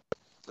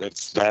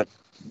 It's that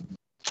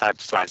type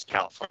of size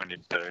California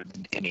better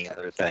than any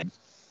other thing.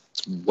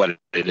 It's what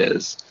it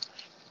is.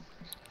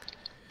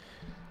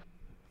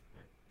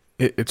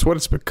 It's what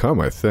it's become,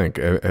 I think.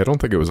 I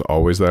don't think it was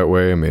always that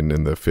way. I mean,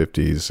 in the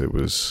 50s, it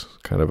was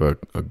kind of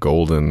a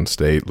golden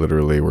state,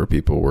 literally, where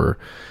people were,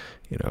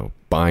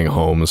 buying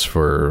homes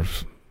for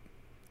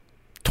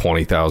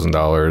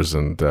 $20,000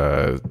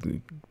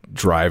 and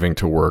driving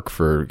to work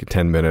for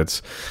 10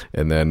 minutes,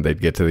 and then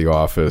they'd get to the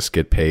office,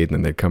 get paid, and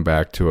then they'd come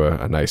back to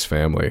a nice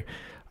family.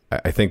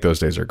 I think those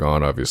days are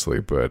gone, obviously,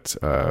 but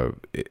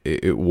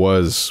it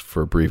was,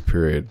 for a brief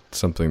period,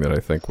 something that I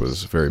think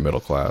was very middle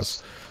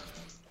class.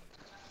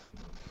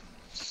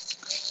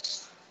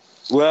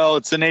 Well,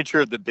 it's the nature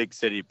of the big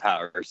city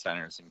power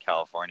centers in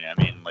California. I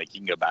mean, you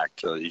can go back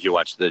to, if you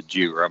watch the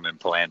Jew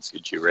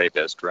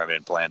rapist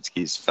Roman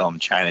Polanski's film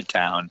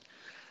Chinatown.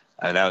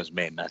 That was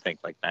made in, I think,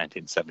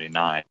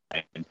 1979.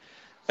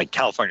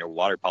 California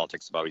water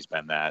politics have always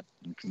been that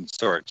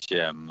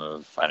consortium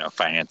of,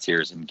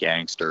 financiers and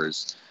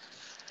gangsters.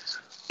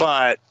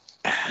 But,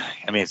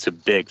 I mean, it's a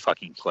big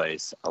fucking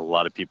place. A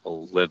lot of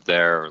people live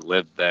there or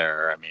lived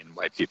there. I mean,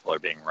 white people are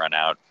being run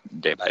out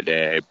day by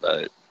day,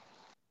 but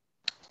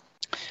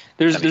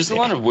there's a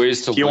lot of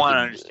ways to. If you want to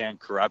understand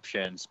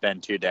corruption,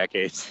 spend 2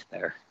 decades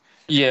there.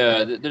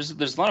 Yeah, there's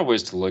a lot of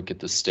ways to look at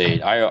the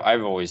state.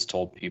 I've always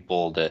told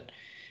people that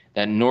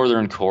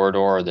northern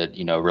corridor that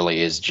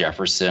really is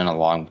Jefferson,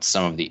 along with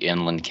some of the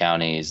inland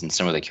counties and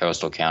some of the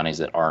coastal counties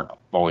that aren't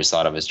always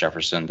thought of as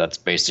Jefferson. That's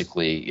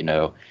basically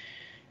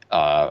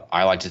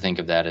I like to think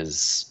of that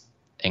as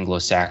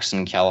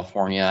Anglo-Saxon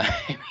California.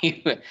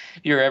 If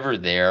you're ever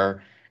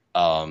there,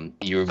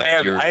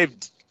 I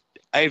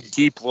have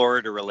deep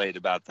lore to relate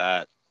about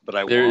that,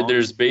 but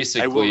there's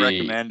basically. I will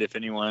recommend, if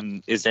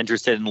anyone is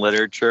interested in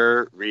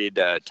literature, read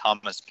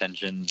Thomas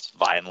Pynchon's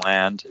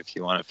Vineland if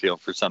you want to feel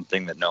for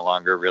something that no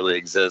longer really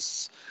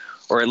exists,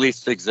 or at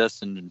least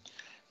exists in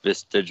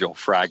vestigial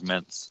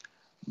fragments.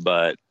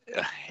 But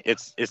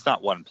it's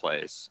not one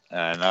place,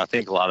 and I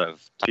think a lot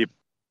of people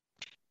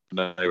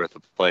familiar with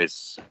the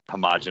place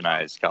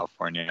homogenize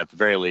California. At the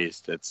very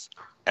least, it's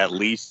at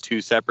least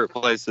two separate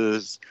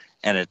places,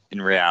 and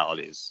in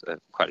reality is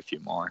quite a few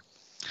more.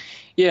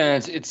 Yeah,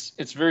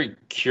 it's very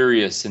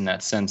curious in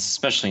that sense,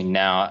 especially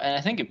now. And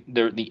I think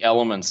the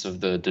elements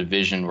of the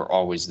division were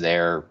always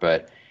there,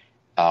 but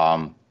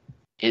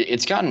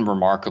it's gotten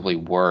remarkably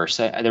worse.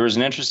 There was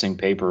an interesting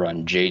paper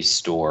on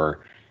JSTOR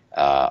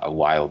a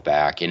while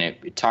back, and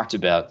it talked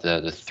about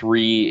the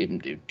three,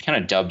 it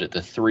kind of dubbed it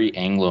the three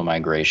Anglo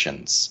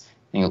migrations.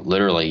 I think it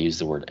literally used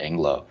the word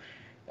Anglo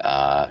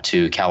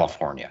to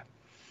California.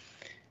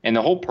 And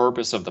the whole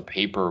purpose of the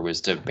paper was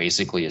to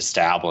basically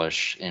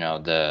establish,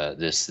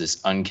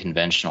 this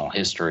unconventional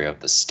history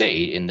of the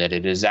state, in that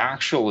it is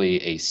actually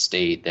a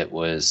state that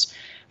was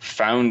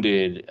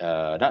founded,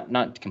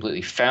 not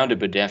completely founded,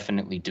 but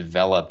definitely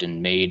developed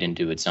and made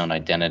into its own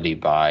identity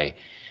by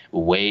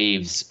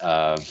waves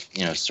of,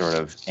 sort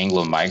of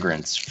Anglo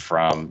migrants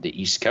from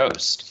the East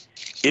Coast.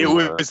 It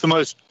was the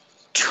most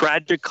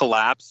tragic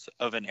collapse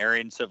of an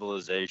Aryan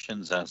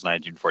civilization since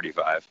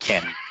 1945.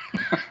 Can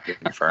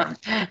confirm.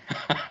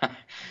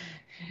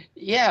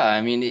 Yeah,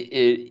 I mean,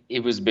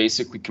 it was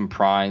basically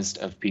comprised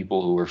of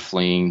people who were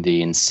fleeing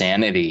the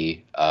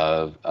insanity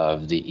of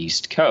the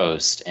East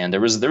Coast, and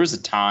there was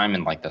a time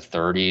in like the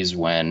 30s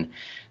when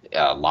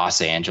Los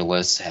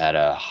Angeles had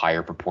a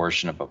higher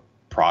proportion of a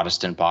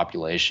Protestant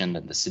population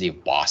than the city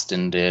of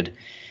Boston did.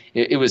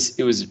 It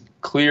was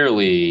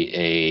clearly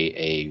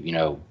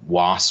a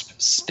WASP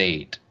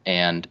state,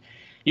 and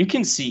you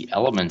can see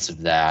elements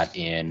of that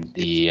in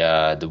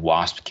the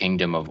WASP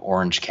kingdom of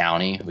Orange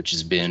County, which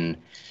has been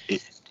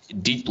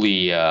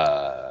deeply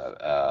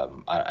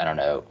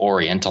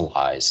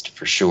orientalized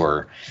for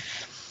sure.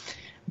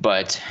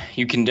 But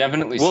you can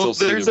definitely still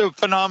see. Well, there's a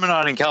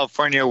phenomenon in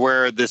California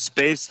where the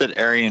space that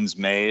Aryans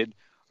made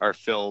are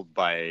filled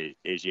by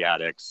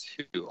Asiatics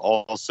who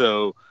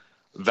also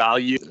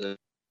value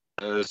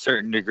a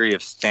certain degree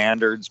of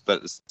standards, but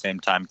at the same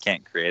time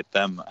can't create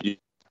them.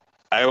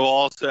 I will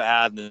also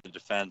add in the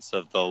defense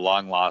of the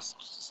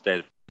long-lost state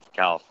of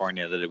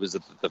California that it was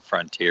at the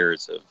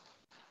frontiers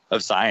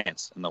of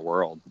science in the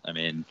world. I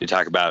mean, you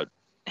talk about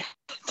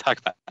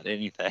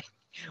anything.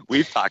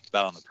 We've talked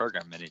about on the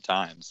program many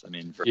times. I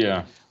mean,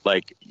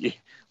 like a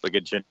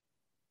genetics,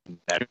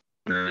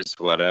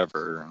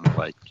 whatever.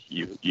 Like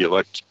you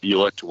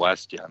looked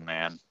west, young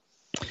man.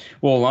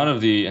 Well, a lot of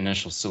the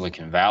initial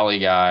Silicon Valley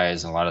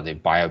guys, a lot of the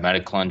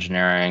biomedical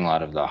engineering, a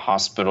lot of the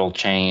hospital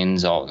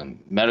chains, all the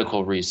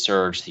medical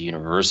research, the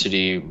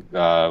university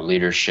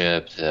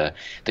leadership, the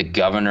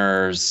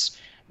governors,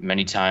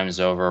 many times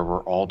over,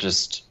 were all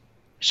just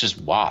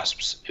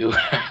WASPs who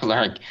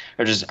are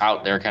just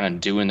out there kind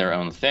of doing their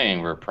own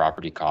thing where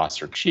property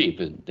costs are cheap.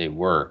 And they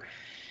were.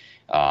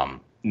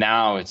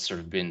 Now it's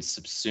sort of been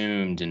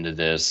subsumed into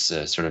this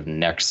sort of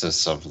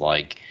nexus of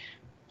like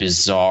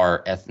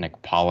bizarre ethnic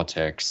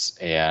politics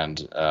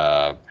and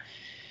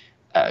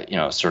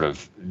sort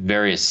of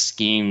various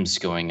schemes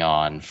going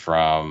on,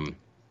 from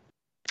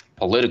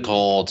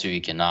political to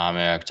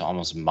economic to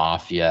almost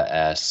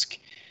mafia-esque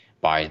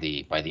by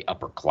the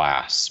upper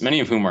class, many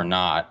of whom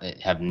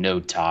have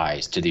no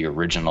ties to the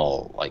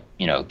original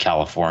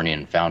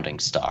Californian founding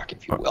stock,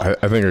 if you will.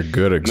 I think a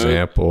good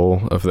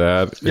example of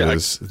that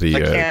is the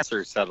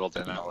cancer settled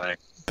in LA.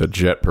 The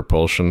Jet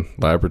Propulsion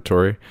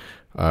Laboratory,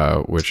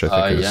 which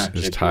I think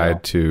is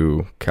tied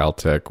to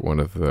Caltech, one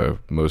of the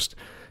most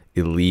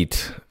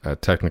elite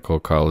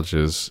technical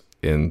colleges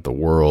in the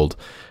world.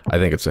 I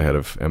think it's ahead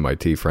of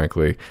MIT,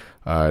 frankly,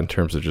 in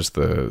terms of just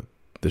the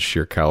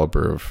sheer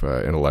caliber of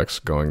intellects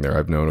going there.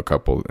 I've known a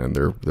couple, and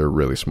they're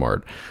really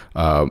smart.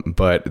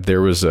 But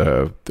there was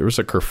a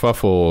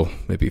kerfuffle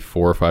maybe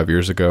 4 or 5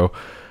 years ago.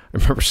 I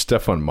remember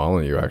Stefan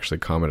Molyneux actually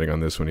commenting on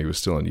this when he was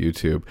still on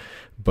YouTube.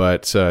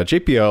 But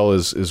JPL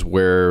is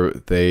where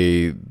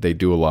they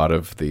do a lot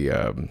of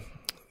the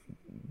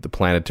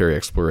planetary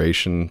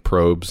exploration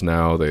probes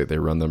now. They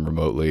run them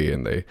remotely,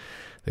 and they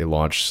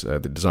launch, they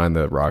design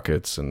the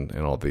rockets and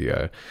all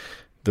the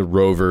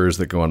rovers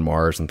that go on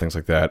Mars and things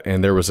like that.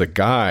 And there was a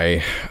guy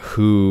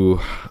who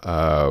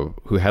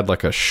had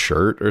like a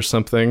shirt or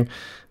something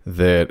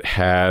that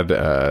had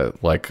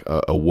like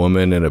a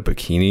woman in a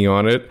bikini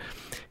on it.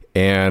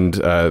 And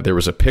there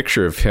was a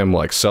picture of him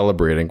like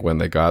celebrating when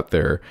they got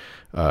their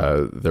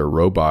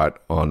robot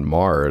on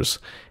Mars.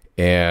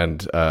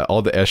 And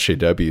all the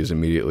SJWs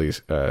immediately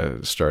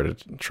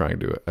started trying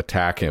to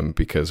attack him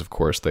because, of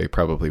course, they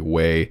probably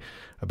weigh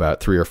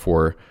about 3 or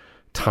 4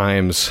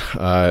 times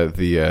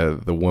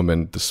the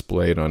woman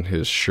displayed on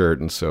his shirt,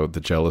 and so the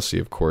jealousy,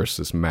 of course,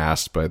 is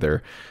masked by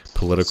their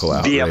political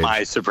outrage.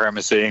 BMI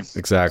supremacy.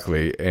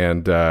 Exactly,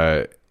 and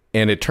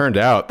it turned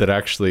out that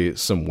actually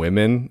some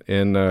women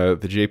in the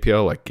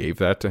JPL like gave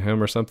that to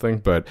him or something.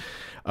 But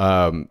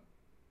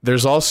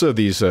there's also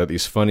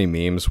these funny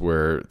memes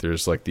where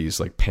there's like these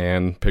like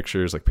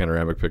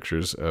panoramic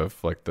pictures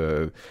of like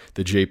the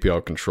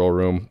JPL control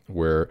room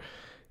where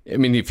I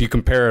mean, if you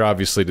compare it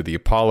obviously to the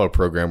Apollo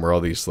program, where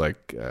all these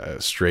like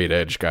straight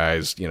edge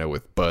guys, you know,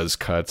 with buzz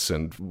cuts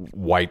and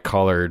white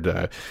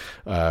collared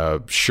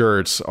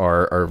shirts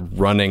are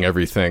running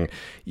everything,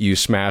 you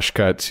smash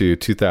cut to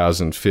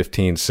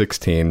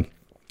 2015-16,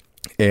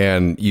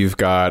 and you've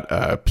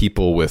got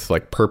people with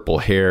like purple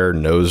hair,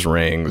 nose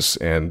rings,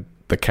 and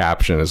the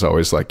caption is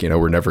always like, you know,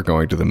 we're never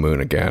going to the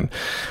moon again.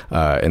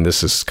 And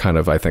this is kind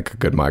of, I think, a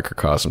good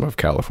microcosm of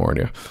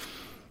California.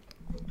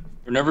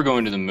 We're never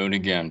going to the moon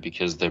again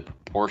because the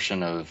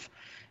proportion of,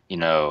 you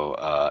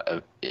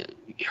know,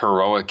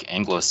 heroic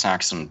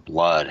Anglo-Saxon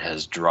blood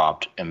has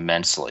dropped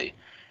immensely.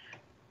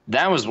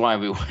 That was why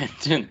we went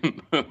to the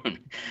moon.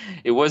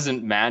 It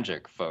wasn't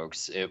magic,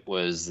 folks. It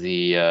was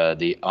the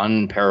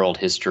unparalleled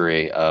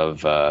history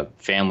of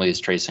families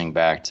tracing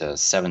back to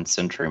 7th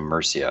century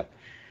Mercia.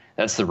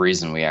 That's the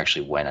reason we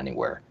actually went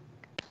anywhere.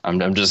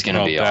 I'm just going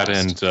to be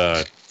honest.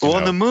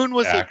 And the moon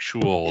was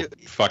actual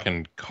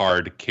fucking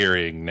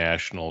card-carrying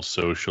National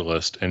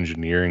Socialist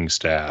engineering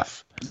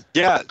staff.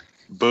 Yeah,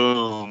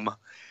 boom.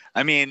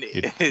 I mean,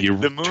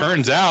 the moon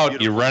turns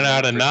out you run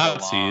out of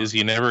Nazis,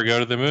 you never go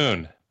to the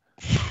moon.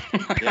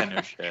 Yeah,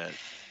 no shit.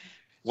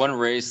 One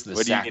race, the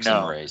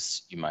Saxon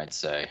race, you might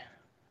say.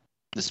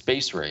 The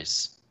space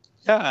race.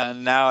 Yeah,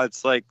 and now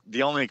it's like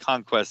the only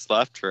conquest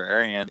left for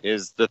Aryan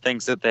is the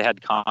things that they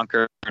had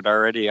conquered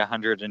already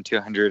 100 and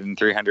 200 and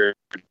 300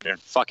 and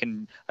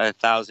fucking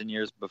 1,000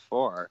 years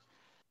before.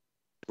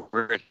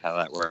 Weird how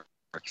that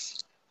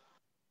works.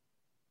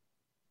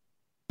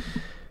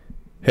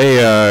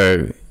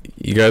 Hey,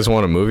 you guys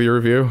want a movie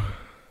review?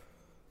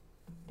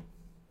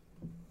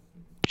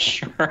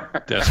 Sure.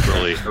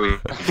 Desperately.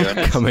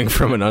 Coming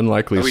from an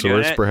unlikely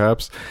source,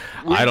 perhaps.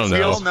 I don't know.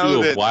 We all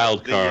know that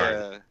wild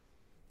card.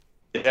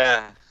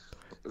 Yeah.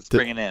 Let's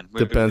bring it in.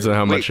 Depends on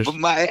how much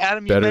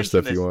Adam, better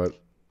stuff you want.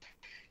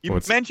 You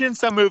mentioned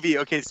some movie.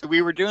 Okay, so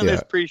we were doing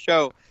this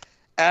pre-show.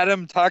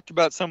 Adam talked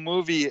about some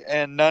movie,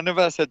 and none of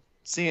us had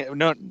seen it.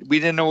 No, we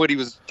didn't know what he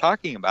was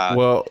talking about.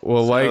 Well,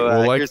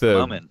 like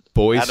the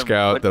Boy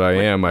Scout that I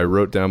am, I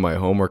wrote down my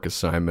homework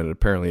assignment, and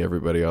apparently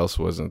everybody else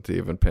wasn't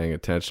even paying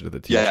attention to the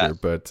teacher. Yeah.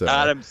 But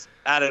Adam's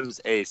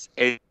ace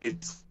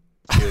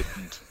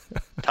student,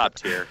 top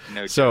tier.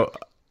 No joke.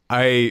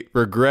 I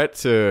regret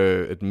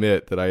to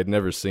admit that I had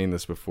never seen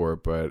this before,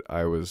 but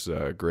I was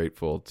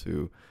grateful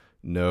to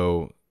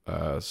know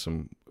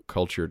some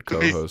cultured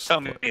co-hosts.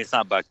 Tell me it's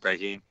not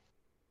buck-breaking.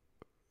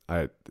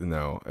 I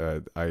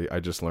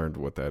just learned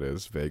what that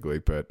is vaguely,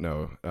 but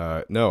no,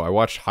 I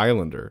watched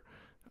Highlander.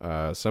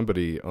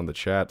 Somebody on the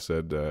chat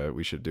said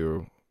we should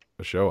do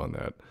a show on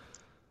that.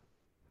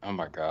 Oh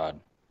my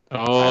god!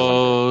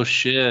 Oh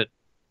shit!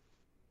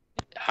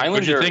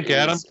 Highlander. What'd you think,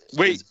 Adam?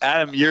 Wait,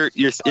 Adam, you're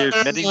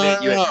admitting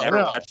that you had never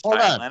watched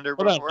Highlander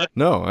before?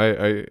 No,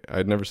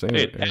 I'd never seen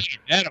it.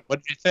 Adam,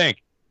 what did you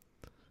think?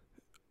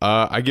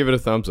 I give it a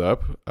thumbs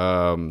up.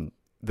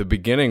 The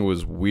beginning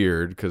was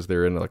weird because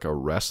they're in like a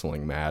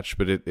wrestling match,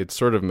 but it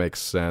sort of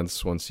makes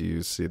sense once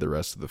you see the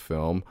rest of the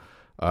film.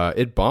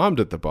 It bombed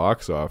at the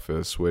box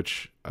office,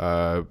 which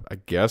I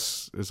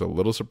guess is a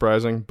little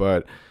surprising,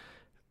 but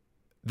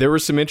there were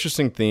some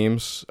interesting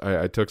themes.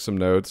 I took some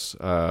notes.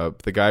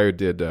 The guy who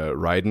did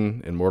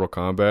Raiden in Mortal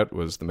Kombat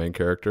was the main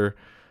character,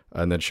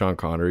 and then Sean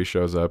Connery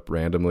shows up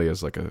randomly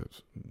as like a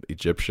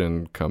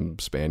Egyptian come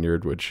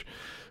Spaniard, which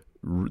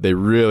they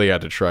really had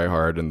to try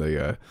hard in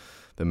the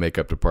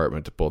makeup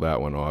department to pull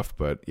that one off.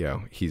 But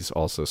yeah, he's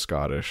also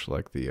Scottish,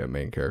 like the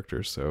main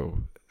character. So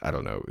I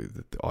don't know.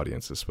 The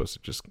audience is supposed to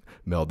just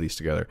meld these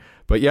together.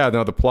 But yeah,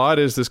 no, the plot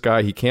is this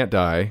guy, he can't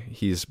die.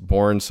 He's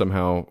born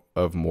somehow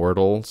of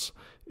mortals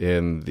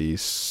in the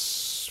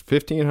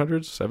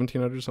 1500s,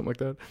 1700s, something like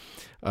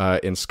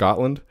that, in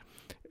Scotland.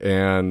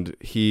 And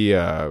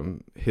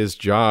his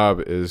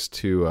job is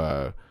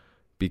to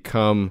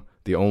become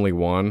the only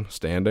one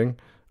standing,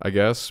 I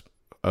guess,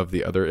 of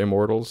the other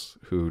immortals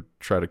who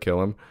try to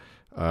kill him,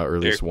 or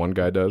at least one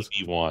guy does.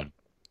 One.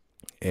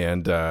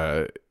 And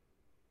there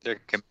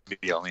can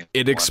be only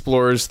it one.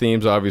 Explores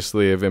themes,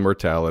 obviously, of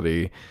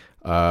immortality,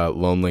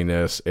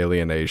 loneliness,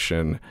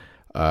 alienation,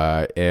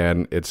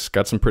 and it's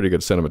got some pretty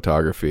good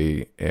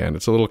cinematography, and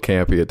it's a little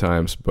campy at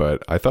times,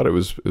 but I thought it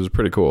was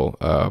pretty cool.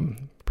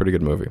 Pretty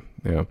good movie.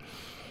 Yeah.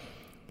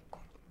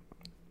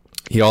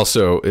 He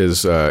also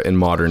is in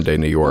modern day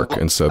New York,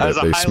 and so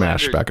they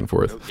smash back and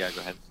forth. Oh, yeah,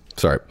 go ahead.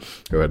 Sorry,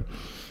 go ahead.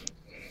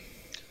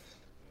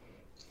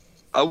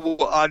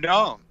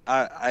 No,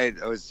 I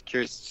was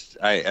curious.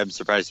 I'm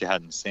surprised you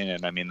hadn't seen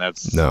it. I mean,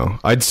 that's no.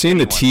 I'd seen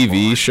the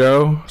TV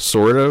show,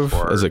 sort of,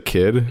 as a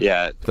kid.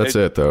 Yeah, that's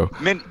it though.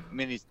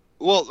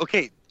 Well,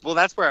 okay. Well,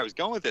 that's where I was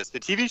going with this. The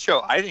TV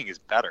show, I think, is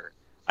better.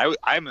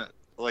 I'm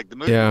like the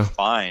movie was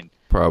fine,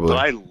 probably,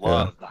 but I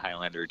love the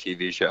Highlander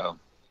TV show.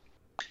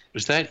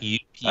 Was that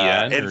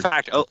UPN? In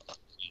fact,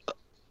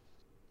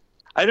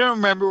 I don't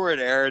remember where it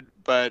aired,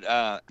 but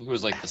it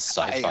was like the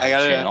Sci-Fi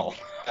Channel.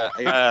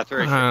 I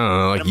don't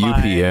know, like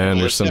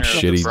UPN or some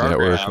shitty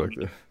network like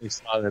that. We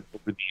saw that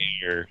over the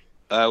air.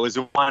 Was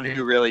the one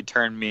who really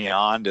turned me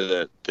on to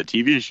the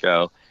TV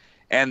show,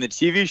 And the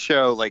TV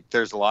show, like,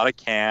 there's a lot of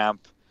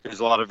camp, there's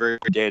a lot of very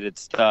dated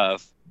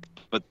stuff,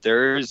 but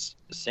there's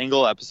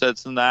single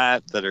episodes in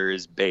that are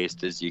as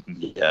based as you can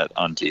get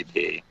on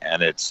TV,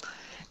 and it's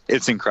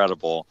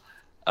incredible.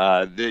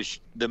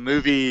 The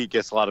movie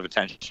gets a lot of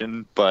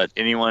attention, but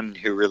anyone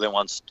who really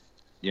wants,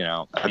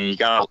 I mean, you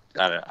got,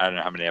 I don't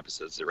know how many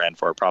episodes it ran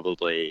for,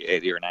 probably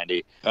 80 or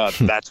 90.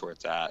 That's where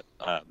it's at.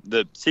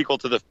 The sequel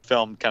to the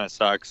film kind of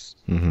sucks.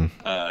 Mm-hmm.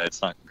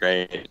 It's not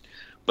great,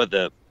 but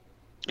the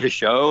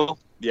show,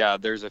 yeah,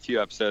 there's a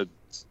few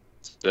episodes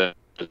that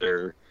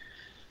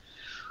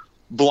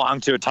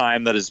belong to a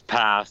time that is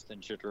past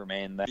and should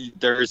remain there.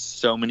 There's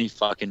so many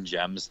fucking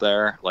gems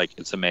there. Like,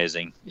 it's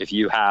amazing. If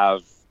you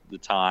have the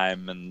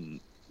time and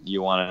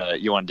you want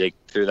to dig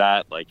through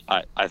that, like,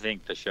 I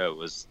think the show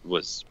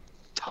was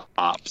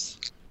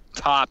tops.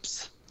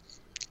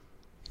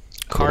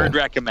 Cool. Hard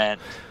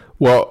recommend.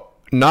 Well,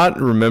 not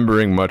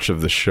remembering much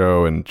of the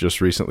show and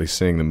just recently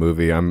seeing the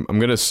movie, I'm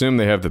going to assume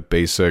they have the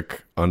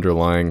basic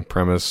underlying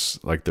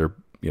premise, like they're,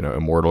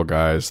 immortal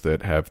guys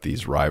that have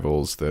these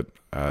rivals that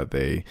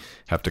they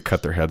have to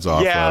cut their heads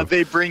off. Yeah, of.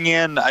 they bring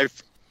in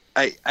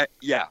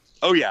yeah.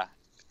 Oh yeah.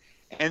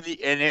 And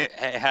it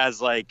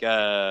has like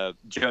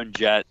Joan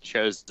Jett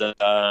shows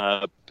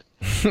up.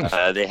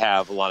 They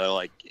have a lot of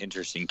like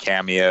interesting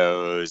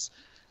cameos.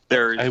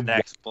 There's an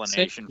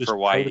explanation for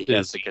why he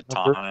has the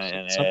katana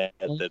in it.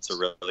 That's a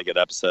really good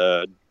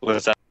episode.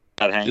 What's that,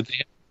 Hank?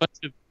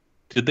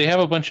 Did they have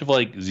a bunch of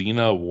like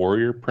Xena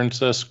Warrior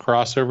Princess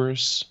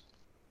crossovers?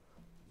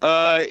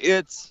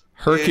 It's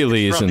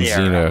Hercules and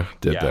Xena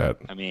did that.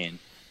 I mean,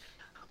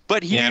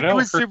 but he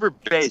was super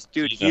based,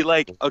 dude. He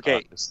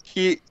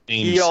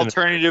he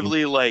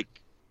alternatively like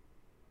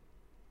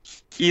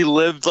he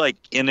lived like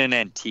in an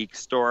antique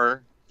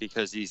store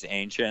because he's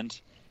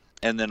ancient,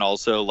 and then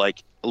also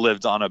like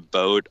lived on a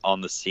boat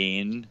on the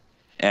scene,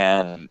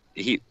 and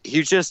he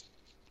just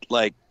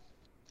like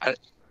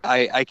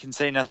I can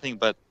say nothing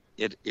but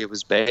it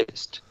was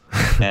based.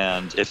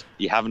 And if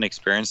you haven't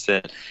experienced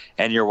it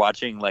and you're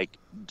watching like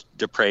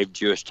depraved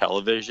Jewish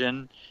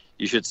television,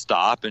 you should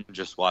stop and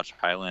just watch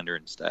Highlander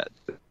instead.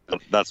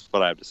 That's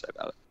what I have to say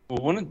about it.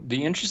 Well, one of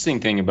the interesting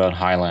thing about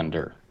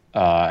Highlander,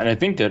 and I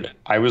think that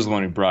I was the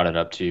one who brought it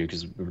up to you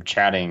because we were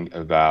chatting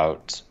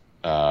about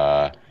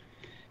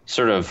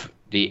sort of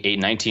the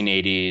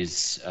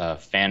 1980s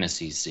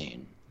fantasy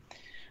scene.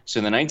 So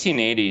in the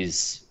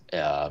 1980s,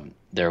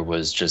 there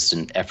was just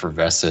an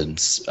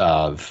effervescence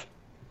of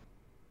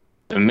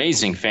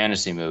amazing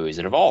fantasy movies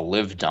that have all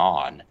lived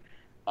on.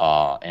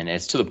 And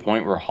it's to the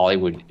point where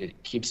Hollywood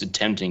keeps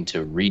attempting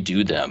to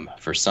redo them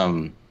for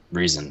some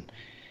reason.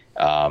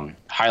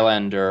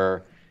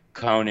 Highlander,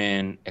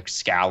 Conan,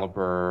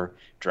 Excalibur,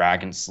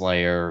 Dragon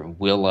Slayer,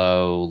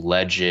 Willow,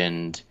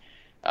 Legend,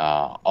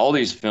 all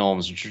these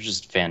films, which are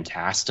just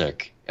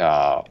fantastic.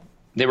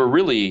 They were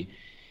really,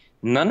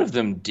 none of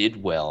them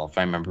did well, if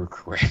I remember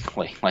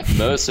correctly. Like,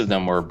 most of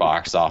them were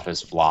box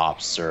office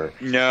flops.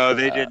 No,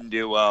 they didn't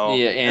do well.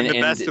 Yeah, and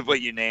the best of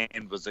what you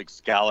named was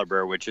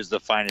Excalibur, which is the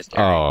finest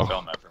Aryan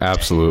film ever.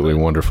 Absolutely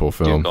wonderful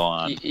film. Go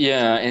on.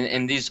 Yeah,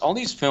 and all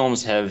these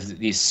films have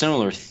these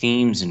similar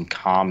themes in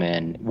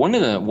common. One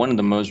of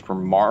the most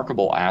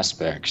remarkable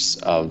aspects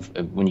of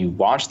when you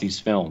watch these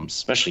films,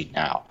 especially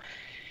now,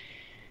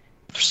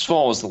 first of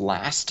all, it was the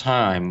last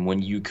time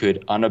when you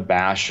could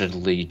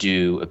unabashedly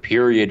do a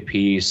period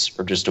piece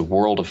or just a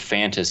world of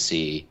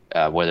fantasy,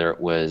 whether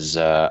it was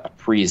a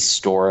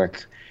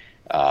prehistoric,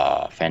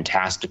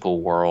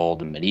 fantastical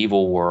world, a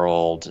medieval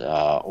world,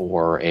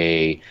 or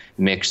a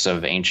mix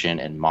of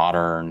ancient and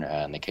modern.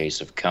 In the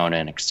case of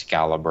Conan,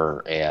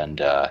 Excalibur,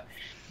 and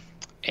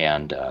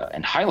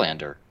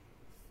Highlander.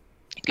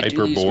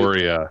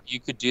 Hyperborea. You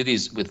could do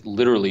these with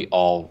literally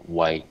all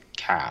white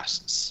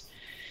casts.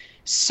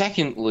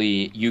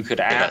 Secondly, you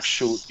could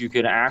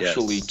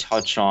actually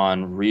touch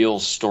on real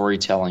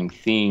storytelling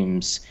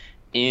themes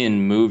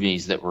in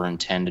movies that were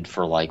intended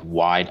for like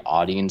wide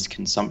audience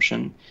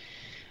consumption.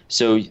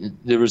 So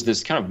there was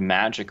this kind of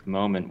magic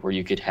moment where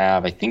you could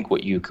have, I think,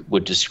 what you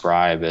would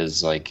describe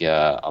as like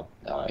a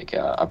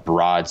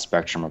broad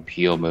spectrum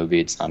appeal movie.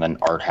 It's not an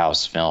art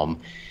house film,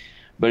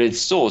 but it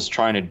still is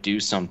trying to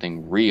do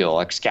something real.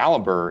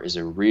 Excalibur is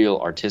a real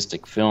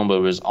artistic film, but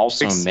it was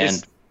also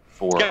meant.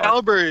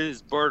 Excalibur is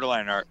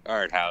borderline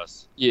art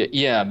house.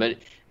 Yeah, but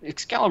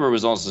Excalibur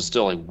was also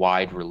still a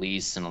wide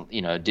release, and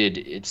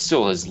it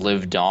still has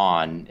lived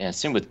on. And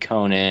same with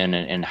Conan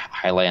and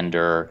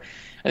Highlander.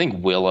 I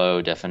think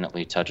Willow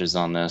definitely touches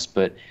on this.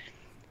 But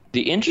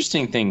the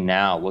interesting thing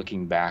now,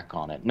 looking back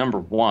on it, number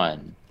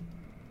one,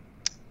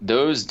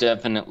 those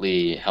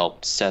definitely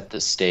helped set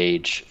the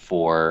stage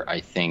for,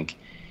 I think,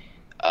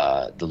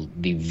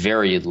 the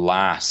very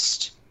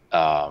last.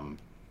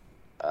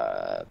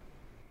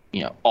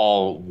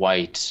 All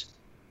white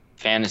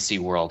fantasy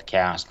world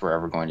cast we're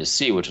ever going to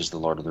see, which is the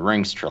Lord of the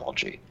Rings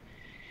trilogy.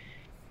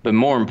 But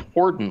more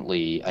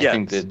importantly, I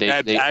think that they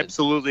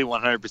absolutely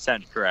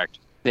 100% correct.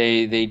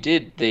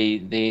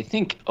 They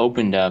think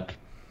opened up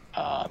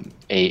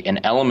an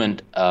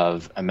element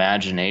of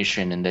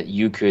imagination, in that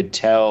you could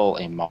tell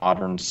a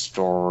modern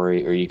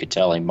story, or you could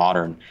tell a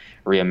modern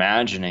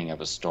reimagining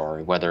of a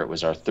story, whether it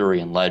was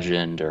Arthurian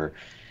legend or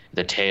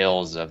the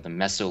tales of the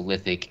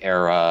Mesolithic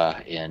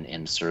era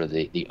in sort of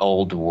the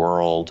old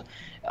world.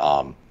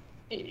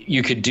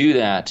 You could do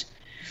that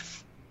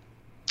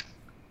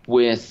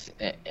with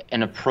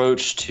an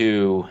approach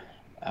to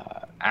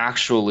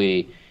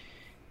actually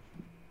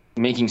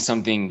making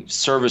something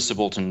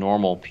serviceable to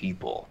normal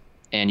people.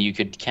 And you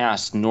could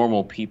cast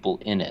normal people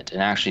in it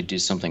and actually do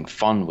something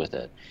fun with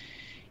it.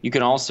 You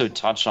can also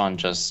touch on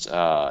just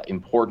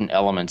important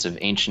elements of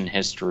ancient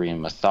history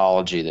and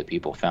mythology that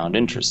people found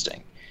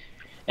interesting.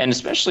 And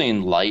especially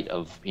in light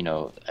of,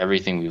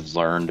 everything we've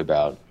learned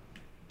about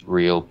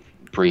real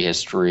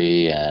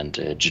prehistory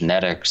and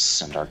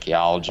genetics and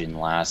archaeology in the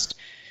last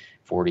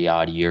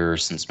 40-odd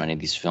years since many of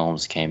these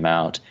films came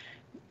out.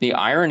 The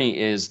irony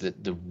is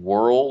that the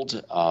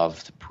world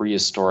of the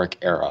prehistoric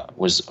era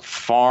was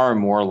far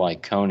more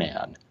like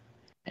Conan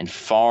and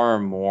far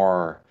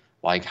more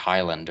like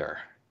Highlander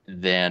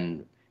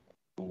than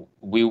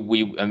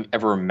we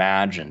ever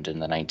imagined in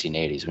the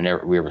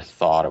 1980s. We ever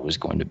thought it was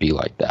going to be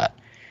like that.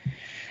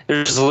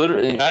 There's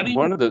literally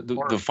one of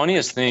the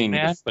funniest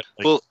things.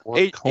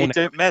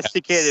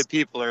 Domesticated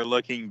people are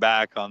looking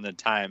back on the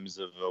times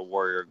of the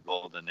warrior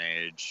golden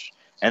age,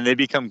 and they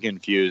become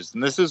confused.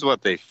 And this is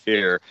what they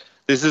fear.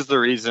 This is the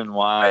reason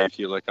why, if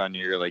you look on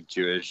your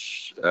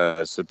Jewish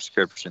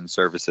subscription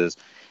services,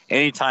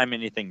 anytime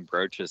anything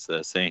broaches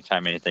this,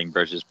 anytime anything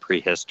broaches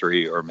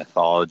prehistory or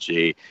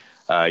mythology,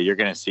 you're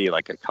going to see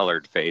a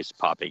colored face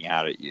popping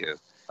out at you.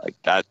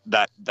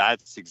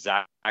 That's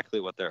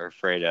exactly what they're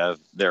afraid of.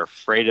 They're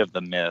afraid of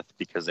the myth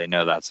because they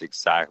know that's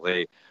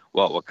exactly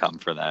what will come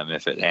for them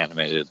if it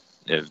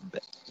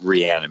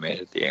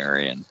reanimated the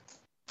Aryan.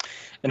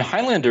 And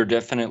Highlander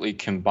definitely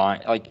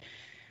combined,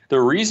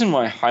 the reason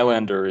why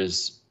Highlander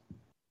is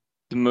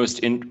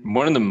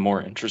one of the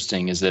more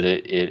interesting is that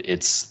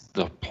it's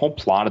the whole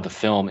plot of the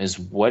film is,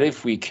 what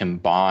if we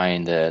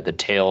combine the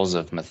tales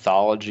of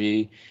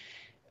mythology,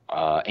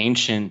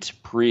 ancient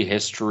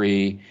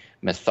prehistory,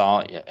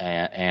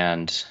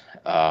 and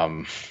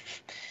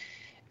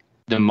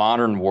the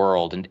modern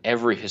world and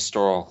every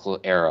historical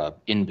era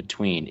in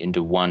between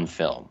into one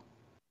film?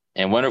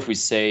 And what if we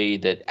say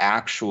that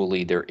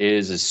actually there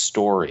is a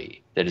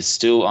story that is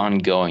still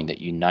ongoing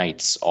that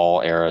unites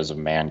all eras of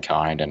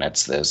mankind, and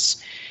it's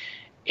this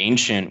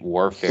ancient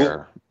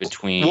warfare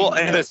between... Well,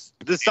 and the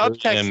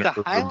subtext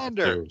to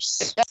Highlander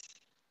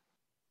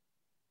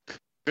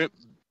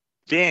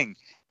being...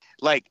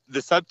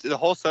 the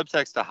whole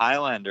subtext to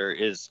Highlander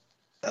is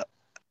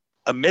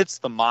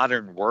amidst the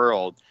modern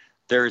world,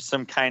 there's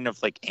some kind of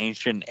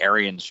ancient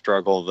Aryan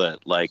struggle that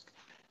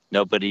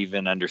nobody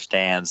even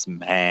understands,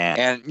 man.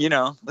 And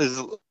there's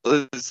a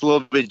little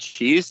bit of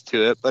cheese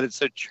to it, but it's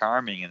so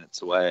charming in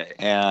its way,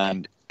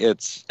 and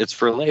it's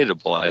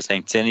relatable, I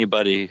think, to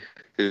anybody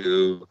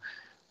who,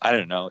 I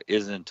don't know,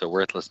 isn't a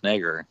worthless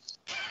nigger.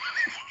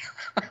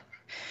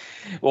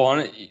 Well,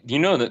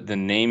 that the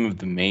name of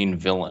the main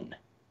villain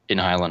in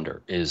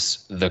Highlander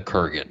is the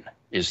Kurgan,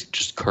 is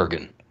just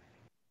Kurgan.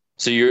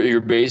 So you're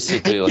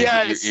basically you're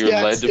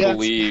led to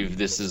believe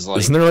this is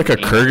Isn't there a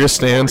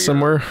Kyrgyzstan warrior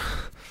somewhere?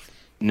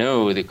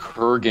 No, the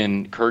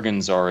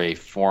Kurgans are a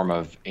form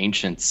of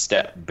ancient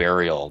steppe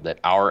burial that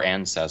our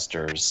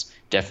ancestors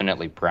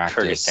definitely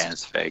practiced.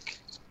 Kyrgyzstan's fake.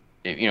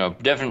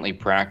 Definitely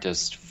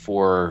practiced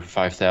 4,000 or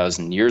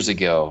 5,000 years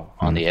ago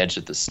on the edge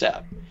of the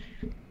steppe.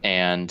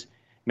 And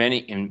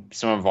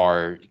some of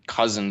our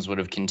cousins would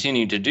have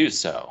continued to do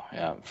so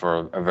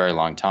for a very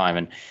long time.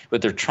 And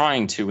what they're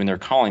trying to, when they're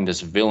calling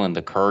this villain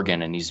the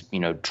Kurgan, and he's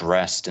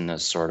dressed in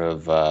this sort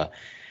of late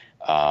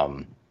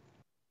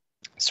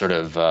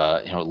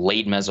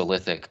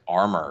Mesolithic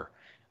armor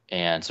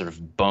and sort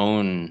of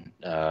bone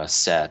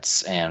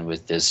sets, and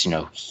with this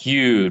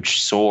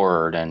huge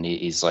sword, and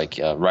he's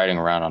riding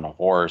around on a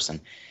horse. And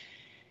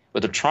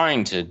what they're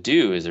trying to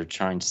do is they're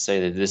trying to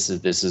say that this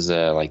is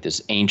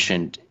this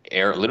ancient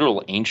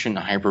literal ancient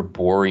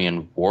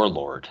Hyperborean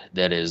warlord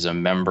that is a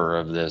member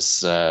of this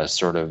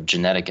sort of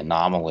genetic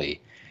anomaly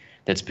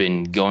that's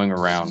been going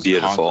around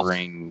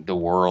conquering the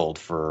world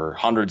for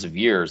hundreds of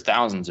years,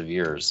 thousands of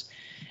years.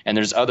 And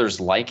there's others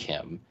like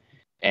him.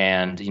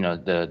 And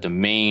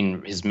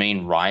his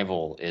main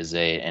rival is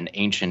an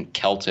ancient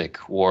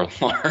Celtic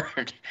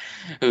warlord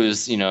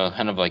who's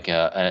kind of like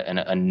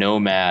a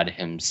nomad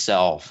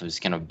himself,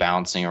 who's kind of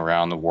bouncing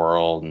around the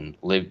world and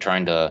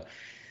trying to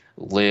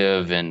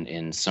live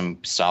in some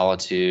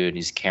solitude.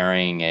 He's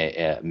carrying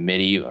a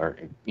medieval,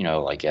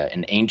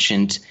 an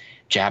ancient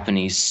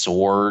Japanese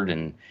sword,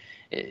 and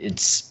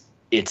it's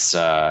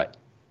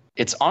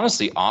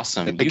honestly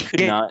awesome.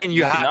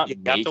 You have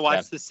to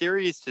watch the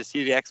series to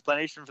see the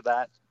explanation for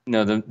that.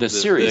 No, the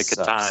series the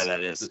katana sucks.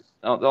 That is.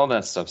 All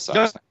that stuff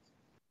sucks.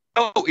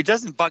 No, it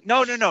doesn't.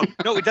 No,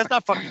 it does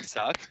not fucking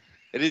suck.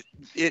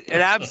 It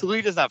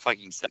absolutely does not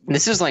fucking suck.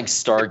 This is like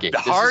Stargate.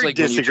 Hard this is like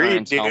disagree, when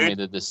you try and tell me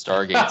that the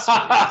Stargate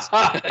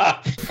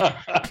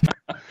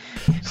series.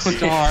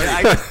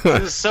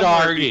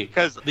 Stargate,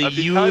 because the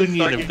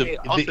union of the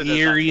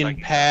Aryan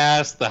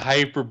past, the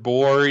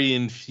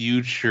Hyperborean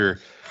future,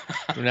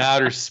 in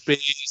outer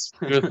space,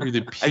 go through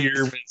the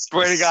pyramids.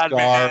 Swear to God,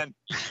 man.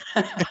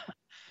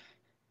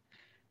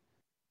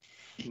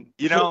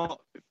 You know,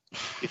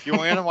 if you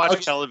want to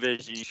watch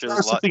television, you should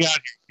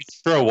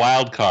throw a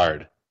wild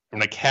card. I'm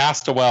going to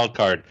cast a wild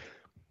card.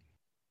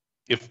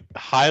 If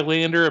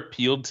Highlander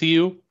appealed to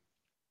you,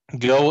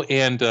 go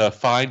and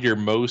find your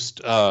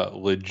most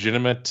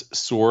legitimate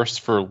source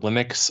for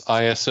Linux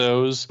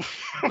ISOs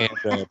and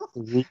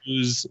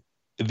peruse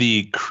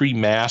the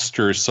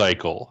Cremaster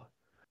cycle.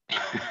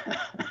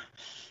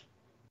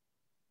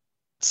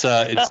 It's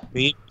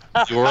named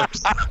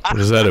York's. What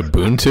is that,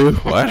 Ubuntu?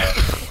 What?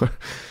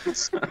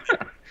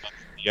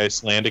 The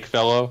Icelandic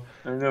fellow.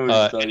 I know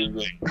what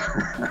anyway.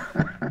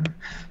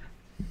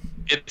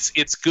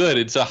 It's good.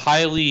 It's a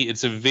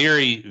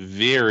very,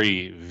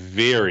 very,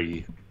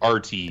 very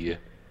arty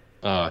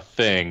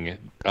thing.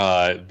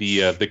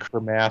 The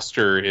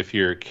Cremaster, if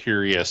you're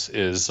curious,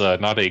 is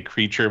not a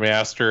creature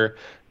master.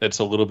 It's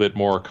a little bit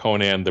more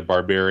Conan the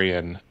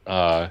Barbarian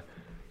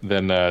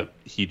than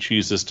he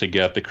chooses to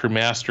get. The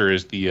Cremaster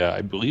is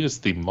I believe it's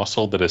the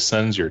muscle that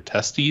ascends your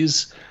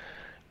testes.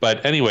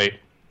 But anyway,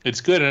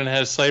 it's good, and it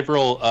has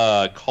several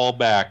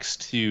callbacks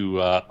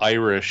to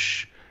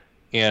Irish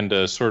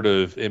and sort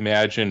of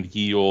imagined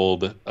ye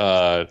old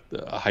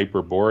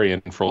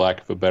Hyperborean, for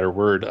lack of a better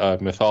word,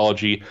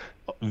 mythology.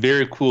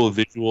 Very cool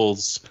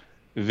visuals,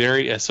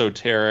 very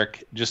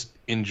esoteric. Just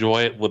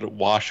enjoy it, let it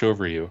wash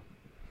over you.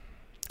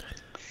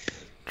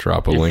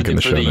 Drop a link in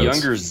the show notes. For the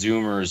younger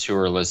Zoomers who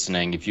are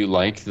listening, if you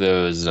like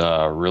those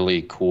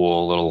really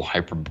cool little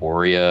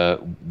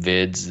Hyperborea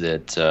vids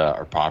that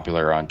are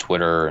popular on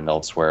Twitter and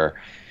elsewhere,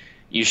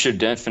 you should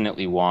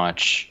definitely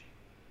watch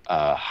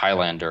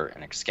Highlander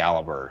and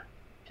Excalibur.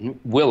 And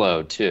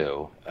Willow,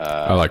 too.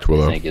 I liked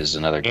Willow. I think is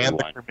another good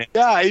one.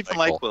 Yeah, I even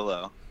like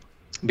Willow.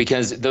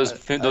 Because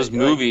those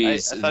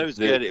movies, I thought it was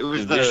good. It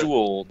was the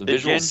visuals.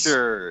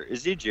 ginger.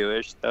 Is he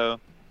Jewish though?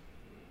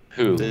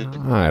 Who?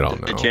 I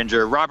don't know. The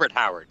ginger, Robert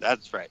Howard.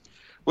 That's right.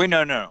 Wait,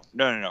 no.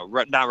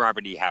 Not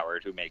Robert E.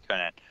 Howard, who made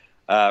Conan.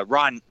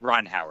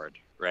 Ron Howard,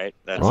 right?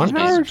 That's Ron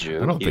Howard?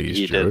 I don't think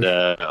he's Jewish. Did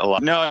a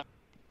lot. No,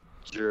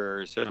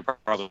 sure. So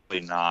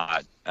probably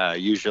not.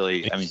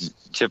 Usually, I mean,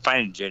 to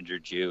find a ginger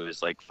Jew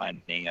is like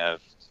finding a,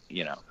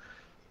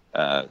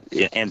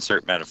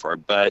 insert metaphor,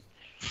 but.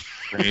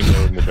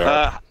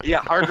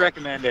 Yeah, hard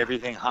recommend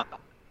everything.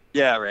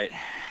 Yeah, right.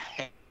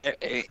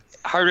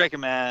 Hard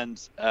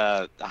recommend.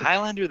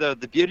 Highlander, though,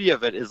 the beauty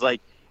of it is like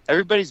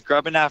everybody's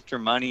grubbing after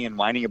money and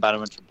whining about a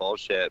bunch of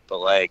bullshit, but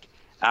like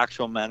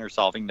actual men are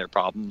solving their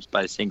problems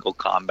by single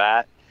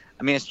combat.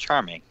 I mean, it's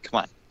charming.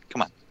 Come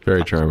on.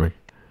 Very charming.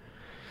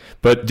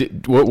 But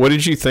what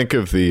did you think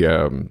of the?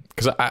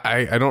 Because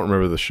I don't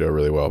remember the show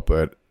really well,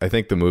 but I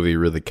think the movie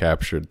really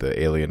captured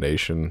the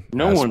alienation.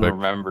 No one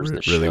remembers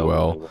the show really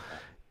well.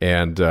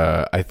 And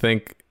I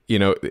think,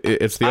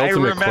 it's the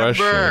ultimate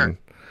question.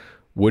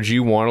 Would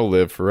you want to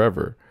live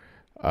forever?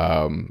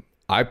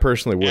 I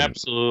personally wouldn't.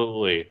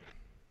 Absolutely.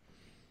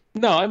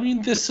 No, I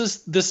mean, this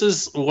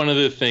is one of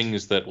the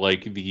things that,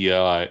 like,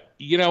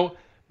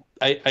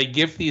 I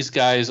give these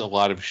guys a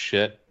lot of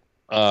shit.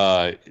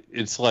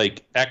 It's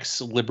like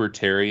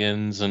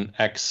ex-libertarians and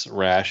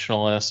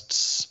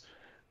ex-rationalists.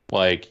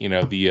 Like,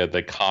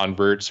 the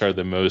converts are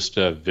the most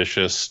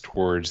vicious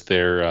towards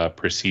their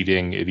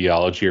preceding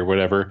ideology or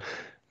whatever.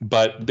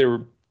 But there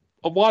are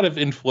a lot of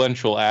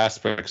influential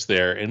aspects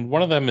there. And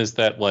one of them is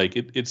that, like,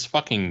 it's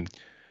fucking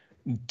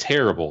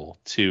terrible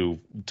to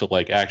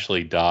like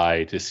actually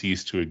die, to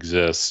cease to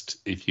exist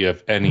if you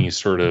have any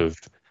sort of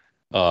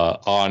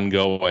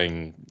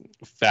ongoing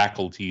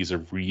faculties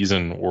of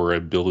reason or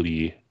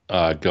ability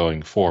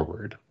going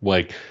forward.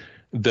 Like,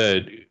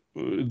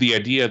 the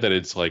idea that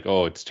it's like,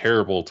 oh, it's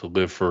terrible to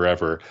live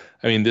forever.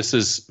 I mean, this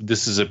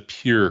is a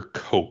pure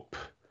cope.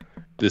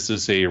 This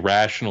is a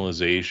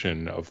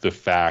rationalization of the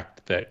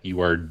fact that you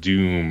are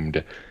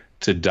doomed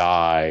to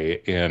die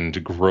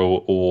and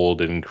grow old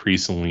and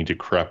increasingly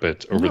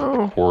decrepit over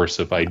the course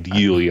of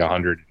ideally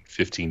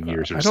 115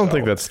 years or so. I don't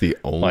think that's the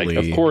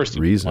only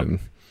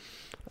reason.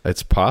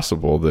 It's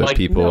possible that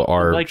people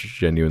are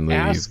genuinely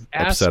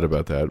upset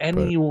about that.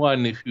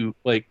 Anyone who,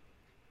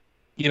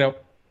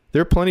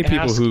 there are plenty of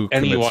people who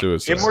commit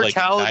suicide.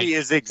 Immortality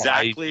is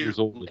exactly,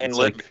 and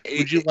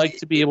would you like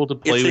to be able to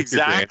play with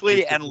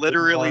exactly and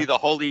literally the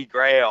Holy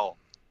Grail.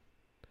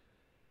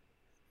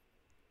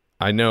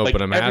 I know,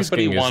 but I'm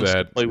asking, is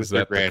that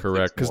the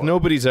correct? Because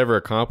nobody's ever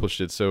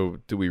accomplished it. So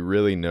do we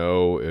really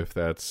know if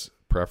that's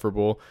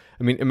preferable?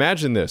 I mean,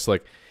 imagine this: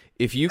 like,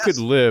 if you could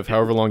live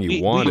however long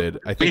you wanted,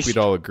 I think we'd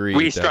all agree.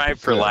 We strive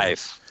for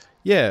life.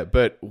 Yeah,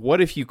 but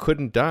what if you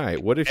couldn't die?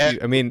 What if you?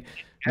 I mean.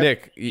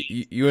 Nick,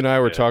 you and I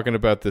were talking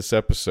about this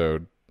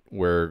episode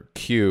where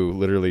Q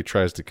literally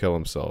tries to kill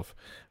himself.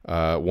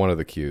 One of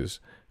the Qs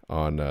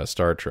on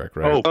Star Trek,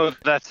 right? Oh,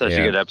 that's such a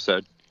good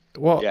episode.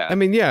 Well, yeah. I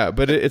mean, yeah,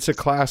 but it's a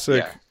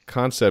classic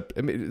concept,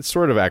 I mean, it's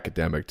sort of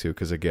academic too,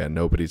 because again,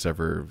 nobody's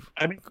ever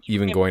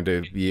even going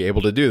to be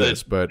able to do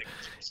this, but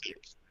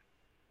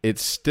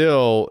it's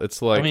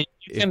like,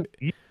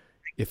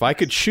 if I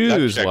could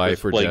choose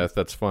life or death,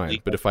 that's fine.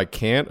 But if I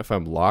can't, if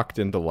I'm locked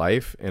into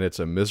life and it's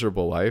a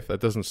miserable life, that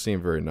doesn't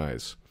seem very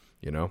nice.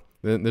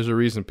 Then there's a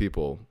reason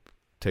people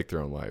take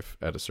their own life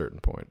at a certain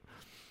point.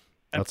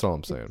 That's all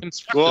I'm saying.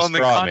 Well, in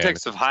the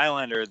context of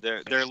Highlander,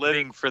 they're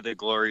living for the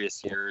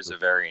glorious years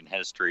of Aryan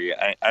history.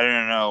 I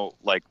don't know,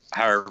 like,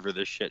 however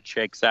this shit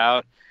shakes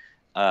out,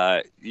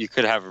 you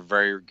could have a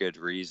very good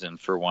reason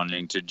for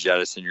wanting to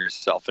jettison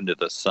yourself into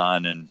the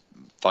sun and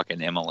fucking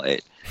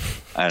immolate.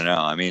 I don't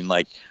know. I mean,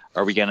 like,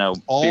 are we gonna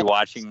be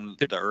watching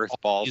the Earth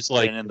ball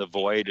spin in the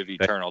void of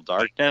eternal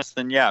darkness?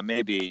 Then yeah,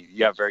 maybe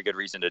you have very good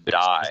reason to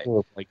die.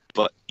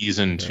 But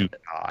reason to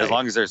die. As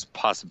long as there's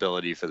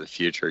possibility for the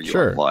future, you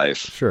want life.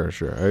 Sure.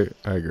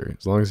 I agree.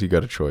 As long as you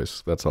got a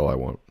choice, that's all I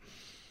want.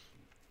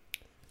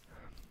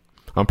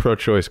 I'm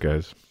pro-choice,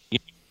 guys.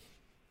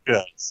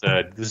 Yeah,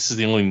 this is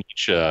the only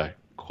Nietzsche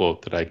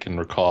quote that I can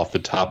recall off the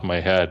top of my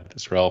head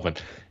that's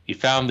relevant. He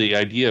found the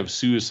idea of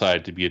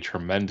suicide to be a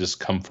tremendous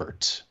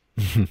comfort.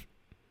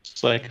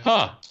 It's like,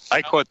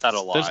 I quote that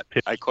a lot.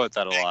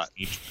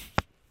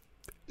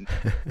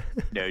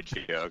 No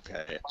joke.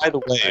 By the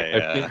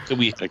way, I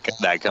think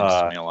that comes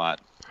to me a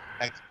lot.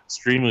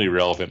 Extremely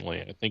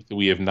relevantly, I think that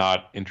we have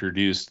not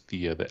introduced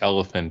the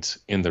elephant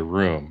in the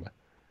room.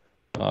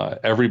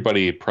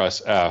 Everybody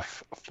press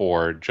F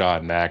for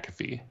John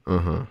McAfee.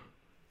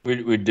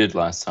 We did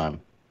last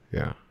time.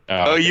 Yeah.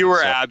 You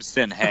were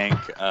absent, Hank.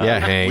 Yeah,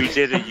 Hank. We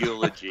did a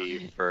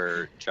eulogy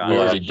for John. We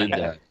already did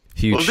that.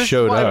 He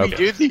showed up. We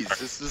do these.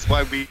 This is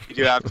why we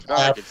do After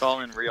Dark. It's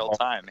all in real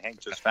time. Hank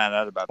just found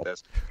out about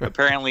this.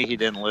 Apparently, he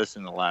didn't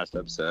listen to the last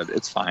episode.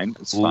 It's fine.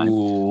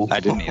 I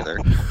didn't either.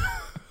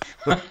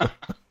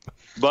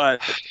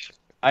 But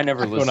I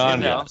never listen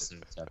to the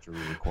episodes after we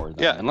record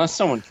them. Yeah. Unless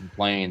someone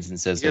complains and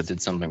says they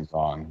did something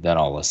wrong, then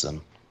I'll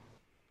listen.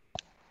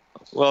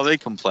 Well, they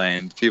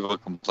complained. People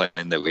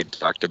complained that we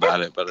talked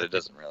about it, but it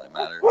doesn't really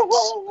matter.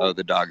 Oh,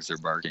 the dogs are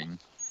barking.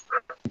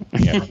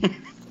 Yeah.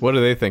 What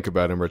do they think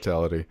about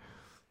immortality?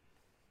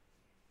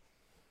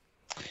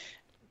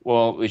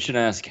 Well, we should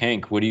ask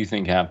Hank. What do you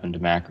think happened to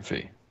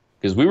McAfee?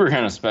 Because we were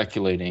kind of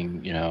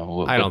speculating,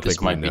 what I don't this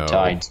think might we know. be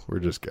tied. We're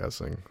just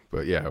guessing.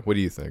 But yeah, what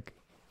do you think?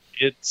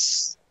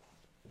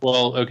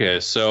 Okay,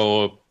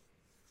 so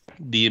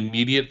the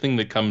immediate thing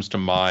that comes to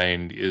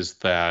mind is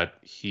that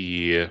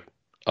he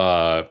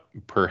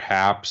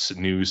perhaps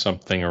knew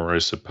something or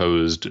is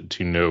supposed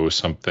to know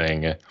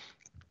something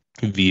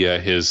via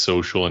his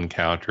social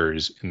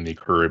encounters in the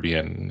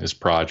Caribbean, his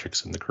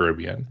projects in the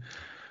Caribbean.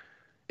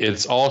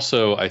 It's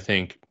also, I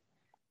think,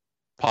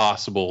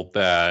 possible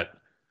that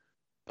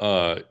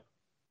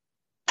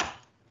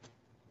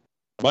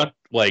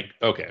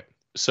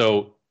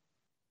so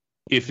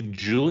if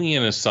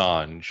Julian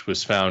Assange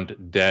was found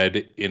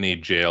dead in a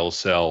jail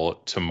cell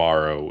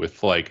tomorrow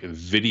with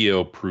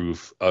video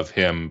proof of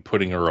him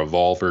putting a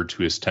revolver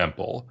to his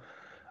temple,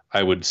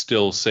 I would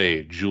still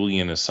say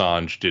Julian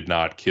Assange did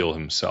not kill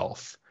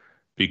himself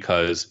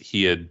because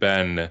he had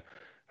been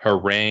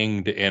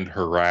harangued and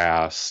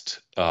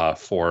harassed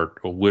for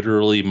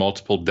literally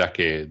multiple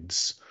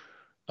decades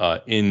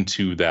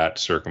into that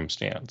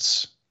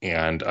circumstance.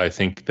 And I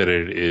think that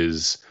it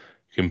is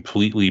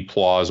completely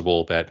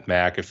plausible that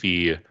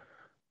McAfee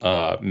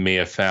may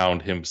have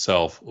found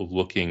himself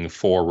looking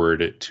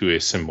forward to a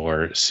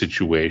similar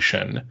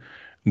situation,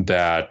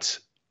 that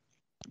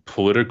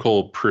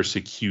political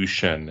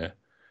persecution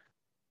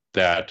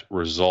that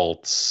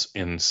results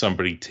in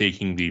somebody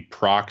taking the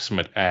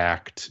proximate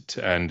act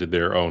to end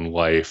their own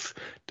life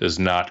does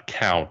not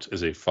count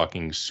as a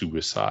fucking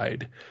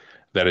suicide.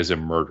 That is a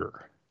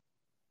murder.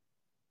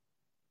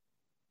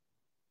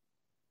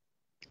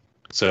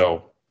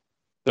 So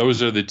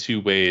those are the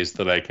two ways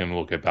that I can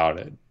look about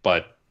it.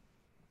 But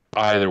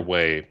either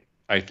way,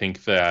 I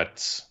think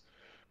that,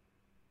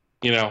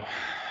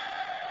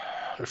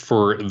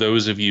 for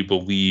those of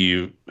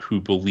you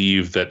who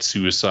believe that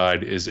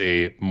suicide is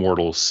a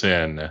mortal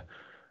sin,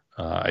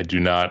 I do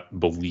not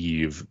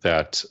believe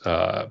that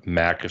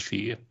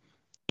McAfee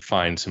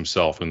finds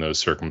himself in those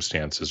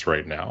circumstances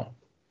right now.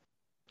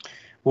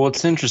 Well,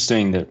 it's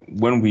interesting that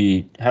when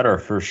we had our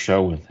first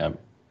show with him,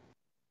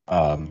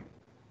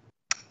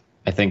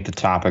 I think the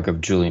topic of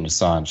Julian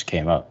Assange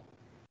came up.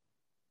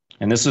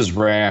 And this was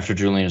right after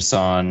Julian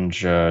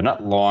Assange,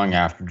 not long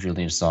after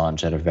Julian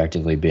Assange had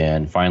effectively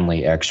been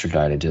finally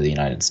extradited to the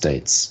United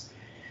States.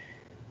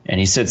 And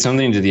he said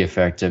something to the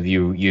effect of,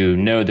 you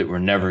know that we're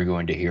never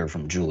going to hear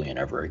from Julian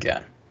ever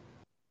again.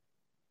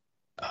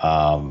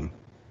 And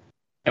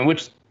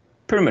which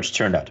pretty much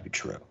turned out to be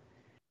true.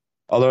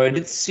 Although I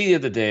did see the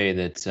other day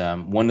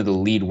that one of the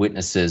lead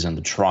witnesses in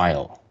the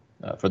trial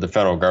for the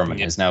federal government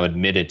has now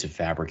admitted to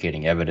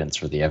fabricating evidence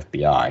for the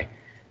FBI,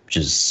 which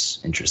is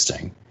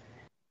interesting.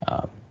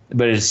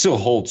 But it still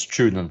holds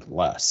true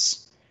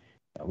nonetheless.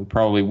 We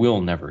probably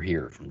will never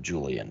hear from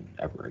Julian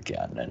ever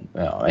again. And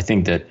I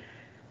think that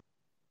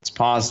it's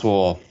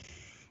possible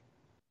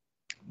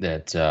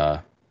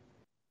that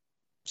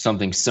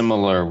something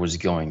similar was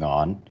going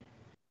on,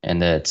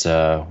 and that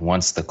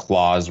once the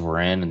clause were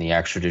in and the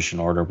extradition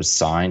order was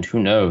signed, who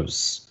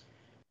knows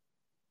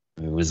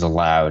who was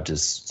allowed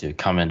to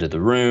come into the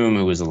room,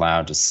 who was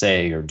allowed to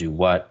say or do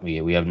what.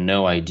 We have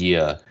no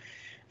idea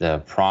the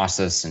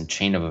process and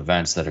chain of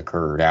events that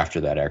occurred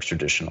after that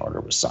extradition order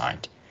was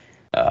signed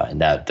in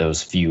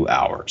those few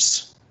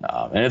hours.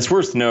 And it's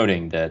worth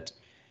noting that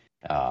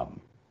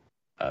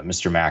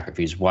Mr.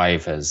 McAfee's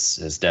wife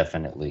has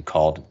definitely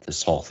called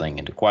this whole thing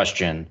into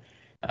question.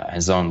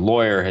 His own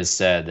lawyer has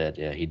said that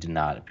he did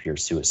not appear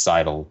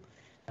suicidal.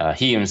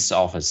 He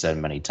himself has said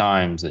many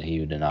times that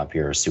he did not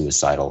appear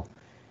suicidal.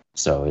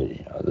 So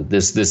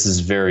this is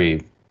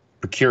very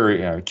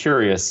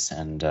curious,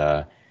 and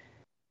a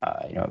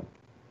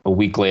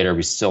week later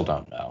we still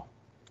don't know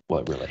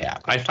what really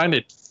happened. I find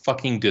it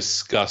fucking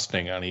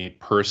disgusting on a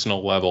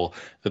personal level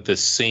that the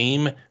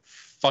same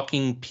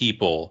fucking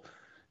people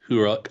who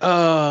are like,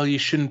 oh, you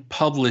shouldn't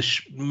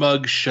publish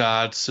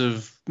mugshots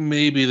of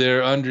maybe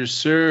they're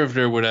underserved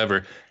or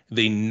whatever,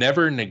 they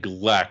never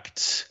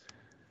neglect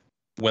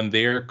when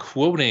they're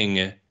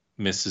quoting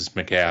Mrs.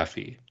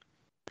 McAfee,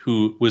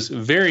 who was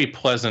very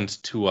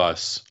pleasant to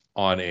us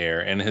on air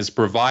and has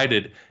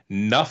provided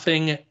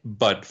nothing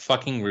but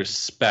fucking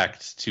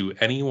respect to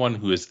anyone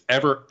who has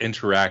ever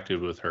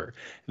interacted with her.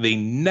 They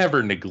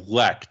never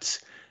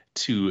neglect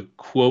to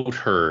quote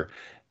her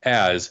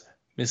as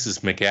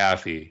Mrs.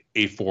 McAfee,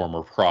 a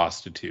former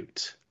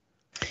prostitute.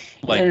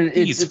 Like,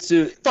 these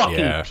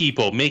fucking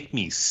people make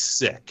me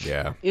sick.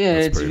 Yeah,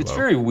 it's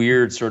very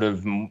weird, sort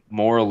of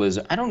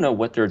moralism. I don't know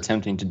what they're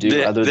attempting to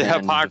do other than the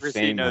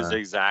hypocrisy knows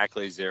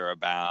exactly zero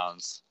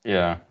bounds.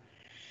 Yeah.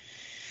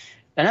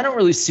 And I don't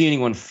really see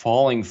anyone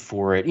falling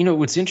for it.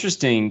 What's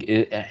interesting,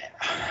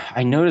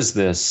 I noticed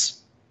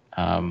this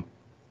a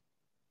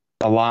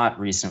lot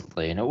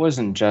recently, and it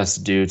wasn't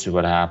just due to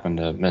what happened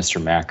to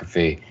Mr.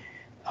 McAfee.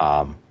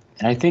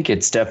 And I think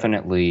it's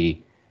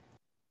definitely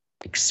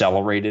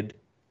accelerated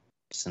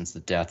since the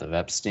death of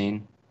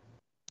Epstein.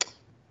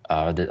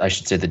 I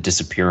should say the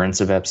disappearance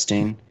of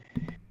Epstein.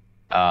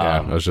 I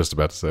was just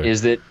about to say.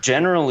 Is that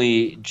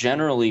generally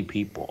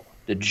people,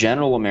 the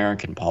general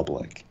American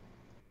public,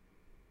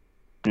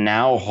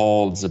 now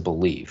holds a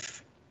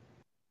belief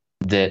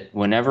that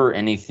whenever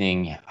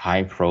anything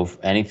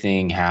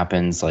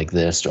happens like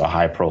this to a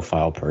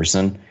high-profile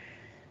person,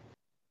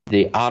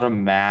 they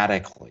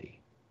automatically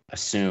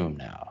assume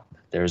now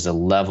there's a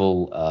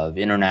level of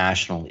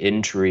international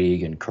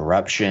intrigue and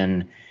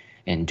corruption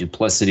and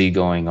duplicity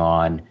going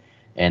on,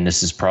 and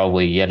this is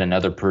probably yet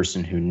another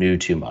person who knew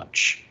too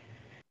much.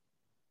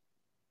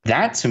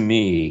 That, to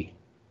me,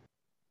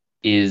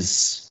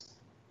 is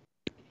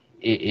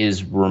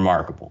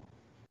remarkable.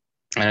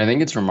 And I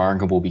think it's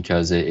remarkable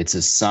because it's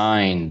a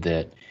sign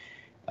that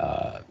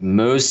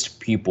most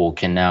people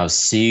can now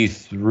see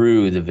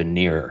through the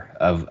veneer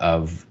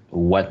of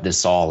what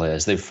this all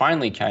is. They've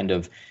finally kind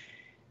of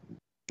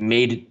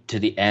made it to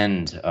the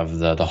end of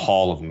the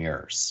Hall of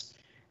Mirrors.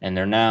 And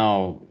they're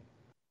now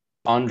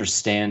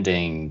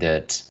understanding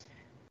that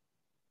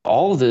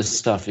all of this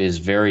stuff is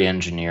very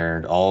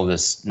engineered.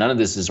 None of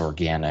this is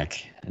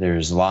organic.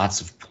 There's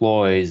lots of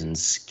ploys and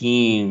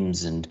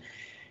schemes and,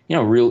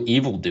 real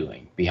evil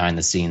doing behind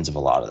the scenes of a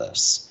lot of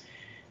this.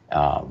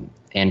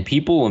 And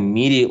people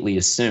immediately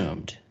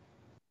assumed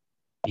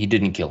he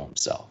didn't kill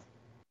himself.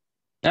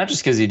 Not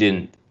just because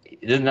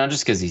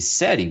he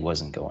said he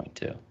wasn't going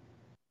to.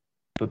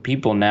 But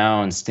people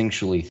now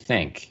instinctually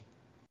think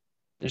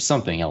there's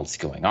something else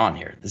going on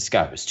here. This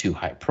guy was too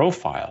high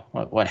profile.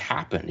 What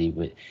happened?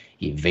 He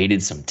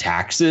evaded some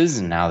taxes,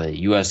 and now the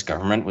U.S.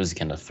 government was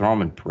going to throw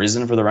him in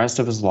prison for the rest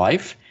of his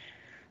life.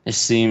 This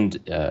seemed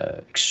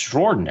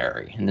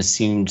extraordinary, and this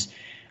seemed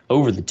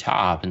over the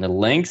top, and the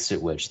lengths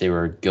at which they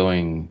were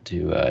going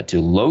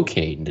to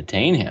locate and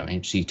detain him,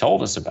 which he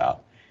told us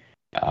about,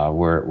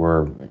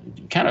 were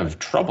kind of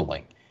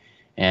troubling.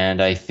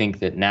 And I think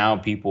that now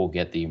people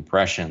get the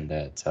impression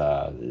that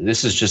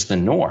this is just the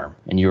norm,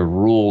 and you're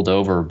ruled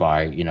over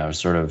by,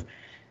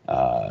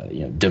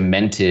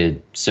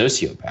 demented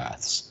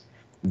sociopaths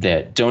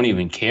that don't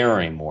even care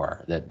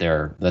anymore, that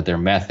their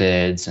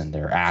methods and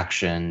their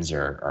actions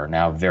are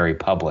now very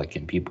public,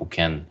 and people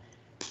can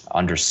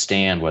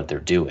understand what they're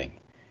doing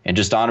and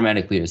just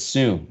automatically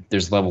assume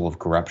there's level of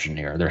corruption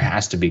here. There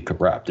has to be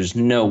corrupt. There's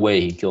no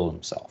way he killed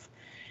himself.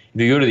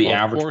 If you go to the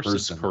average person,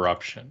 it's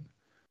corruption.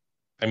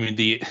 I mean,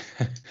 the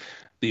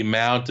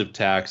amount of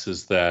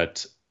taxes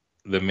that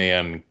the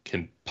man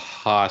can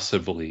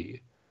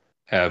possibly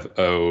have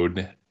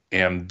owed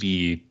and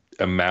the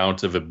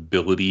amount of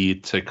ability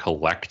to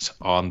collect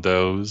on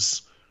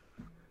those,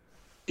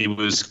 it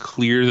was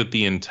clear that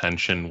the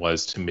intention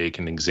was to make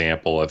an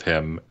example of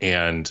him.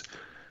 And,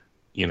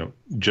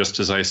 just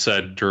as I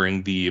said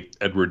during the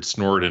Edward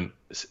Snowden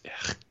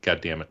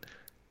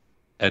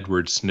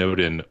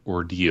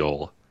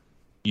ordeal,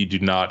 you do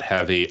not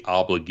have a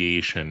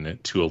obligation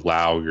to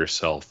allow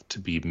yourself to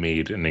be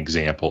made an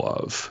example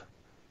of.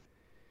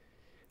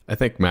 I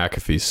think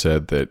McAfee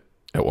said that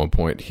at one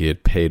point he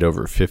had paid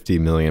over $50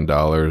 million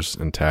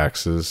in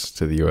taxes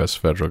to the U.S.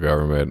 federal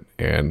government,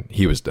 and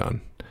he was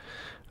done.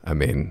 I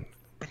mean,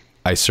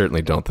 I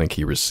certainly don't think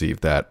he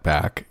received that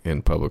back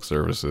in public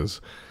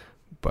services,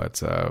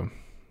 but I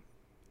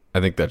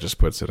think that just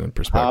puts it in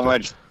perspective. How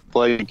much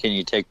blood can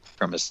you take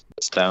from a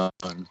stone?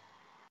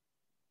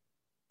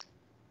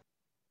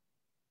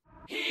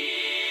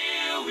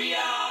 Here we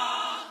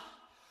are,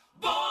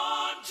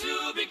 born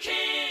to be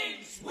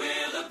kings.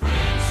 We're the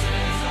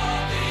princes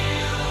of the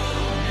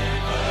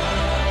universe.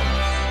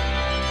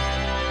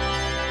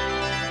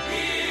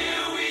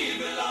 Here we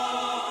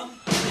belong,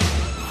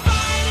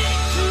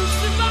 fighting to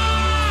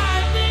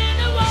survive in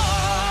a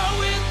war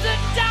with the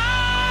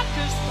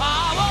darkest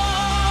power.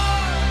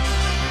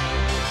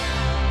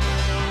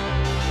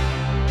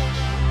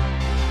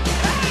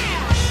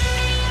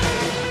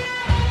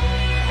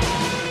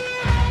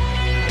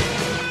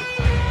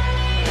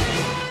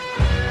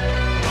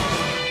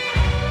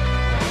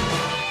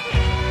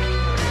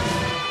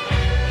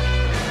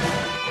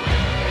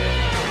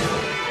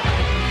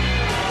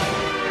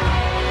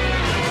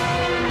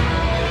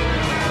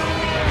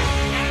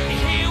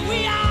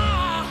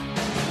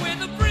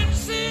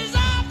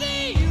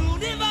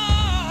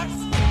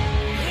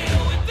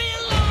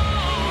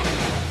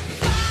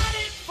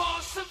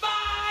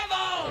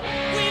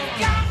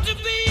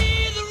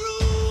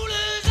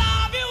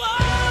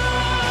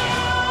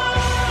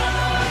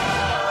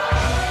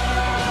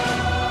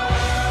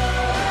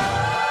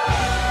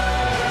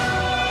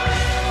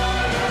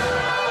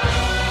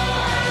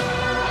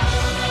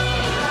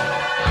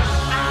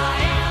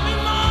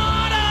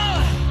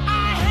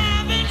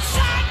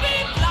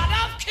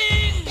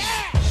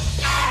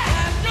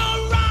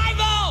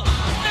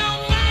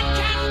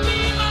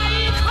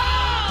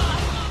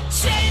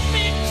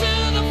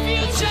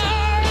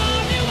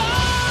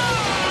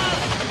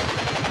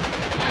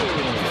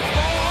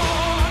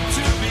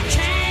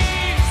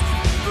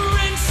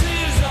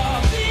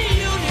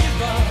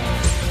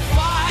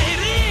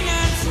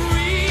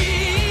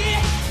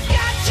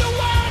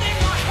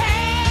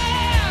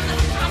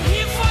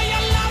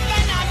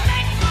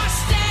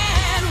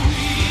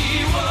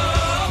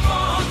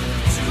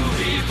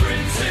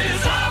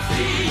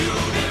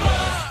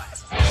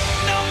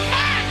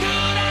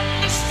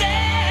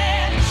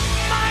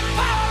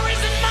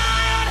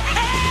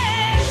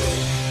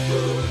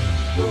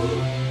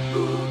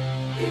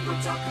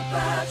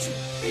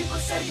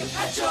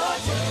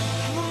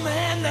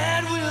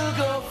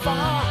 Come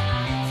on!